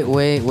 Tainted.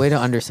 Way to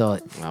undersell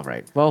it. All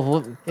right.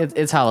 Well,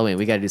 it's Halloween.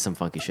 We got to do some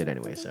funky shit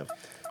anyway. So,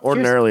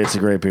 Ordinarily, it's a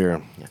great beer.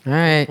 All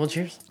right. well,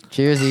 cheers.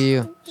 Cheers to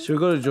you. Should we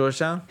go to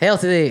Georgetown? Hail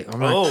to thee.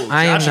 Oh,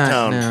 I am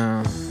Georgetown.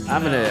 not. No.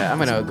 I'm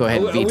gonna go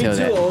ahead and Are we veto too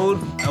that.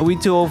 old? Are we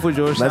too old for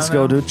Georgetown? Let's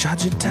go now? to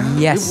Georgetown.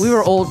 Yes. We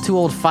were too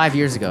old 5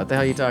 years ago. What the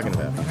hell are you talking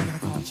about?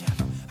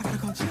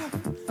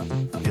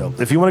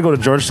 if you want to go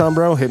to Georgetown,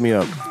 bro, hit me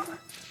up.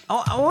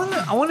 I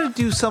want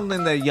to do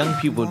something that young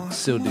people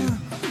still do.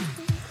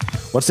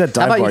 What's that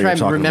How dive about bar you try you're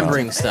talking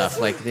remembering about?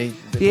 stuff? Like we'll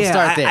Yeah,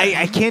 start there.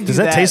 I can't do Does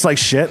that taste like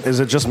shit? Is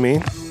it just me?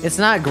 It's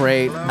not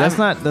great. That's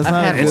not. I've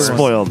had It's worse.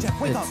 spoiled. It's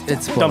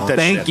Dump spoiled. that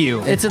Thank shit.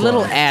 you. It's a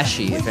little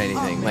ashy, if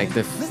anything. Like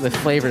the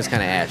flavor is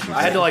kind of ashy.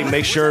 I had to like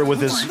make sure with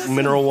this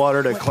mineral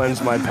water to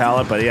cleanse my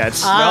palate, but yeah, it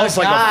smells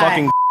like God. a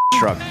fucking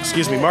truck.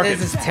 Excuse me, Market.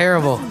 This is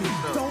terrible.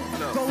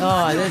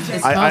 Oh,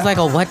 it I- smells like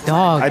a wet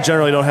dog. I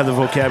generally don't have the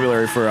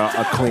vocabulary for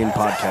a clean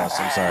podcast.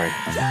 I'm sorry.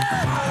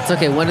 It's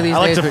okay. One of these I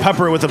like days. to we-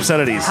 pepper it with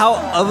obscenities.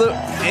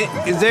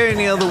 Is there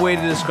any other way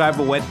to describe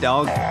a wet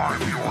dog?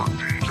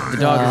 the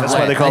dog is That's why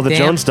wet. they call it the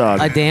Jones dog.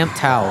 A damp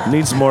towel.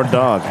 Needs more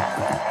dog.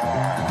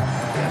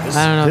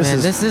 I don't know,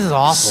 man. This is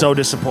awful. So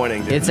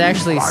disappointing, dude. It's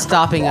actually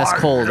stopping us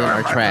cold in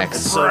our tracks.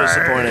 so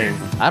disappointing.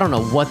 I don't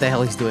know what the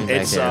hell he's doing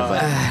back It's, there,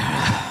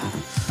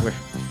 but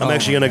I'm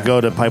actually gonna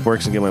go to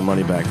Pipeworks and get my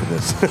money back for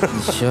this.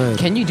 You should.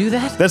 can you do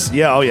that? That's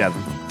yeah. Oh yeah.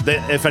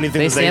 If anything,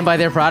 They that stand by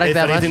their product if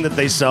that much? anything that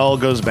they sell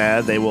goes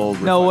bad, they will.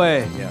 No refund way.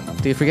 it. Yeah.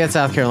 Dude, forget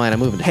South Carolina.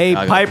 Moving to Hey,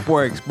 Chicago.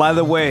 Pipeworks. By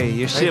the way,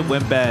 your shit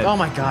went bad. Oh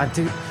my god,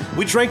 dude.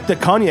 We drank the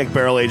cognac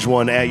barrel aged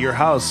one at your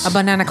house. A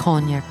banana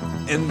cognac.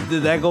 And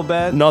did that go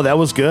bad? No, that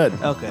was good.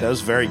 Okay. That was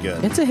very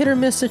good. It's a hit or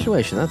miss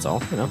situation. That's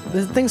all. You know,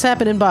 things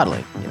happen in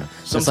bottling. You know,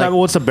 Just Sometimes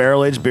like- it's a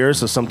barrel aged beer,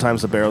 so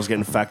sometimes the barrels get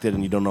infected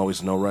and you don't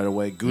always know right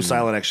away. Goose Mm.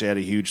 Island actually had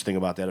a huge thing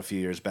about that a few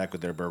years back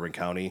with their Bourbon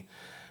County.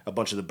 A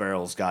bunch of the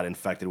barrels got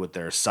infected with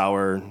their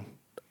sour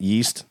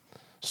yeast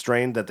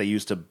strain that they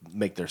used to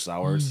make their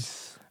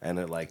sours, and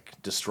it like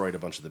destroyed a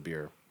bunch of the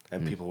beer, Mm.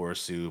 and people were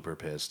super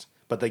pissed.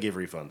 But they gave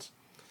refunds.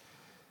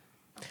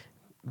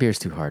 beer's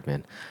too hard,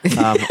 man.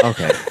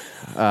 Okay.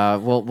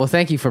 Well,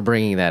 thank you for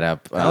bringing that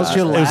up. That was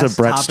your it was a last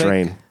Brett topic?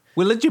 strain.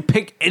 We let you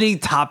pick any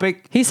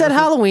topic. he said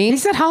Halloween. He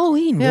said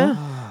Halloween. bro.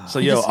 yeah. So,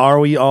 are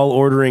we all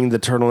ordering the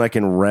turtleneck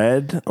in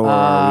red, or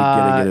are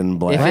we getting it in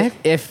black?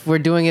 If we're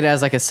doing it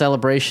as like a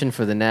celebration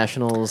for the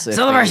Nationals,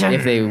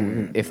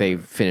 Celebration! If they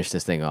finish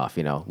this thing off,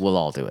 you know, we'll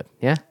all do it.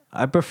 Yeah.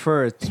 I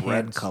prefer a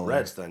tan color.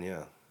 Reds, then,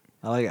 yeah.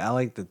 I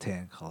like the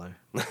tan color.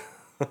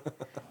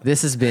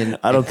 This has been.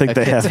 I don't think a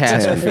they have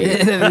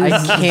catastrophe. I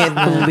can't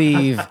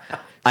believe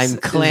I'm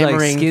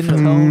clamoring skin for,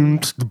 tone.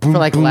 for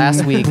like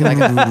last week. Like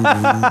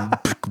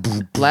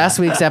last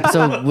week's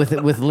episode with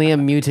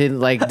Liam muted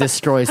like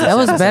destroys. This That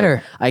was episode.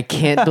 better. I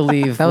can't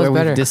believe That was where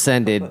better. we've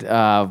descended.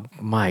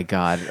 My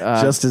God.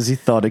 Just as he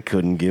thought it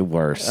couldn't get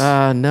worse.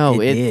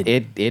 No,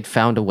 It it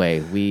found a way.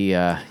 We,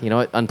 you know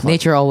what? Unplug.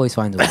 Nature always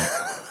finds a way.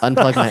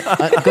 Unplug my.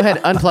 Go ahead.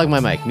 Unplug my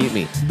mic. Mute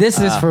me.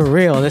 This is for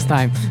real this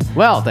time.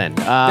 Well then.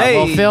 Hey.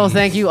 Well, Phil,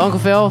 thank you, Uncle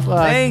Phil.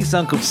 Thanks,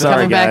 Uncle Phil. Sorry,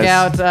 Coming back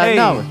guys. out. Hey.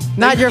 No,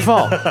 not your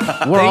fault.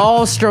 We're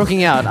all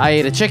stroking out. I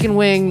ate a chicken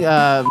wing.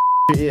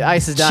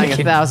 Ice is dying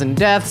Chicken. 1,000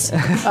 deaths.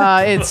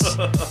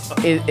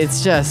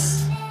 It's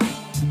just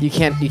you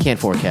can't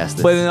forecast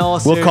this. But in all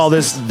We'll call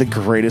seriousness, this the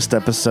greatest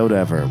episode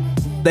ever.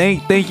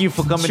 Thank you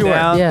for coming Sure.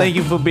 down. Yeah. Thank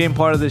you for being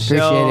part of the show.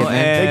 Appreciate it,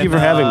 man. And, Thank you for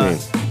having me.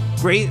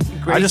 Great.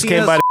 I just seeing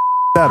came us by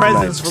to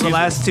presents for the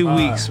last 2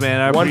 weeks,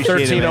 man. I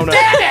appreciate it. Man. 11309.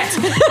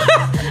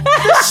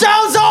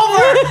 Show's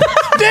over.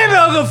 Damn it,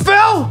 Uncle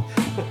Phil.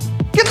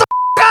 Get the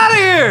out of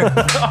here.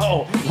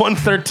 Oh,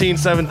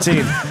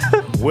 11317.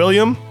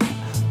 William?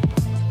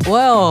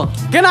 Well,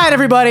 Good night,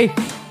 everybody.